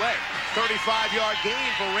out of the way. 35-yard gain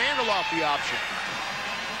for Randall off the option.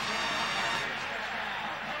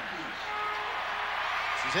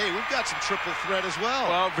 Says, hey, we've got some triple threat as well.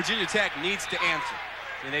 Well, Virginia Tech needs to answer.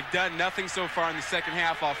 And they've done nothing so far in the second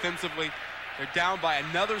half offensively. They're down by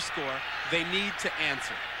another score. They need to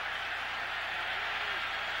answer.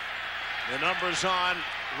 The numbers on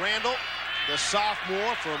Randall, the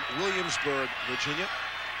sophomore from Williamsburg, Virginia.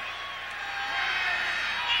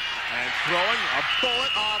 And throwing a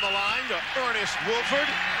bullet on the line to Ernest Wolford.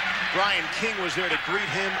 Brian King was there to greet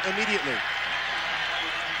him immediately.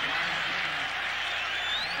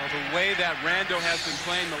 Well, the way that Randall has been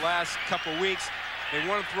playing the last couple weeks, they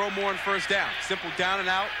want to throw more on first down. Simple down and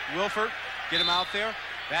out. Wilford, get him out there.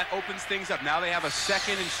 That opens things up. Now they have a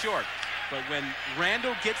 2nd and short. But when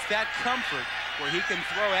Randall gets that comfort where he can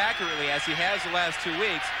throw accurately as he has the last 2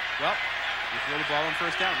 weeks, well, you throw the ball on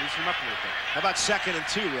first down, loosen him up a little bit. How about 2nd and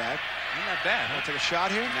 2, Rad? Not that bad. Want to take a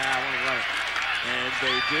shot here? Nah, I want to run it. And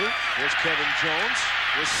they do. Here's Kevin Jones.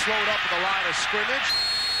 Was slowed up at the line of scrimmage.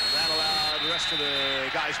 And that allowed the rest of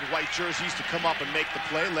the guys with white jerseys to come up and make the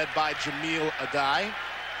play, led by Jamil Adai.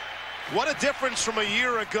 What a difference from a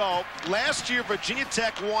year ago. Last year, Virginia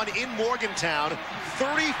Tech won in Morgantown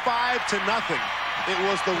 35-0. It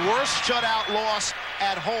was the worst shutout loss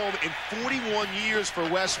at home in 41 years for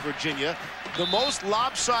West Virginia. The most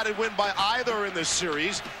lopsided win by either in the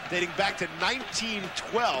series, dating back to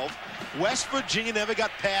 1912. West Virginia never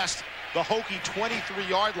got past the Hokie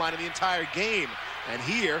 23-yard line in the entire game. And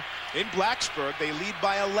here in Blacksburg, they lead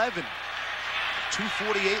by 11.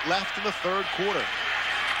 2:48 left in the third quarter.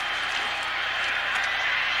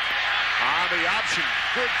 On the option,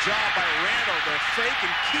 good job by Randall to fake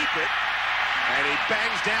and keep it. And he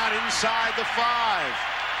bangs down inside the 5.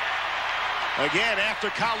 Again, after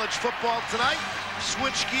college football tonight,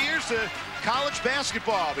 switch gears to college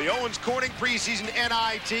basketball. The Owens Corning preseason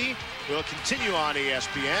NIT will continue on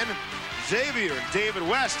ESPN. Xavier and David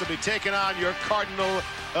West will be taking on your Cardinal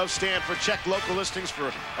of Stanford. Check local listings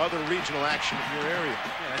for other regional action in your area.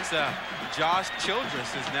 Yeah, that's Josh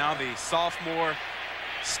Childress is now the sophomore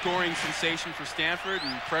scoring sensation for Stanford,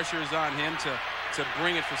 and pressure is on him to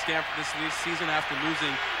bring it for Stanford this season after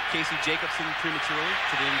losing Casey Jacobson prematurely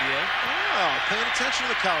to the NBA. Oh, paying attention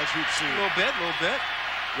to the college hoops scene. A little bit.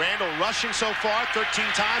 Randall rushing so far, 13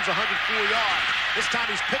 times, 104 yards. This time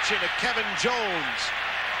he's pitching to Kevin Jones.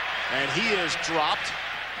 And he is dropped.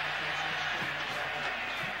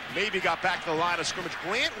 Maybe got back to the line of scrimmage.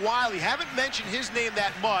 Grant Wiley, haven't mentioned his name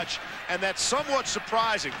that much, and that's somewhat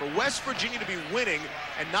surprising for West Virginia to be winning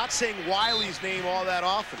and not saying Wiley's name all that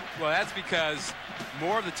often. Well, that's because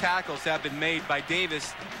more of the tackles have been made by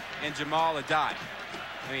Davis and Jamal Adai.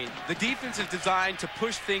 I mean, the defense is designed to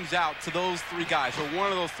push things out to those three guys, or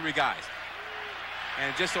one of those three guys. And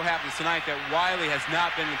it just so happens tonight that Wiley has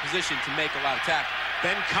not been in a position to make a lot of tackles.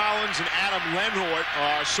 Ben Collins and Adam Lenhort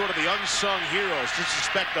are sort of the unsung heroes. Just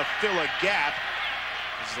expect to fill a gap.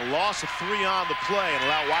 This is a loss of 3 on the play and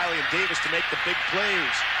allow Wiley and Davis to make the big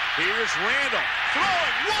plays. Here's Randall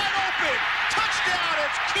throwing wide open. Touchdown,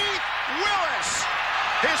 it's Keith Willis.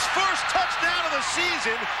 His first touchdown of the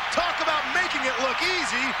season. Talk about making it look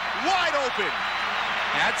easy. Wide open.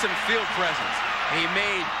 Had some field presence. He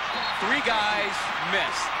made 3 guys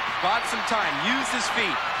miss. Bought some time, used his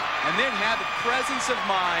feet, and then had the presence of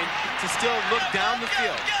mind to still look down the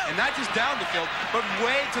field. And not just down the field, but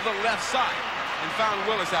way to the left side, and found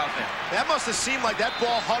Willis out there. That must have seemed like that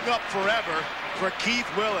ball hung up forever for Keith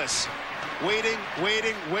Willis. Waiting.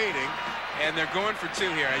 And they're going for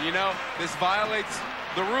 2 here. And you know, this violates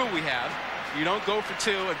the rule we have. You don't go for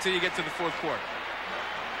 2 until you get to the 4th quarter.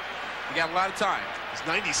 You got a lot of time. It's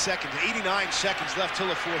 90 seconds, 89 seconds left till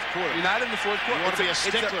the 4th quarter. You're not in the 4th quarter. You want to be a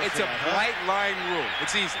stickler It's a bright line rule.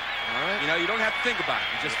 It's easy. All right. You know, you don't have to think about it.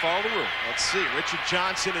 You just follow the rule. Let's see. Richard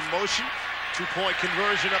Johnson in motion. 2-point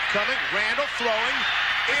conversion upcoming. Randall throwing.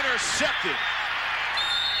 Intercepted.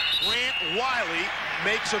 Grant Wiley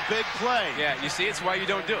makes a big play. Yeah, you see, it's why you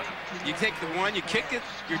don't do it. You take the 1, you kick it,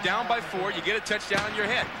 you're down by 4, you get a touchdown in your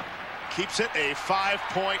head. Keeps it a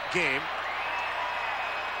 5-point game.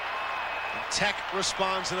 Tech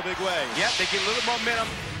responds in a big way. Yep, they get a little momentum.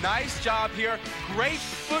 Nice job here. Great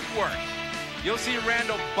footwork. You'll see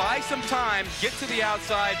Randall buy some time, get to the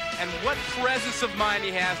outside, and what presence of mind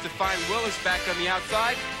he has to find Willis back on the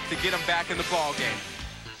outside to get him back in the ball game.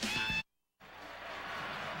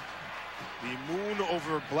 The moon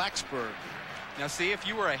over Blacksburg. Now see, if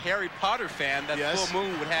you were a Harry Potter fan, that full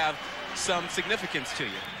moon would have some significance to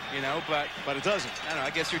you, you know, but it doesn't. I don't know, I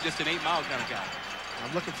guess you're just an 8 Mile kind of guy.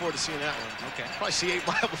 I'm looking forward to seeing that one. Okay. Probably see 8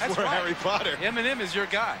 Mile before Harry Potter. Eminem is your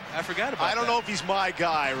guy. I forgot about that. I don't know if he's my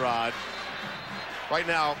guy, Rod. Right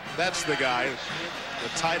now, that's the guy, the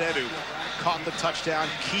tight end who caught the touchdown,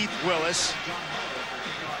 Keith Willis.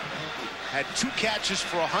 Had 2 catches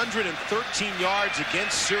for 113 yards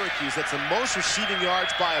against Syracuse. That's the most receiving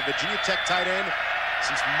yards by a Virginia Tech tight end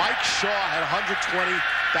since Mike Shaw had 120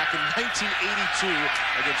 back in 1982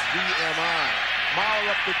 against VMI. Mahler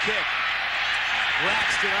up the kick.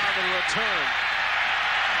 Braxton on the return.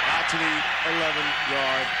 Out to the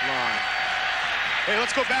 11-yard line. Hey,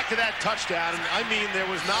 let's go back to that touchdown. I mean, there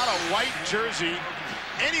was not a white jersey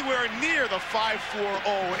anywhere near the 540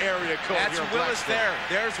 area code. That's Willis there.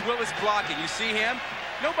 There's Willis blocking. You see him?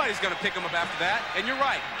 Nobody's going to pick him up after that. And you're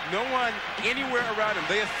right. No one anywhere around him.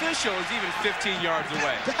 The official is even 15 yards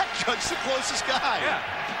away. That judge's the closest guy. Yeah.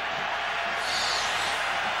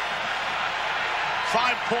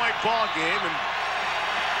 5-point ball game. And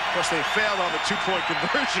of course, they failed on the 2-point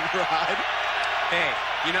conversion ride. Hey,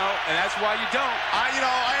 you know, and that's why you don't.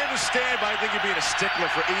 I understand, but I think you're being a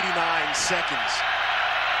stickler for 89 seconds.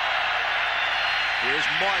 Here's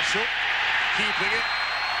Marshall, keeping it,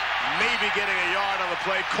 maybe getting a yard on the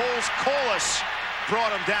play. Colas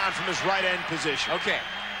brought him down from his right end position. Okay,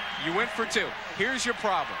 you went for 2. Here's your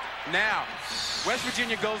problem. Now, West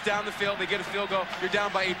Virginia goes down the field, they get a field goal, you're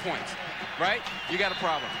down by 8 points, right? You got a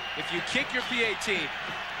problem. If you kick your PAT,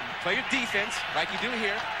 play your defense like you do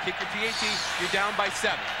here, kick your PAT, you're down by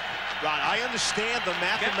 7. Ron, I understand the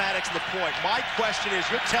mathematics and the point. My question is,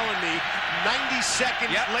 you're telling me 90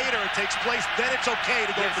 seconds later it takes place, then it's okay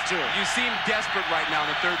to go for 2. You seem desperate right now in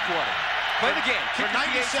the 3rd quarter. Play the game. Kick for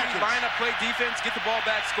 90 PAT, seconds. line up, play defense, get the ball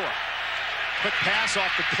back, score. Quick pass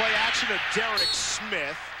off the play action to Derek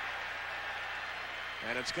Smith.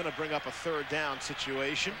 And it's going to bring up a 3rd down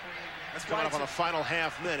situation. That's coming up on the final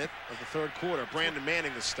half minute of the 3rd quarter. Brandon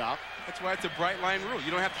Manning the stop. That's why it's a bright line rule. You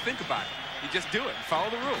don't have to think about it. You just do it. Follow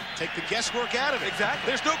the rule. Take the guesswork out of it. Exactly.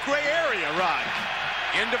 There's no gray area, Rod.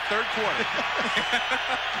 End of 3rd quarter.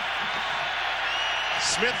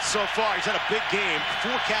 Smith so far, he's had a big game.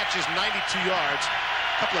 4 catches, 92 yards.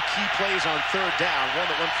 A couple of key plays on 3rd down. One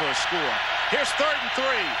that went for a score. Here's 3rd and 3.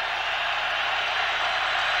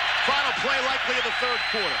 Final play likely in the 3rd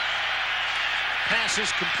quarter. Pass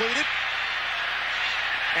is completed.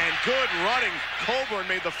 And good running. Coburn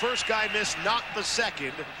made the first guy miss, not the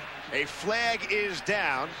second. A flag is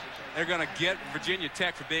down. They're going to get Virginia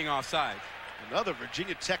Tech for being offside. Another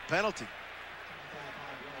Virginia Tech penalty.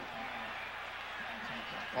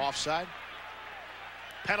 Offside.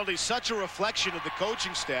 Penalty, such a reflection of the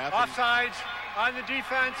coaching staff. Offsides on the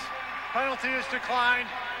defense. Penalty is declined.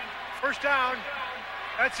 First down.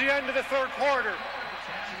 That's the end of the 3rd quarter.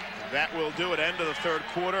 That will do it. End of the 3rd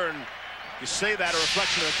quarter. And you say that, a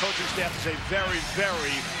reflection of the coaching staff is a very,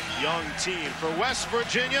 very young team. For West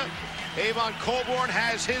Virginia, Avon Coburn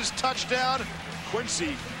has his touchdown.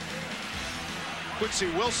 Quincy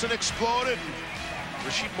Wilson exploded. And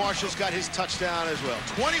Rasheed Marshall's got his touchdown as well.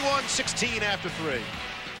 21-16 after 3.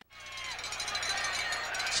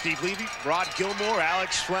 Steve Levy, Rod Gilmore,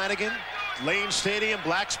 Alex Flanagan, Lane Stadium,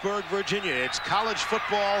 Blacksburg, Virginia. It's college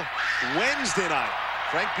football Wednesday night.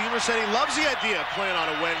 Frank Beamer said he loves the idea of playing on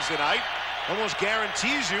a Wednesday night. Almost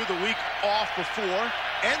guarantees you the week off before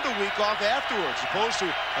and the week off afterwards, as opposed to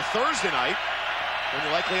a Thursday night when you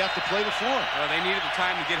likely have to play before. Well, they needed the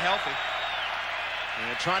time to get healthy.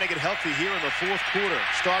 And trying to get healthy here in the 4th quarter,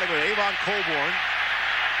 starting with Avon Coburn.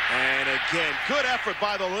 And again, good effort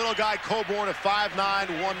by the little guy Coburn at 5'9",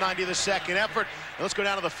 190 the second effort. And let's go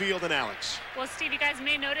down to the field and Alex. Well, Steve, you guys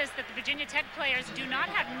may notice that the Virginia Tech players do not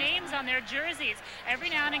have names on their jerseys. Every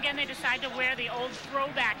now and again, they decide to wear the old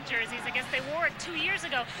throwback jerseys. I guess they wore it 2 years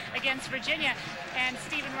ago against Virginia. And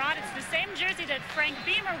Stephen Rod, it's the same jersey that Frank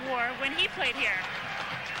Beamer wore when he played here.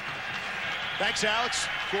 Thanks, Alex.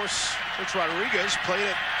 Of course, Rich Rodriguez played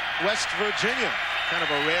at West Virginia. Kind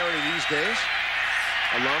of a rarity these days.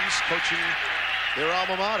 Alums coaching their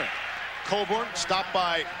alma mater. Coburn stopped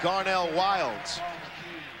by Garnell Wilds.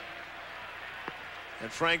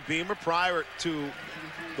 And Frank Beamer, prior to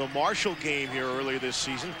the Marshall game here earlier this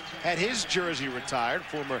season, had his jersey retired.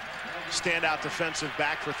 Former standout defensive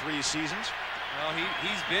back for 3 seasons. Well,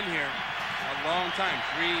 he's been here a long time.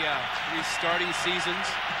 Three starting seasons,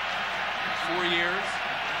 4 years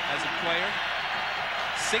as a player,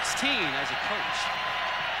 16 as a coach.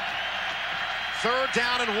 3rd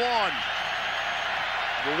down and 1.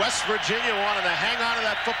 Well, West Virginia wanted to hang on to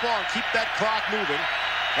that football and keep that clock moving.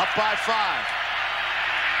 Up by 5.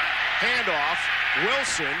 Handoff.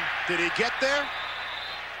 Wilson, did he get there?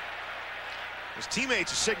 His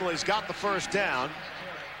teammates are signaling he's got the first down.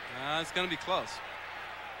 It's going to be close.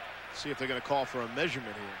 See if they're going to call for a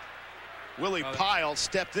measurement here. Willie Pyle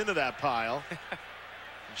stepped into that pile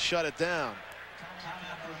and shut it down.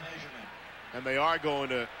 And they are going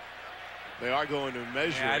to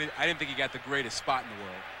measure. Yeah, I didn't think he got the greatest spot in the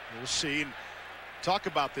world. We'll see. And talk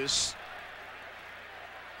about this.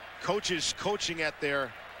 Coaches coaching at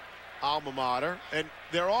their alma mater. And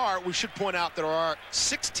we should point out, there are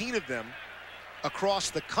 16 of them across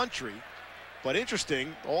the country. But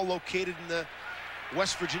interesting, all located in the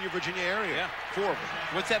West Virginia area. Yeah. 4 of them.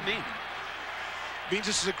 What's that mean? Means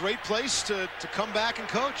this is a great place to come back and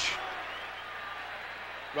coach.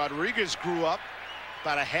 Rodriguez grew up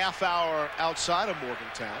about a half hour outside of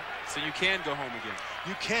Morgantown. So you can go home again.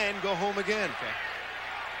 You can go home again. Okay.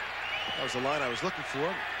 That was the line I was looking for.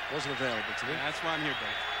 Wasn't available to me. Yeah, that's why I'm here,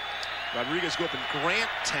 buddy. Rodriguez grew up in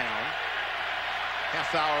Granttown,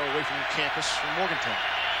 half hour away from campus from Morgantown.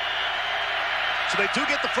 So they do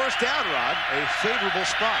get the first down, Rod. A favorable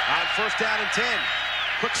spot on 1st down and 10.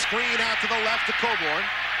 Quick screen out to the left to Coburn.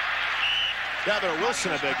 Gather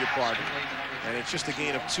Wilson, I beg your pardon. And it's just a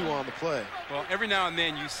gain of 2 on the play. Well, every now and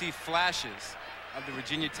then you see flashes of the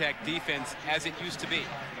Virginia Tech defense as it used to be.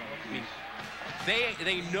 I mean,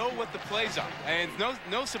 they know what the plays are, and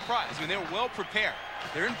no surprise. I mean, they're well prepared.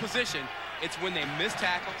 They're in position. It's when they miss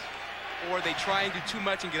tackles or they try and do too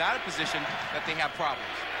much and get out of position that they have problems.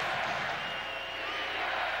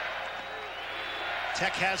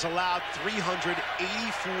 Tech has allowed 384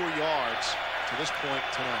 yards to this point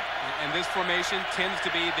tonight. And this formation tends to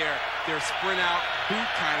be their sprint out boot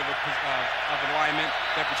kind of alignment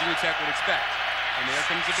that Virginia Tech would expect. And there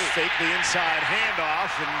comes the boot. Fake the inside handoff,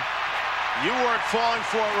 and you weren't falling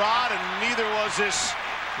for it, Rod, and neither was this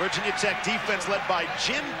Virginia Tech defense led by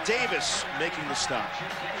Jim Davis making the stop.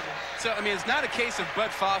 So, I mean, it's not a case of Bud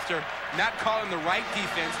Foster not calling the right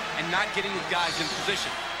defense and not getting the guys in position.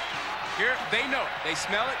 Here, they know it. They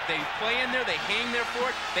smell it. They play in there. They hang there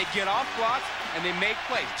for it. They get off blocks, and they make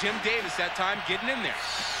plays. Jim Davis that time getting in there.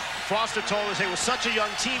 Foster told us, hey, we're such a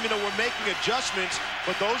young team, you know, we're making adjustments,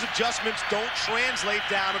 but those adjustments don't translate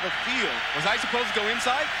down to the field. Was I supposed to go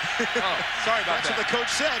inside? Oh, sorry about that. That's what the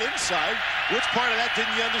coach said, inside. Which part of that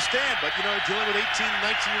didn't you understand? But, you know, dealing with 18,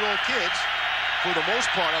 19-year-old kids, for the most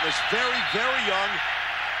part, on this very, very young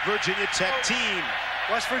Virginia Tech team.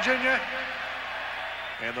 West Virginia.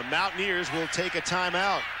 And the Mountaineers will take a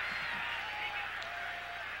timeout.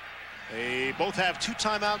 They both have 2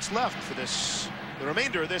 timeouts left for the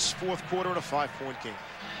remainder of this 4th quarter in a 5-point game.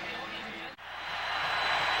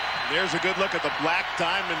 And there's a good look at the Black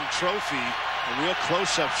Diamond Trophy. A real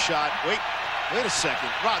close-up shot. Wait a second.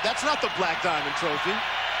 Rod, that's not the Black Diamond Trophy.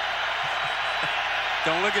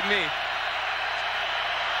 Don't look at me.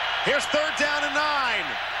 Here's 3rd down and 9.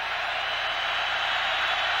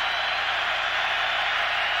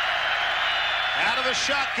 Out of the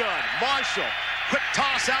shotgun, Marshall, quick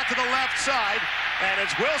toss out to the left side, and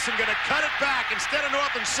it's Wilson going to cut it back instead of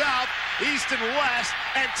north and south, east and west,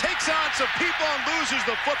 and takes on some people and loses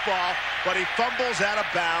the football, but he fumbles out of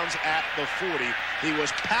bounds at the 40. He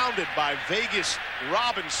was pounded by Vegas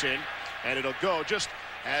Robinson, and it'll go just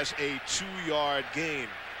as a 2-yard gain.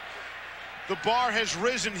 The bar has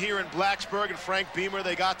risen here in Blacksburg, and Frank Beamer,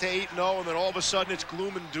 they got to 8-0, and then all of a sudden it's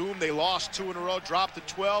gloom and doom. They lost 2 in a row, dropped to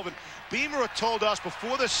 12, and Beamer had told us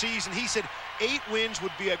before the season, he said 8 wins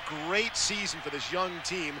would be a great season for this young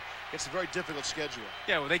team. It's a very difficult schedule.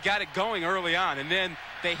 Yeah, well, they got it going early on, and then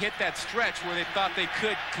they hit that stretch where they thought they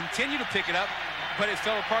could continue to pick it up, but it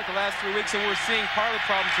fell apart the last 3 weeks, and we're seeing part of the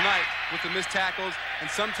problem tonight with the missed tackles and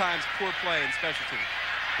sometimes poor play in special teams.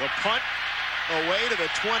 The punt away to the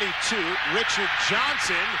 22. Richard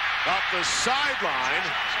Johnson up the sideline,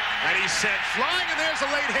 and he's sent flying, and there's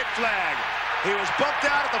a late hit flag. He was bumped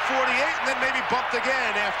out at the 48 and then maybe bumped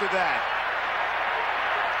again after that.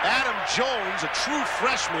 Adam Jones, a true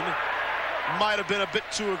freshman, might have been a bit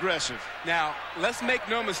too aggressive. Now, let's make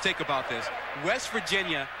no mistake about this. West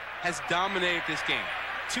Virginia has dominated this game.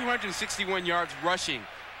 261 yards rushing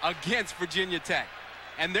against Virginia Tech.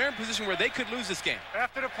 And they're in a position where they could lose this game.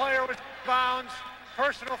 After the player was bounds,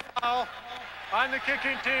 personal foul on the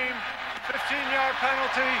kicking team, 15-yard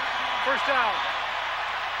penalty, 1st down.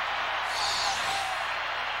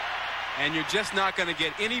 And you're just not going to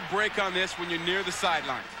get any break on this when you're near the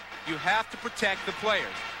sidelines. You have to protect the players.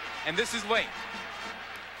 And this is late.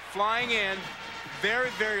 Flying in very,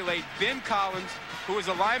 very late. Ben Collins, who is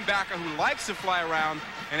a linebacker who likes to fly around,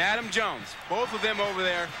 and Adam Jones, both of them over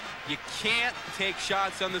there. You can't take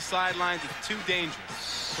shots on the sidelines. It's too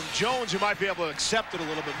dangerous. From Jones, you might be able to accept it a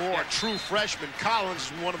little bit more. Yeah. True freshman.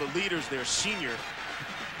 Collins is one of the leaders there, senior,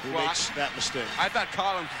 who makes that mistake. I thought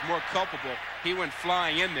Collins was more culpable. He went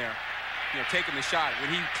flying in there, you know, taking the shot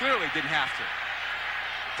when he clearly didn't have to.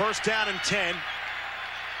 1st down and 10.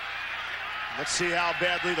 Let's see how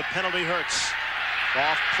badly the penalty hurts.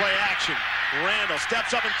 Off play action. Randall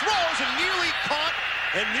steps up and throws and nearly caught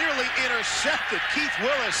and nearly intercepted. Keith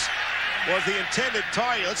Willis was the intended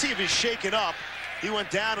target. Let's see if he's shaken up. He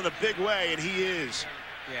went down in a big way, and he is.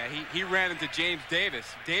 Yeah, he ran into James Davis.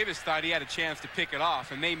 Davis thought he had a chance to pick it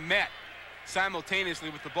off, and they met simultaneously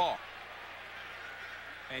with the ball.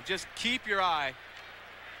 And just keep your eye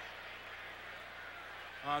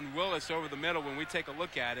on Willis over the middle when we take a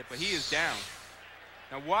look at it, but he is down.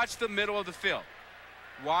 Now watch the middle of the field.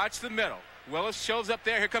 Watch the middle. Willis shows up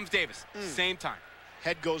there. Here comes Davis. Same time.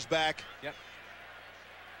 Head goes back. Yep.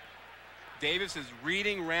 Davis is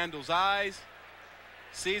reading Randall's eyes,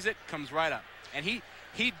 sees it, comes right up. And he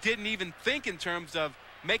didn't even think in terms of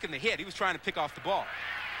making the hit. He was trying to pick off the ball.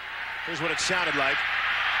 Here's what it sounded like.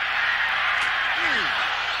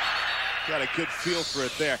 Got a good feel for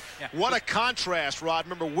it there. Yeah. What a contrast, Rod.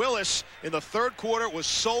 Remember, Willis in the third quarter was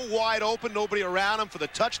so wide open, nobody around him for the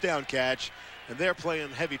touchdown catch, and they're playing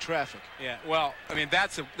heavy traffic. Yeah, well, I mean,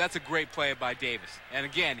 that's a great play by Davis. And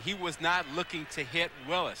again, he was not looking to hit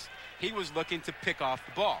Willis. He was looking to pick off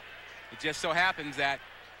the ball. It just so happens that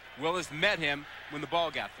Willis met him when the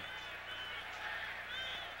ball got there.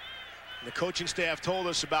 The coaching staff told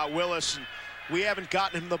us about Willis, and we haven't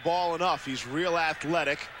gotten him the ball enough. He's real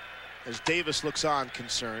athletic, as Davis looks on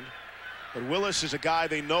concerned. But Willis is a guy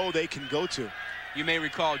they know they can go to. You may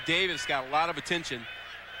recall Davis got a lot of attention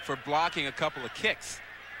for blocking a couple of kicks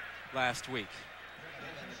last week.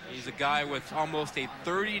 He's a guy with almost a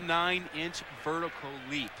 39-inch vertical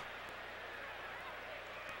leap.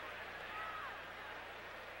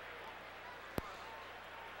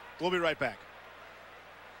 We'll be right back.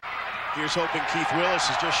 Here's hoping Keith Willis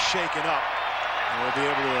is just shaken up. And we'll be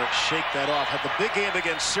able to shake that off. Had the big game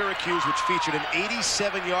against Syracuse, which featured an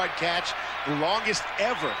 87-yard catch, the longest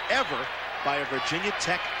ever by a Virginia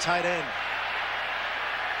Tech tight end.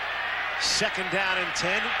 Second down and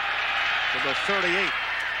 10 from the 38.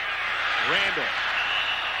 Randall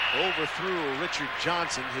overthrew Richard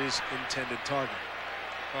Johnson, his intended target.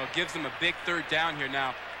 Well, it gives them a big third down here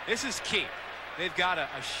now. This is key. They've got a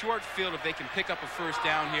short field if they can pick up a first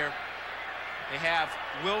down here. They have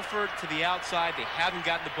Wilford to the outside. They haven't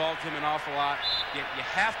gotten the ball to him an awful lot. Yet you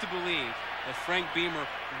have to believe that Frank Beamer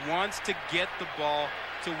wants to get the ball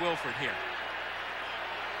to Wilford here.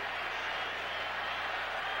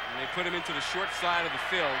 And they put him into the short side of the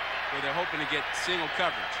field where they're hoping to get single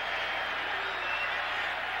coverage.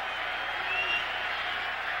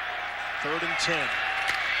 3rd and 10.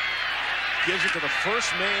 Gives it to the first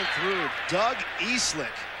man through, Doug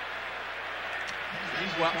Eastlick.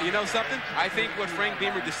 Well, you know something? I think what Frank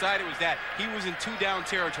Beamer decided was that he was in 2-down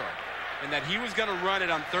territory and that he was going to run it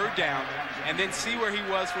on 3rd down and then see where he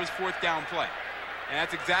was for his 4th down play. And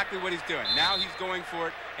that's exactly what he's doing. Now he's going for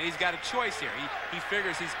it, and he's got a choice here. He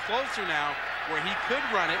figures he's closer now where he could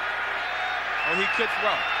run it or he could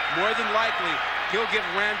throw. More than likely, he'll give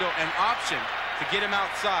Randall an option to get him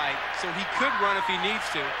outside so he could run if he needs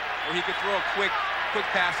to, or he could throw a quick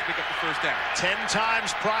pass to pick up the first down. 10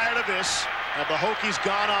 times prior to this have the Hokies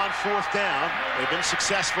gone on 4th down. They've been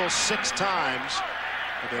successful 6 times,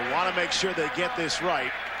 but they want to make sure they get this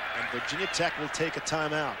right, and Virginia Tech will take a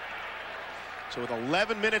timeout. So with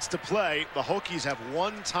 11 minutes to play, the Hokies have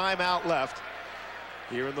 1 timeout left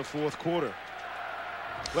here in the 4th quarter.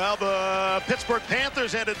 Well, the Pittsburgh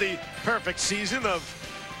Panthers ended the perfect season of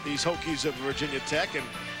these Hokies of Virginia Tech, and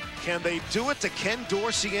can they do it to Ken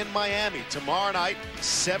Dorsey in Miami tomorrow night,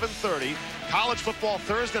 7:30? College football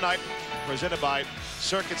Thursday night, presented by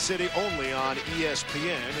Circuit City, only on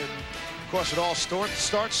ESPN. And of course, it all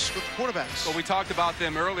starts with quarterbacks. Well, we talked about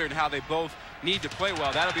them earlier and how they both need to play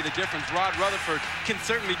well. That'll be the difference. Rod Rutherford can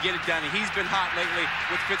certainly get it done. He's been hot lately,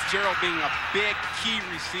 with Fitzgerald being a big key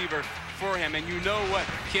receiver for him. And you know what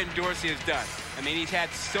Ken Dorsey has done. I mean, he's had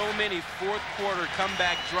so many 4th quarter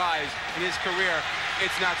comeback drives in his career.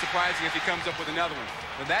 It's not surprising if he comes up with another one.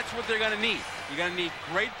 But that's what they're going to need. You're going to need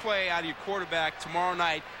great play out of your quarterback tomorrow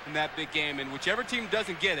night in that big game. And whichever team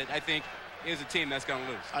doesn't get it, I think, is a team that's going to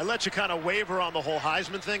lose. I let you kind of waver on the whole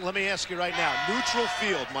Heisman thing. Let me ask you right now. Neutral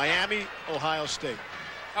field, Miami, Ohio State.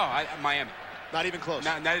 Oh, Miami. Not even close.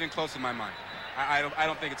 Not even close in my mind. I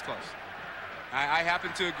don't think it's close. I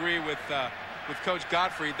happen to agree with Coach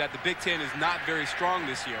Godfrey that the Big Ten is not very strong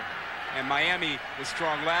this year. And Miami was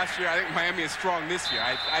strong last year. I think Miami is strong this year.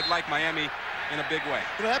 I'd like Miami in a big way.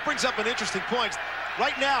 You know, that brings up an interesting point.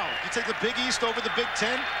 Right now, you take the Big East over the Big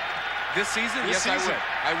Ten? This season? Yes, I would.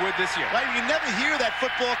 I would this year. Right, you never hear that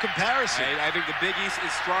football comparison. I think the Big East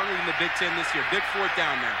is stronger than the Big Ten this year. Big 4th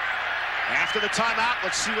down now. After the timeout,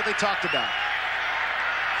 let's see what they talked about.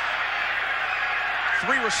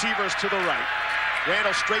 3 receivers to the right.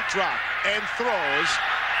 Randall straight drop and throws,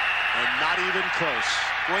 and not even close.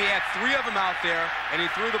 Well, he had 3 of them out there, and he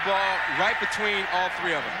threw the ball right between all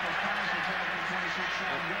 3 of them.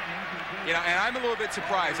 You know, and I'm a little bit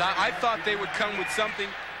surprised. I thought they would come with something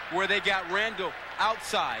where they got Randall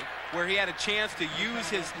outside, where he had a chance to use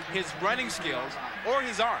his running skills or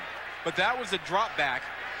his arm. But that was a drop back,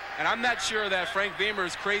 and I'm not sure that Frank Beamer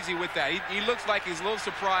is crazy with that. He looks like he's a little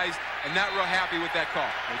surprised and not real happy with that call.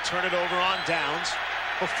 They turn it over on downs.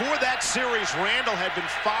 Before that series, Randall had been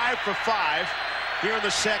 5 for 5 here in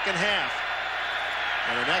the second half.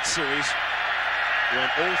 And in that series,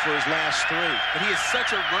 went 0 for his last 3. But he is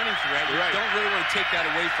such a running threat. You don't really want to take that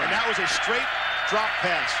away from him. And that was a straight drop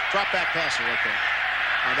back passer right there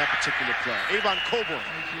on that particular play. Avon Coburn,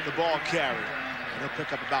 the ball carrier. And He'll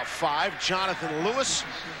pick up about 5. Jonathan Lewis,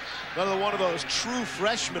 another one of those true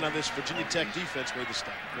freshmen on this Virginia Tech defense, made the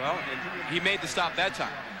stop. Well, and he made the stop that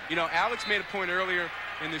time. You know, Alex made a point earlier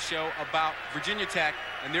in the show about Virginia Tech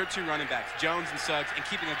and their 2 running backs, Jones and Suggs, and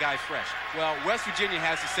keeping a guy fresh. Well, West Virginia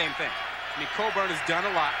has the same thing. I mean, Coburn has done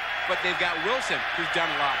a lot, but they've got Wilson, who's done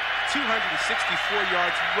a lot. 264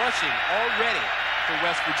 yards rushing already for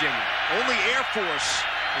West Virginia. Only Air Force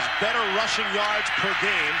has better rushing yards per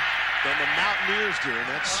game than the Mountaineers do, and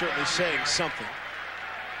that's certainly saying something.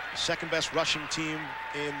 The second best rushing team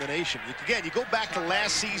in the nation. Again, you go back to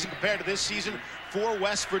last season compared to this season for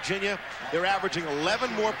West Virginia, they're averaging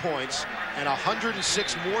 11 more points and 106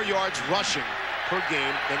 more yards rushing per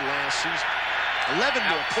game than last season. 11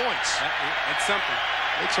 more points. That's something.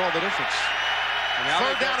 Makes all the difference. And now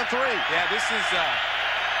 3rd down and 3. Yeah, this is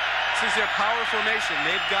their power formation.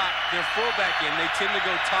 They've got their fullback in. They tend to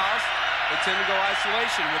go toss. They tend to go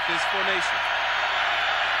isolation with this formation.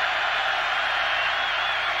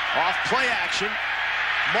 Off play action.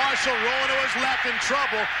 Marshall rolling to his left in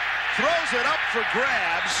trouble. Throws it up for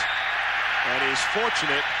grabs. And he's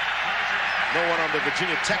fortunate. No one on the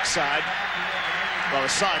Virginia Tech side. Well, the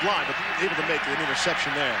sideline, but able to make an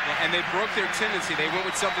interception there. Yeah, and they broke their tendency. They went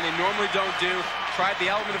with something they normally don't do. Tried the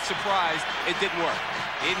element of surprise. It didn't work.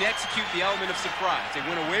 They didn't execute the element of surprise. They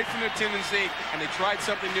went away from their tendency, and they tried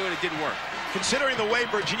something new, and it didn't work. Considering the way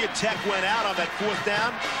Virginia Tech went out on that 4th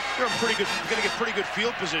down, they're going to get pretty good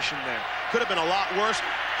field position there. Could have been a lot worse.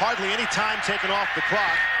 Hardly any time taken off the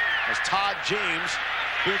clock as Todd James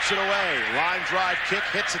boots it away. Line drive kick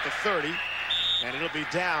hits at the 30. And it'll be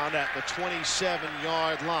down at the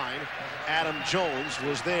 27-yard line. Adam Jones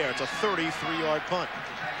was there. It's a 33-yard punt.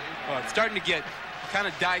 Well, it's starting to get kind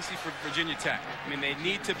of dicey for Virginia Tech. I mean, they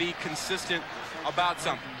need to be consistent about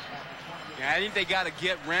something. I think they got to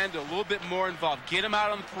get Randall a little bit more involved. Get him out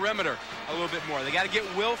on the perimeter a little bit more. They got to get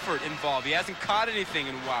Wilford involved. He hasn't caught anything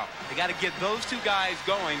in a while. They got to get those 2 guys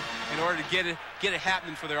going in order to get it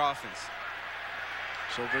happening for their offense.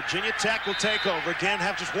 So Virginia Tech will take over. Again,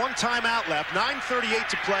 have just 1 timeout left. 9:38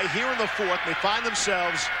 to play here in the 4th. They find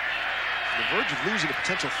themselves on the verge of losing a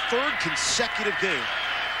potential 3rd consecutive game,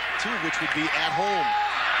 2 of which would be at home.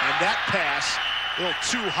 And that pass, a little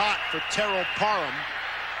too hot for Terrell Parham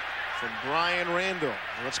from Brian Randall.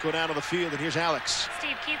 Let's go down to the field, and here's Alex.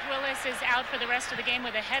 Steve, Keith Willis is out for the rest of the game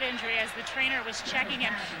with a head injury. As the trainer was checking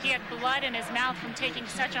him, he had blood in his mouth from taking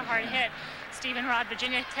such a hard hit. Stephen Rod,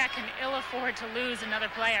 Virginia Tech can ill afford to lose another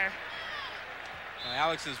player.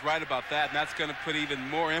 Alex is right about that, and that's going to put even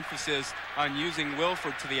more emphasis on using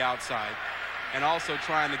Wilford to the outside and also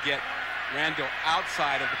trying to get Randall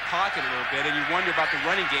outside of the pocket a little bit. And you wonder about the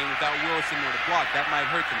running game without Willis in there to block. That might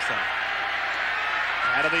hurt them some.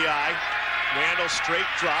 Out of the eye. Randall straight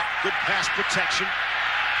drop. Good pass protection.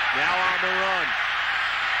 Now on the run.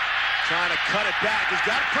 Trying to cut it back. He's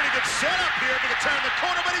got a pretty good setup here to turn the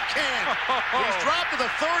corner, but he can't. He's dropped to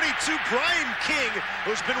the 32. Brian King,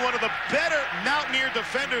 who's been one of the better Mountaineer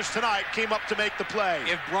defenders tonight, came up to make the play.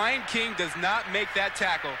 If Brian King does not make that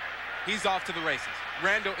tackle, he's off to the races.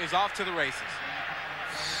 Randall is off to the races.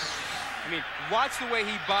 I mean, watch the way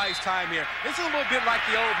he buys time here. This is a little bit like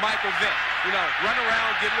the old Michael Vick. You know, run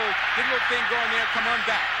around, get a little thing going there, come on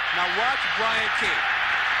back. Now watch Brian King.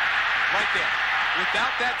 Right there.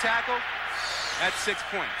 Without that tackle, that's 6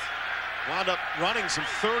 points. Wound up running some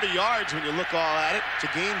 30 yards when you look all at it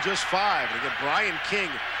to gain just 5. And again, Brian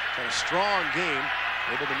King had a strong game,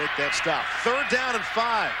 able to make that stop. 3rd down and 5.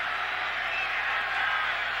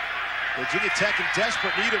 Virginia Tech in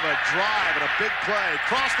desperate need of a drive and a big play.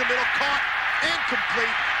 Cross the middle, caught,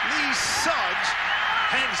 incomplete. Lee Suggs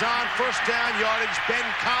hangs on, 1st down yardage. Ben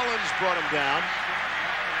Collins brought him down.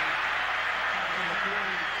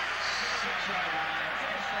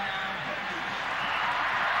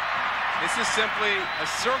 This is simply a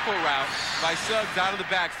circle route by Suggs out of the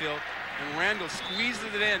backfield, and Randall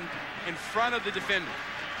squeezes it in front of the defender.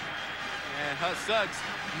 And Suggs,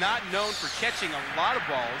 not known for catching a lot of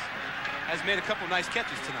balls, has made a couple nice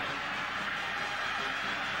catches tonight.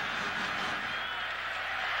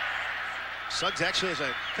 Suggs actually has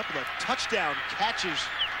a couple of touchdown catches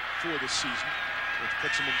for the season, which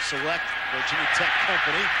puts him in select Virginia Tech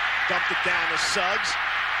company. Dumped it down to Suggs.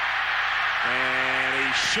 And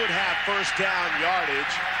he should have 1st down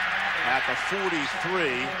yardage at the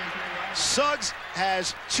 43. Suggs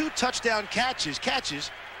has 2 touchdown catches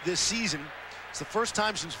this season. It's the first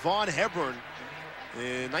time since Vaughn Hepburn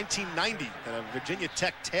in 1990 that a Virginia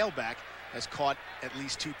Tech tailback has caught at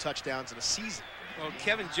least 2 touchdowns in a season. Well,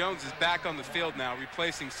 Kevin Jones is back on the field now,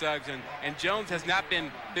 replacing Suggs, and Jones has not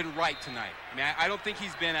been right tonight. I mean, I don't think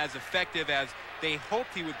he's been as effective as they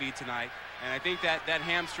hoped he would be tonight. And I think that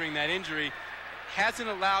hamstring, that injury, hasn't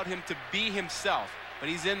allowed him to be himself. But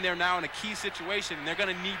he's in there now in a key situation, and they're going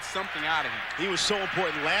to need something out of him. He was so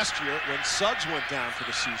important last year when Suggs went down for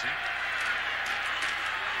the season.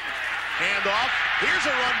 Handoff. Here's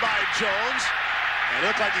a run by Jones. And it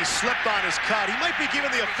looked like he slipped on his cut. He might be giving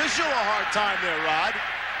the official a hard time there, Rod.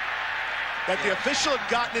 That the official had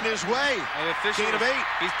gotten in his way. And the official, gain of 8.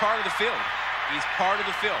 He's part of the field. He's part of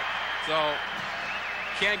the field. So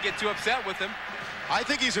can't get too upset with him. I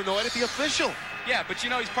think he's annoyed at the official. Yeah, but you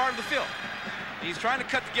know, he's part of the field. He's trying to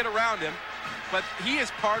cut to get around him, but he is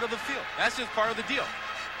part of the field. That's just part of the deal.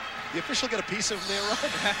 The official get a piece of him there, right?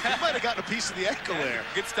 He might have gotten a piece of the ankle there.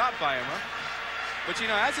 Good stop by him, huh? But, you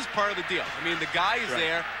know, that's just part of the deal. I mean, the guy is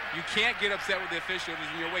there. You can't get upset with the official if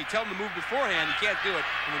he's in your way. Tell him to move beforehand. You can't do it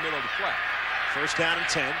in the middle of the play. First down and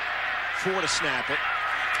 10. 4 to snap it.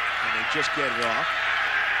 And they just get it off.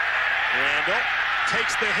 Randall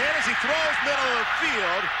takes the hit as he throws middle of the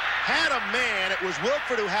field. Had a man. It was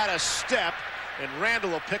Wilford who had a step. And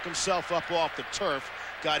Randall will pick himself up off the turf.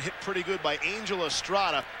 Got hit pretty good by Angel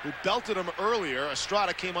Estrada, who belted him earlier.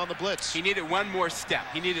 Estrada came on the blitz. He needed one more step.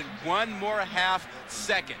 He needed one more half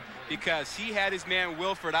second because he had his man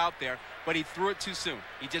Wilford out there, but he threw it too soon.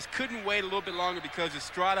 He just couldn't wait a little bit longer because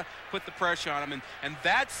Estrada put the pressure on him, and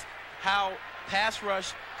that's how pass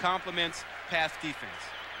rush complements pass defense.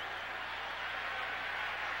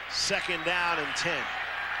 Second down and 10.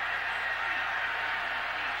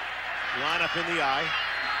 Line up in the eye.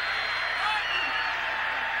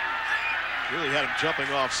 Really had him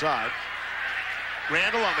jumping offside.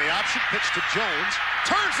 Randall on the option, pitch to Jones.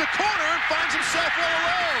 Turns the corner and finds himself all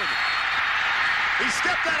alone. He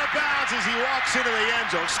stepped out of bounds as he walks into the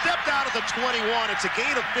end zone. Stepped out at the 21. It's a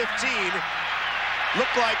gain of 15.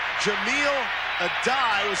 Looked like Jamil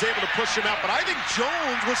Adai was able to push him out, but I think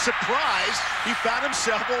Jones was surprised he found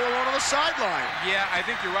himself all alone on the sideline. Yeah, I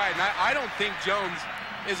think you're right. And I don't think Jones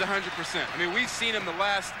is 100%. I mean, we've seen him the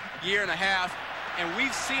last year and a half, and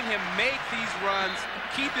we've seen him make these runs,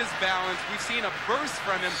 keep his balance. We've seen a burst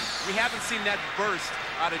from him. We haven't seen that burst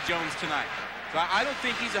out of Jones tonight. So I don't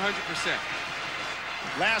think he's 100%.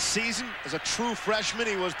 Last season, as a true freshman,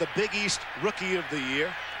 he was the Big East Rookie of the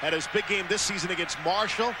Year. Had his big game this season against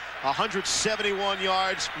Marshall, 171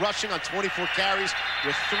 yards rushing on 24 carries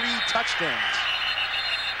with 3 touchdowns.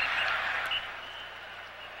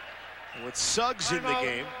 With Suggs in the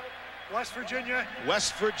game, West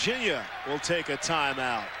Virginia will take a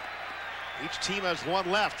timeout. Each team has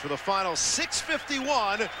one left for the final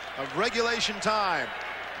 6:51 of regulation time.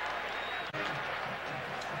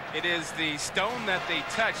 It is the stone that they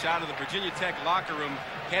touch out of the Virginia Tech locker room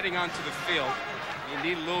heading onto the field. You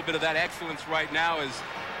need a little bit of that excellence right now as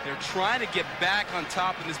they're trying to get back on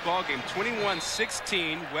top in this ballgame.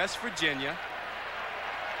 21-16, West Virginia.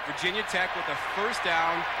 Virginia Tech with a first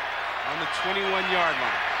down on the 21-yard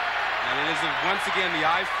line. And it is once again the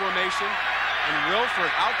I formation, and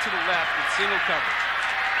Wilford out to the left with single coverage.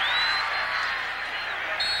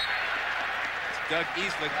 It's Doug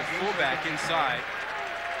Eastlick, the fullback, inside.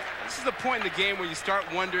 This is the point in the game where you start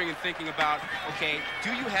wondering and thinking about, okay,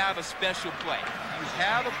 do you have a special play? You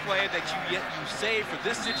have a play that you save for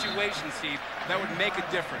this situation, Steve, that would make a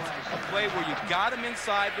difference. A play where you got him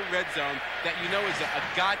inside the red zone that you know is a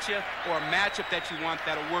gotcha or a matchup that you want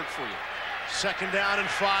that'll work for you. Second down and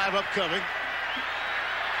 5 upcoming.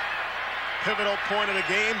 Pivotal point of the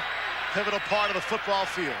game. Pivotal part of the football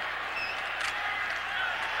field.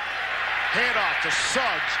 Handoff to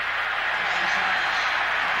Suggs.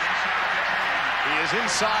 He is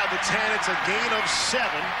inside the 10. It's a gain of 7.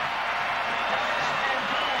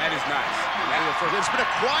 That is nice. It's been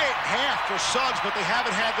a quiet half for Suggs, but they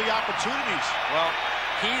haven't had the opportunities. Well,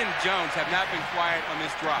 he and Jones have not been quiet on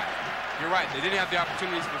this drive. You're right, they didn't have the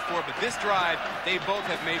opportunities before, but this drive, they both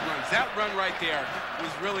have made runs. That run right there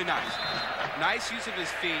was really nice. Nice use of his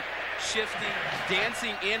feet, shifting,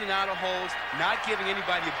 dancing in and out of holes, not giving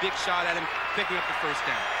anybody a big shot at him, picking up the first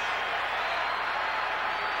down.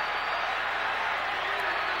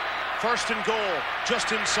 First and goal, just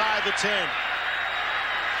inside the 10.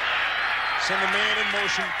 Send the man in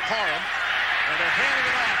motion, Parham, and they're handing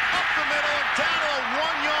it off up the middle, and down to a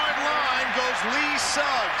 1-yard line goes Lee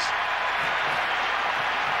Suggs.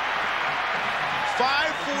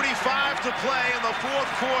 5:45 to play in the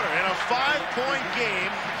fourth quarter in a 5-point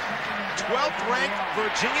game. 12th ranked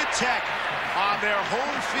Virginia Tech on their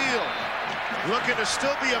home field, looking to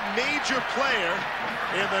still be a major player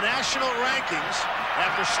in the national rankings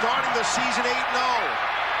after starting the season 8-0.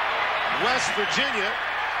 West Virginia,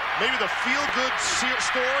 maybe the feel-good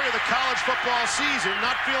story of the college football season,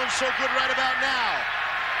 not feeling so good right about now.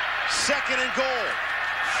 Second and goal.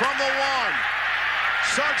 from the 1.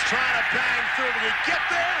 Suggs trying to bang through. Did he get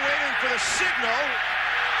there? Waiting for the signal.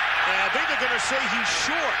 And I think they're going to say he's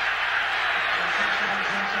short.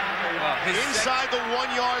 Inside the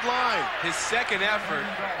 1-yard line. His second effort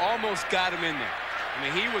almost got him in there. I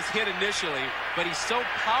mean, he was hit initially, but he's so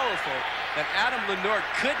powerful that Adam Lenore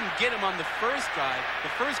couldn't get him on the first try,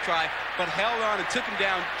 but held on and took him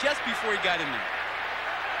down just before he got in there.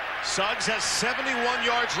 Suggs has 71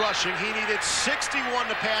 yards rushing. He needed 61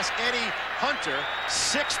 to pass Eddie Hunter,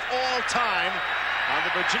 6th all-time on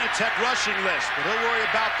the Virginia Tech rushing list. But he'll worry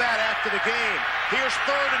about that after the game. Here's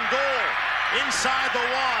 3rd and goal. Inside the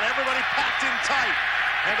 1. Everybody packed in tight.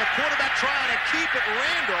 And the quarterback trying to keep it,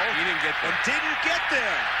 Randall. He didn't get there. And didn't get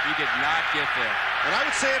there. He did not get there. And I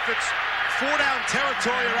would say if it's 4-down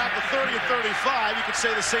territory around the 30 or 35, you could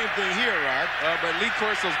say the same thing here, Rod. But Lee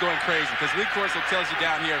Corso's going crazy because Lee Corso tells you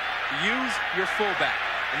down here, use your fullback.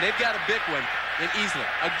 And they've got a big one in Easley,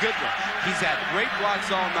 a good one. He's had great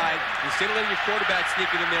blocks all night. Instead of letting your quarterback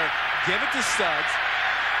sneak it in there, give it to Suggs.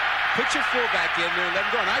 Put your fullback in there and let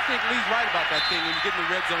him go. And I think Lee's right about that thing when you get in the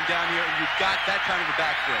red zone down here and you've got that kind of a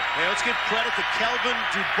backfield. Hey, let's give credit to Kelvin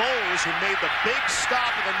DuBose, who made the big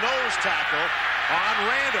stop of the nose tackle on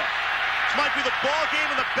Randall. This might be the ball game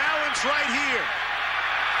and the balance right here.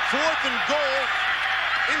 4th and goal.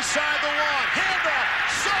 Inside the 1. Handoff.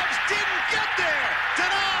 Suggs didn't get there.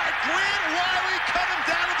 Denied. Grant Wiley coming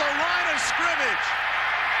down at the line of scrimmage.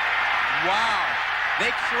 Wow.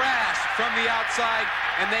 They crashed from the outside,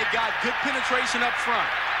 and they got good penetration up front.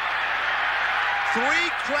 3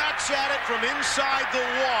 cracks at it from inside the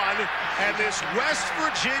 1, and this West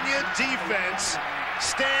Virginia defense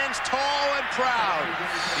stands tall and proud.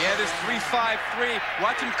 Yeah, this 3-5-3.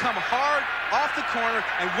 Watch him come hard off the corner.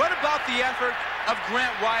 And what about the effort of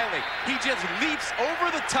Grant Wiley? He just leaps over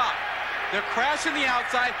the top. They're crashing the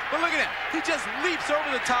outside, but look at him. He just leaps over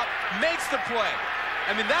the top, makes the play.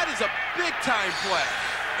 I mean, that is a big-time play.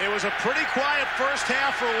 It was a pretty quiet first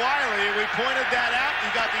half for Wiley. We pointed that out. He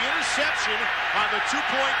got the interception on the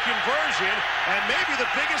 2-point conversion, and maybe the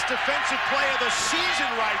biggest defensive play of the season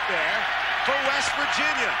right there for West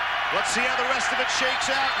Virginia. Let's see how the rest of it shakes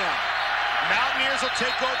out now. Mountaineers will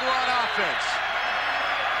take over on offense.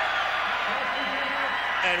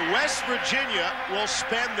 And West Virginia will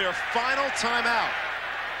spend their final timeout.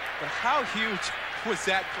 But how huge was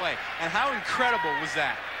that play? And how incredible was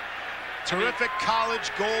that? Terrific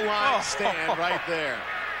college goal line stand right there.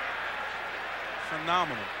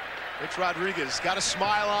 Phenomenal. Rich Rodriguez got a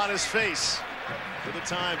smile on his face for the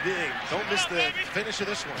time being. Don't miss the finish of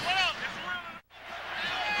this one.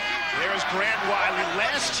 There's Grant Wiley.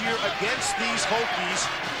 Last year against these Hokies,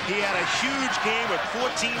 he had a huge game with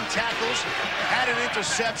 14 tackles, had an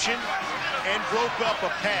interception, and broke up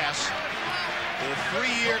a pass. The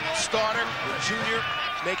 3-year starter, the junior,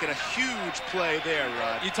 making a huge play there,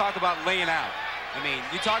 Rod. You talk about laying out. I mean,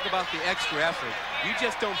 you talk about the extra effort. You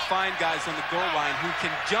just don't find guys on the goal line who can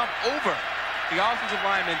jump over the offensive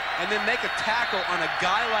lineman and then make a tackle on a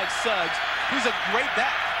guy like Suggs, who's a great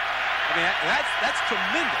back. I mean, that's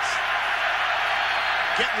tremendous.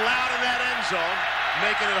 Getting loud in that end zone,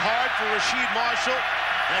 making it hard for Rasheed Marshall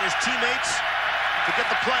and his teammates to get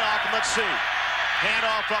the play off, and let's see.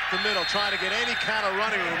 Handoff up the middle, trying to get any kind of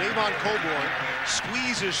running room. Avon Coburn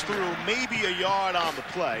squeezes through maybe a yard on the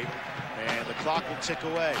play, and the clock will tick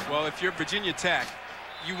away. Well, if you're Virginia Tech,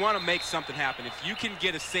 you want to make something happen. If you can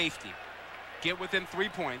get a safety, get within 3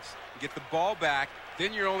 points, get the ball back,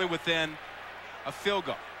 then you're only within a field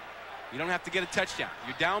goal. You don't have to get a touchdown.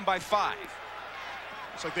 You're down by 5.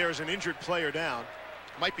 Looks like there is an injured player down.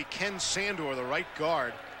 Might be Ken Sandor, the right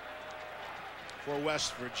guard for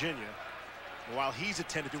West Virginia. While he's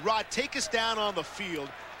attended to. Rod, take us down on the field.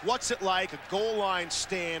 What's it like, a goal line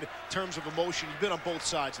stand in terms of emotion? You've been on both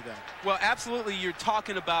sides of that. Well, absolutely. You're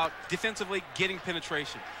talking about defensively getting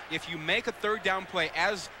penetration. If you make a 3rd down play,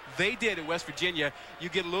 as they did at West Virginia, you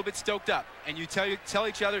get a little bit stoked up. And you tell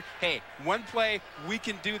each other, hey, one play, we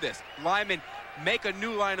can do this. Linemen, make a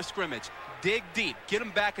new line of scrimmage. Dig deep. Get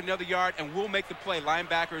them back another yard, and we'll make the play,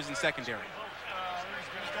 linebackers and secondary.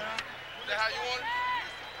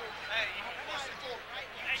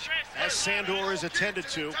 As Sandor is attended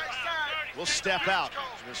to, will step out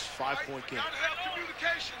in this 5-point game.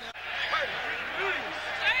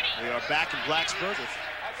 We are back in Blacksburg with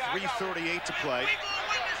 3:38 to play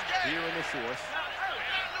here in the 4th.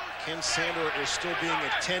 Ken Sandor is still being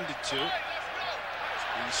attended to.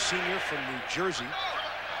 The senior from New Jersey.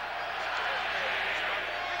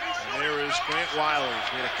 And there is Grant Wiley.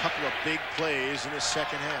 He's made a couple of big plays in the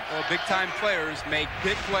second half. Well, big-time players make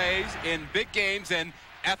big plays in big games, and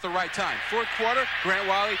at the right time. Fourth quarter, Grant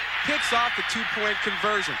Wiley picks off the two-point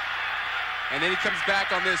conversion. And then he comes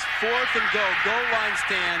back on this 4th and goal line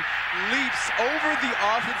stand, leaps over the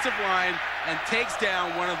offensive line, and takes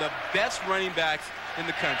down one of the best running backs in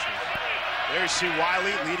the country. There you see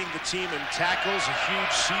Wiley leading the team in tackles, a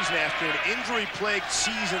huge season after an injury-plagued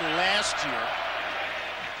season last year.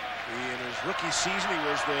 In his rookie season, he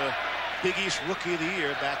was the Big East Rookie of the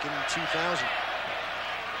Year back in 2000.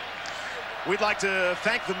 We'd like to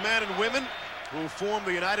thank the men and women who formed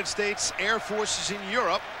the United States Air Forces in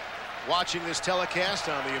Europe, watching this telecast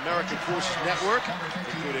on the American Forces Network,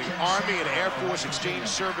 including Army and Air Force Exchange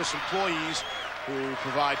Service employees who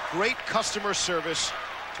provide great customer service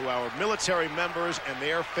to our military members and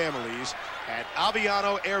their families at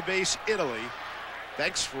Aviano Air Base, Italy.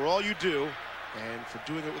 Thanks for all you do and for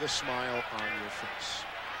doing it with a smile on your face.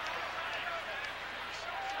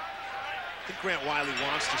 I think Grant Wiley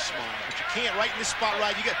wants to smile, but you can't. Right in this spot,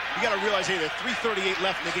 right? You got to realize, hey, there's 3:38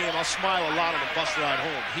 left in the game. I'll smile a lot on the bus ride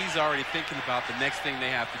home. He's already thinking about the next thing they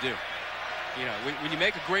have to do. You know, when you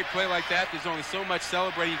make a great play like that, there's only so much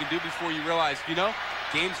celebrating you can do before you realize, you know,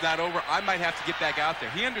 game's not over. I might have to get back out there.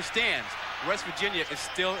 He understands West Virginia is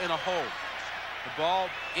still in a hole. The ball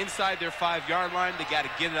inside their 5-yard line. They got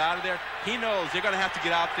to get it out of there. He knows they're going to have to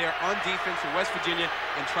get out there on defense for West Virginia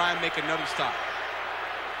and try and make another stop.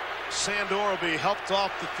 Sandor will be helped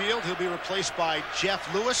off the field. He'll be replaced by Jeff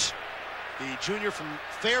Lewis, the junior from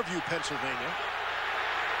Fairview, Pennsylvania.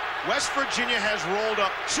 West Virginia has rolled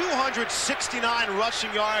up 269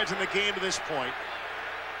 rushing yards in the game to this point,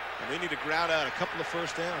 and they need to ground out a couple of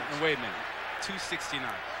first downs. And wait a minute, 269.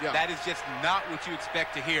 Yeah. That is just not what you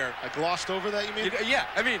expect to hear. I glossed over that, you mean? Yeah,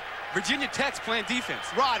 I mean, Virginia Tech's playing defense.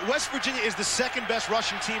 Rod, West Virginia is the second best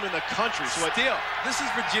rushing team in the country. So still, this is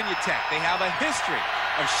Virginia Tech. They have a history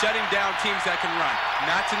of shutting down teams that can run.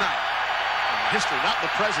 Not tonight. History, not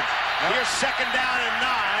the present. Nope. Here's 2nd down and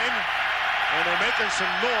 9, and they're making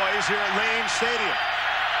some noise here at Lane Stadium.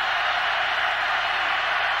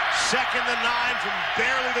 2nd and 9 from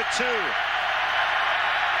barely the 2.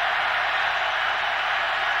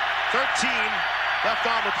 13 left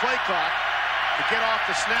on the play clock to get off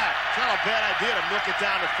the snap. It's not a bad idea to milk it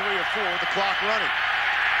down to 3 or 4 with the clock running.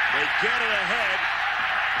 They get it ahead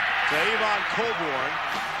to Avon Coburn,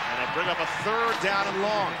 and they bring up a 3rd down and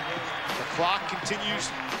long. The clock continues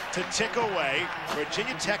to tick away.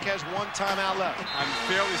 Virginia Tech has 1 timeout left. I'm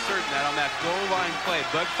fairly certain that on that goal line play,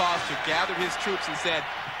 Bud Foster gathered his troops and said,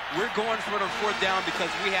 we're going for it on 4th down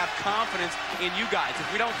because we have confidence in you guys. If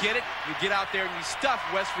we don't get it, you get out there and you stuff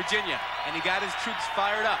West Virginia. And he got his troops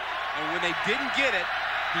fired up. And when they didn't get it,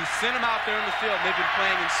 he sent them out there in the field. They've been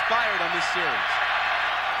playing inspired on this series.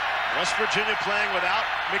 West Virginia playing without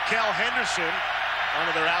Mikael Henderson,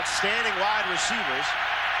 one of their outstanding wide receivers.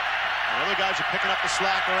 And other guys are picking up the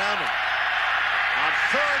slack around him. On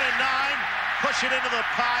 3rd and 9, push it into the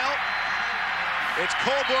pile. It's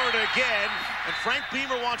Coburn again, and Frank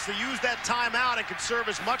Beamer wants to use that timeout and conserve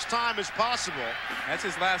as much time as possible. That's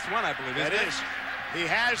his last one, I believe, isn't it? It is. He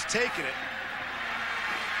has taken it.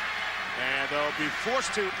 And they'll be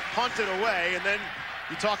forced to punt it away, and then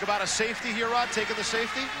you talk about a safety here, Rod, taking the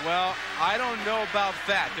safety? Well, I don't know about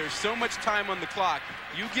that. There's so much time on the clock.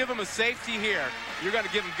 You give him a safety here, you're going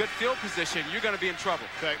to give him good field position, you're going to be in trouble.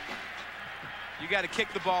 Okay. You got to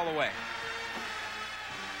kick the ball away.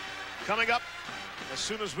 Coming up, as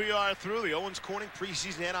soon as we are through the Owens Corning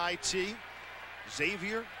preseason NIT,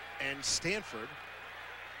 Xavier and Stanford.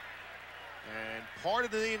 And part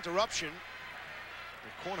of the interruption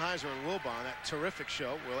with Kornheiser and Wilbon, that terrific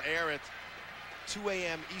show, will air at 2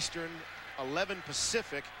 a.m. Eastern, 11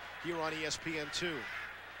 Pacific, here on ESPN2.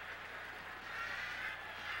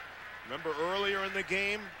 Remember earlier in the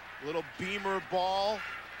game, little Beamer ball,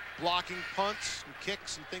 blocking punts and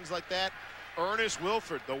kicks and things like that. Ernest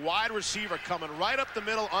Wilford, the wide receiver, coming right up the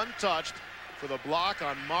middle untouched for the block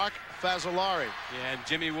on Mark Fazzolari. Yeah, and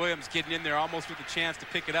Jimmy Williams getting in there almost with a chance to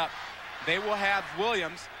pick it up. They will have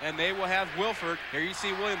Williams and they will have Wilford. Here you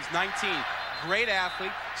see Williams, 19. Great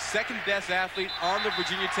athlete, 2nd best athlete on the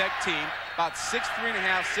Virginia Tech team. About 6'3.5",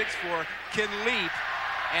 6'4", can leap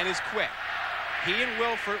and is quick. He and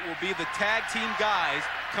Wilford will be the tag team guys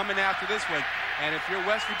coming after this one. And if you're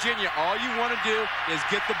West Virginia, all you want to do is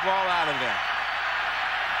get the ball out of there.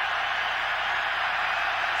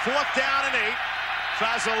 4th down and 8.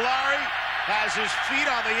 Fazzolari has his feet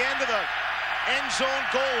on the end of the end zone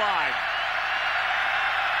goal line.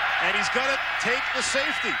 And he's going to take the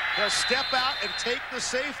safety. He'll step out and take the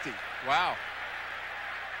safety. Wow.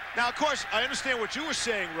 Now, of course, I understand what you were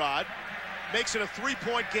saying, Rod. Makes it a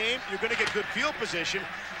 3-point game. You're going to get good field position.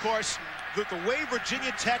 Of course, the way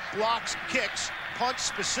Virginia Tech blocks kicks, punts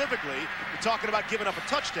specifically, you're talking about giving up a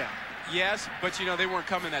touchdown. Yes, but you know, they weren't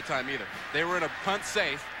coming that time either. They were in a punt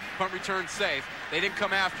return safe. They didn't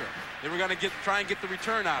come after it. They were going to try and get the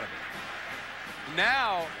return out of it.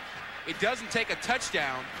 Now, it doesn't take a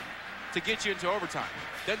touchdown to get you into overtime.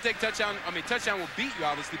 Doesn't take touchdown. I mean, touchdown will beat you,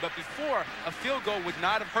 obviously, but before, a field goal would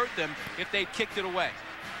not have hurt them if they'd kicked it away.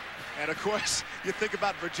 And, of course, you think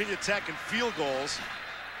about Virginia Tech and field goals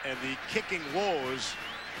and the kicking woes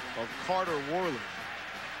of Carter Worley.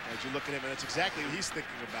 As you look at him, and that's exactly what he's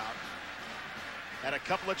thinking about. Had a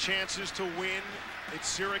couple of chances to win at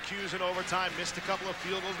Syracuse in overtime. Missed a couple of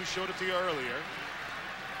field goals. We showed it to you earlier.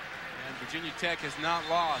 And Virginia Tech has not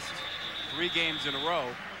lost 3 games in a row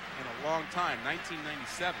in a long time,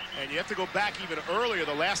 1997. And you have to go back even earlier.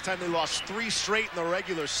 The last time they lost 3 straight in the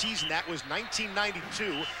regular season, that was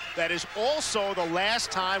 1992. That is also the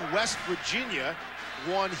last time West Virginia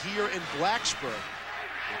won here in Blacksburg.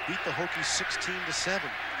 They beat the Hokies 16-7.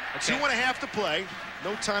 Okay. 2.5 to play,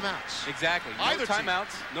 no timeouts. Exactly.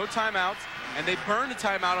 No timeouts, and they burned a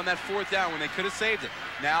timeout on that 4th down when they could have saved it.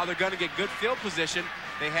 Now they're going to get good field position.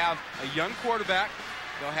 They have a young quarterback.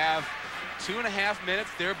 They'll have 2.5 minutes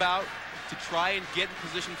thereabout to try and get in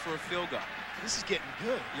position for a field goal. This is getting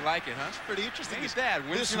good. You like it, huh? It's pretty interesting. It's bad.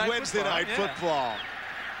 This Wednesday night football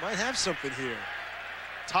might have something here.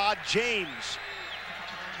 Todd James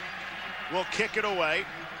will kick it away.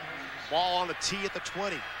 Ball on the tee at the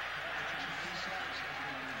 20. And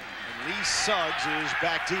Lee Suggs is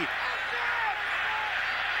back deep.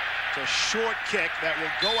 It's a short kick that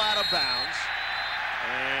will go out of bounds.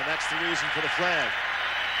 And that's the reason for the flag.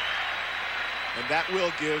 And that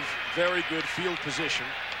will give very good field position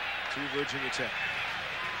to Virginia Tech.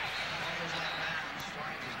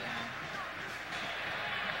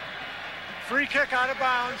 Free kick out of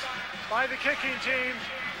bounds by the kicking team.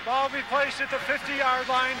 Ball will be placed at the 50-yard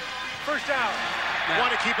line. First down. Want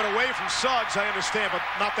to keep it away from Suggs, I understand, but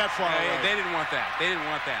not that far away. They didn't want that. They didn't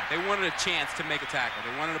want that. They wanted a chance to make a tackle.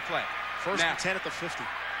 They wanted to play. First and 10 at the 50.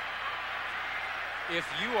 If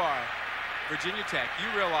you are Virginia Tech, you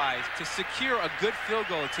realize to secure a good field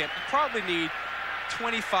goal attempt, you probably need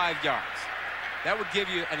 25 yards. That would give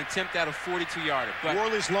you an attempt at a 42-yarder.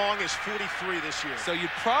 Worley's long is 43 this year. So you'd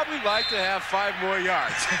probably like to have 5 more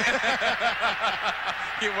yards.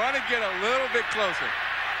 You want to get a little bit closer.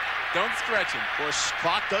 Don't stretch him. Of course,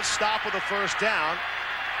 clock does stop with a first down.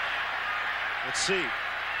 Let's see.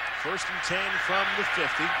 First and 10 from the 50.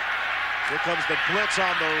 Here comes the blitz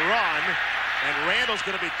on the run. And Randall's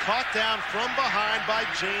going to be caught down from behind by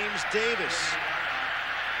James Davis.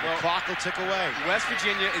 The clock will tick away. West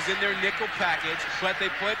Virginia is in their nickel package, but they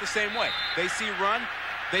play it the same way. They see run,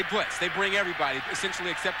 they blitz. They bring everybody, essentially,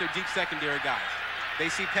 except their deep secondary guys. They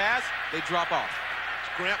see pass, they drop off.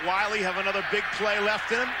 Does Grant Wiley have another big play left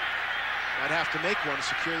in him? Might have to make one to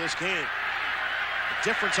secure this game. The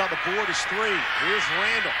difference on the board is 3. Here's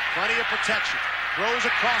Randall. Plenty of protection. Throws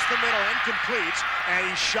across the middle and completes. And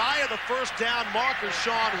he's shy of the first down marker,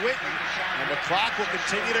 Sean Witten. And the clock will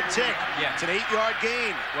continue to tick. Yeah. It's an 8-yard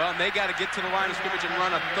gain. Well, and they got to get to the line of scrimmage and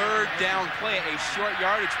run a 3rd down play, a short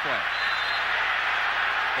yardage play.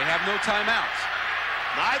 They have no timeouts.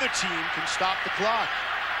 Neither team can stop the clock.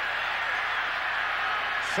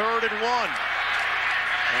 3rd and 1.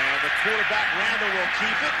 And the quarterback, Randall, will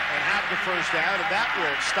keep it and have the first down, and that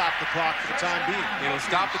will stop the clock for the time being. It'll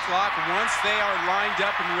stop the clock. Once they are lined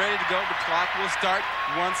up and ready to go, the clock will start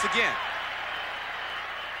once again.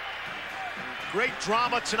 Great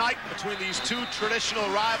drama tonight between these two traditional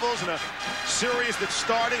rivals in a series that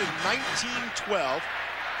started in 1912.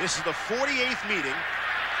 This is the 48th meeting.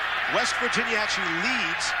 West Virginia actually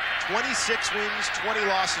leads 26 wins, 20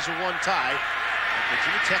 losses, and 1 tie.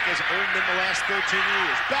 Virginia Tech has owned them the last 13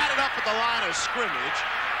 years. Batted up at the line of scrimmage.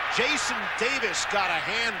 Jason Davis got a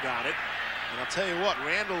hand on it. And I'll tell you what,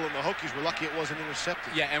 Randall and the Hokies were lucky it wasn't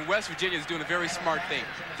intercepted. Yeah, and West Virginia is doing a very smart thing.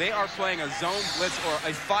 They are playing a zone blitz or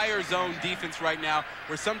a fire zone defense right now,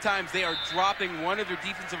 where sometimes they are dropping one of their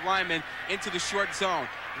defensive linemen into the short zone.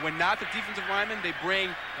 When not the defensive lineman, they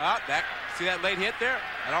bring see that late hit there?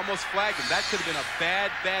 That almost flagged him. That could have been a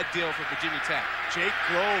bad deal for Virginia Tech. Jake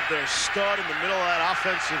Grove, their stud in the middle of that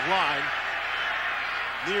offensive line,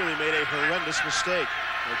 nearly made a horrendous mistake.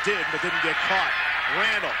 Or did, but didn't get caught.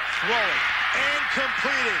 Randall throwing and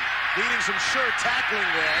completing. Needing some sure tackling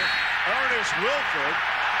there. Ernest Wilford.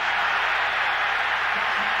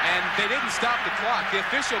 And they didn't stop the clock. The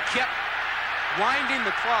official kept winding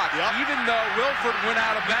the clock, even though Wilford went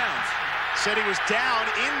out of bounds. Said he was down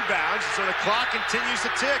inbounds, so the clock continues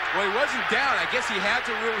to tick. Well, he wasn't down. I guess he had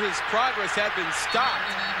to rule his progress had been stopped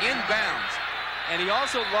inbounds. and he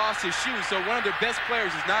also lost his shoe, so one of their best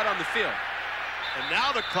players is not on the field. And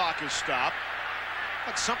now the clock is stopped.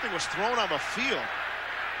 Like something was thrown on the field.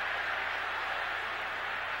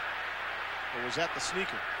 Or was that the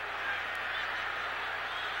sneaker?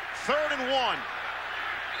 3rd and 1.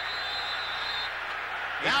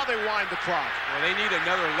 Now they wind the clock. Well, they need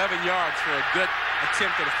another 11 yards for a good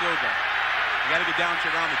attempt at a field goal. You got to get down to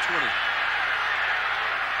around the 20.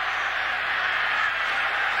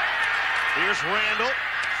 Here's Randall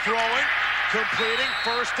throwing, completing,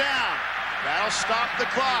 1st down. That'll stop the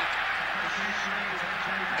clock.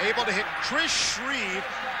 Able to hit Chris Shreve.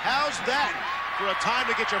 How's that for a time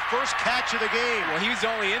to get your first catch of the game? Well, he was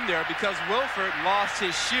only in there because Wilford lost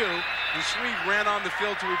his shoe, and Shreve ran on the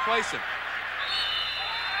field to replace him.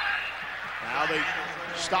 Now they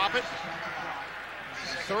stop it.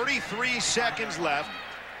 33 seconds left.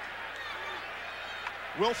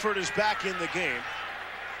 Wilford is back in the game.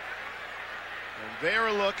 And there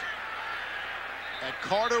a look at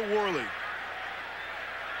Carter Worley.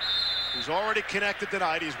 He's already connected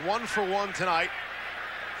tonight. He's 1 for 1 tonight.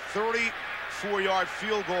 34-yard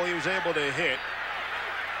field goal he was able to hit.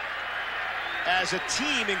 As a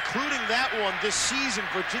team, including that one this season,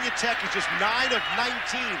 Virginia Tech is just 9 of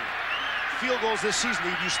 19 field goals this season.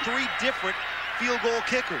 They've used 3 different field goal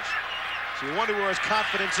kickers. So you wonder where his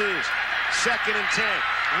confidence is. 2nd and 10.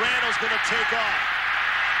 Randall's going to take off.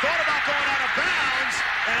 Thought about going out of bounds,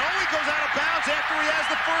 and only goes out of bounds after he has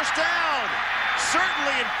the 1st down.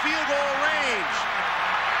 Certainly in field goal range.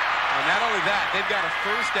 And not only that, they've got a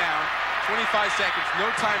 1st down, 25 seconds, no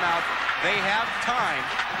timeout. They have time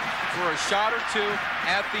for a shot or 2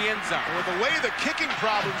 at the end zone. With the way the kicking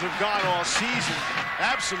problems have gone all season,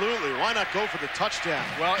 absolutely. Why not go for the touchdown?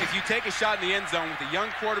 Well, if you take a shot in the end zone with a young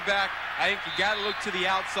quarterback, I think you got to look to the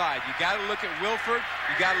outside. You got to look at Wilford.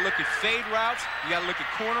 You got to look at fade routes. You got to look at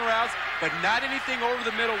corner routes, but not anything over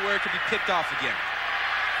the middle where it could be picked off again.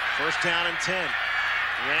 1st down and 10.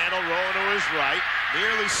 Randall rolling to his right,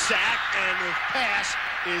 nearly sacked, and the pass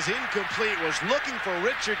is incomplete. Was looking for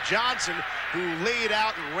Richard Johnson, who laid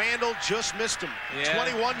out, and Randall just missed him. Yeah.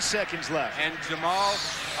 21 seconds left. And Jamal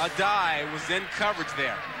Adai was in coverage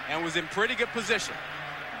there and was in pretty good position.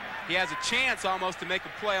 He has a chance almost to make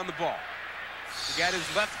a play on the ball. He got his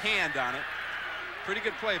left hand on it. Pretty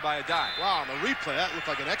good play by Adai. Wow, on the replay, that looked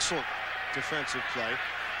like an excellent defensive play.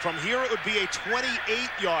 From here, it would be a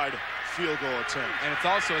 28-yard field goal attempt. And it's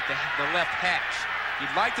also at the left hash.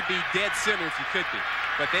 You'd like to be dead center if you could be,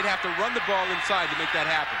 but they'd have to run the ball inside to make that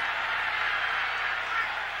happen.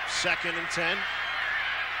 2nd and 10.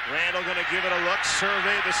 Randall going to give it a look,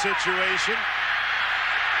 survey the situation.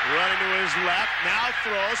 Running to his left, now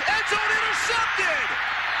throws. End zone intercepted!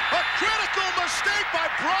 A critical mistake by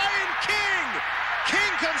Brian King.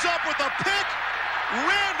 King comes up with a pick.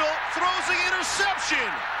 Randall throws the interception.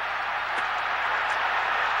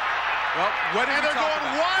 Well, what did and they're going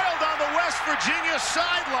wild on the West Virginia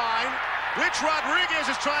sideline. Rich Rodriguez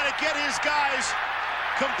is trying to get his guys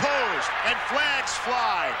composed, and flags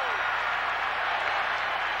fly.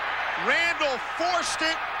 Randall forced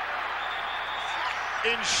it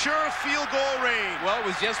in sure field goal range. Well, it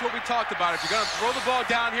was just what we talked about. If you're going to throw the ball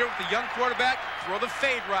down here with the young quarterback, throw the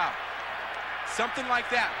fade route. Something like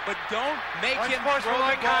that. But don't make him throw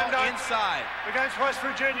the ball inside. Against West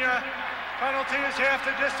Virginia, penalty is half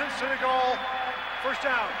the distance to the goal. 1st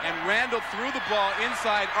down. And Randall threw the ball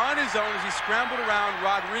inside on his own as he scrambled around.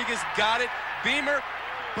 Rodriguez got it. Beamer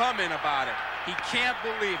bumming about it. He can't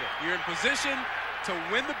believe it. You're in position to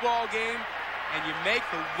win the ball game, and you make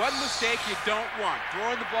the one mistake you don't want,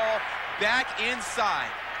 throwing the ball back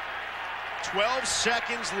inside. 12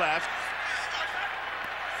 seconds left.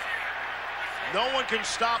 No one can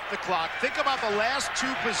stop the clock. Think about the last 2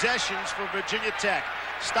 possessions for Virginia Tech.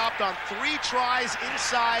 Stopped on 3 tries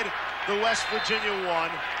inside the West Virginia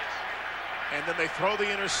 1. And then they throw the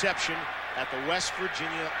interception at the West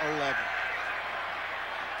Virginia 11.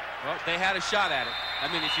 Well, they had a shot at it. I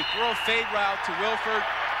mean, if you throw a fade route to Wilford,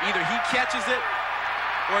 either he catches it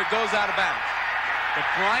or it goes out of bounds. But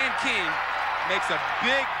Brian King makes a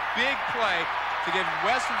big, big play to give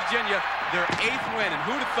West Virginia their 8th win. And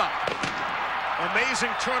who'd have thought? Amazing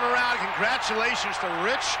turnaround. Congratulations to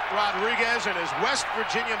Rich Rodriguez and his West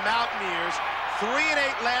Virginia Mountaineers.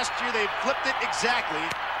 3-8 last year. They flipped it exactly.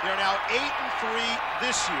 They're now 8-3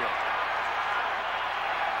 this year.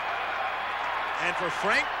 And for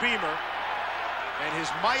Frank Beamer and his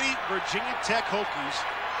mighty Virginia Tech Hokies,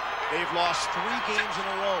 they've lost 3 games in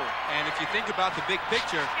a row. And if you think about the big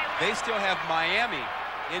picture, they still have Miami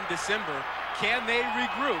in December. Can they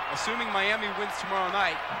regroup? Assuming Miami wins tomorrow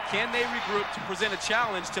night, can they regroup to present a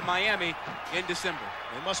challenge to Miami in December?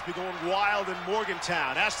 They must be going wild in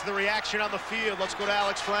Morgantown. As to the reaction on the field, let's go to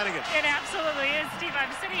Alex Flanagan. It absolutely is, Steve.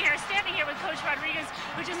 I'm standing here with Coach Rodriguez,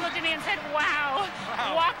 who just looked at me and said, wow.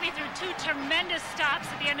 Walk me through 2 tremendous stops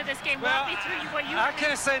at the end of this game. Well, walk me through what you I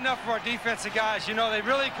can't say enough for our defensive guys. You know, they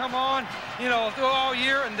really come on, you know, through all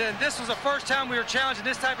year, and then this was the first time we were challenged in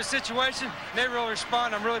this type of situation. And they really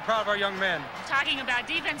respond. I'm really proud of our young men. Talking about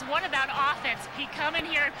defense, what about offense? You come in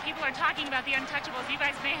here, people are talking about the untouchables. You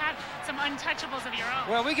guys may have some untouchables of your own.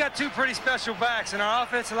 Well, we got 2 pretty special backs, and our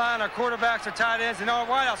offensive line, our quarterbacks, our tight ends, and our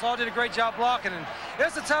wideouts all did a great job blocking. And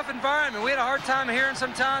it's a tough environment. We had a hard time hearing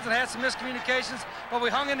sometimes and had some miscommunications, but we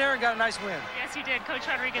hung in there and got a nice win. Yes, you did. Coach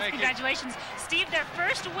Rodriguez, Thank congratulations. You. Steve, their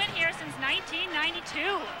first win here since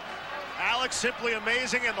 1992. Alex, simply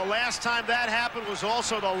amazing, and the last time that happened was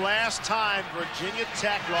also the last time Virginia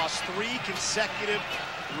Tech lost 3 consecutive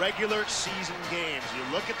regular season games. You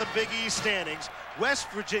look at the Big East standings, West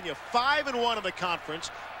Virginia 5-1 in the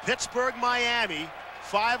conference, Pittsburgh, Miami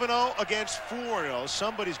 5-0 against 4-0.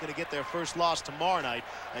 Somebody's going to get their first loss tomorrow night,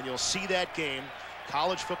 and you'll see that game,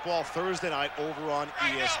 college football Thursday night over on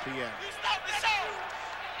ESPN.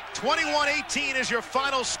 21-18 is your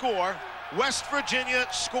final score. West Virginia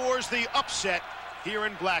scores the upset here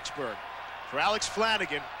in Blacksburg. For Alex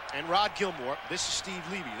Flanagan and Rod Gilmore, this is Steve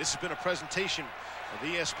Levy. This has been a presentation of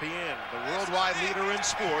ESPN, the worldwide leader in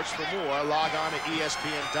sports. For more, log on to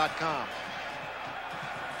ESPN.com.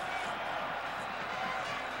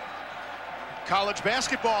 College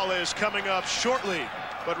basketball is coming up shortly,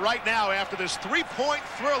 but right now, after this 3-point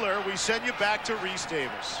thriller, we send you back to Reese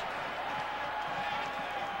Davis.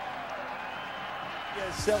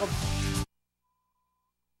 Celebrate.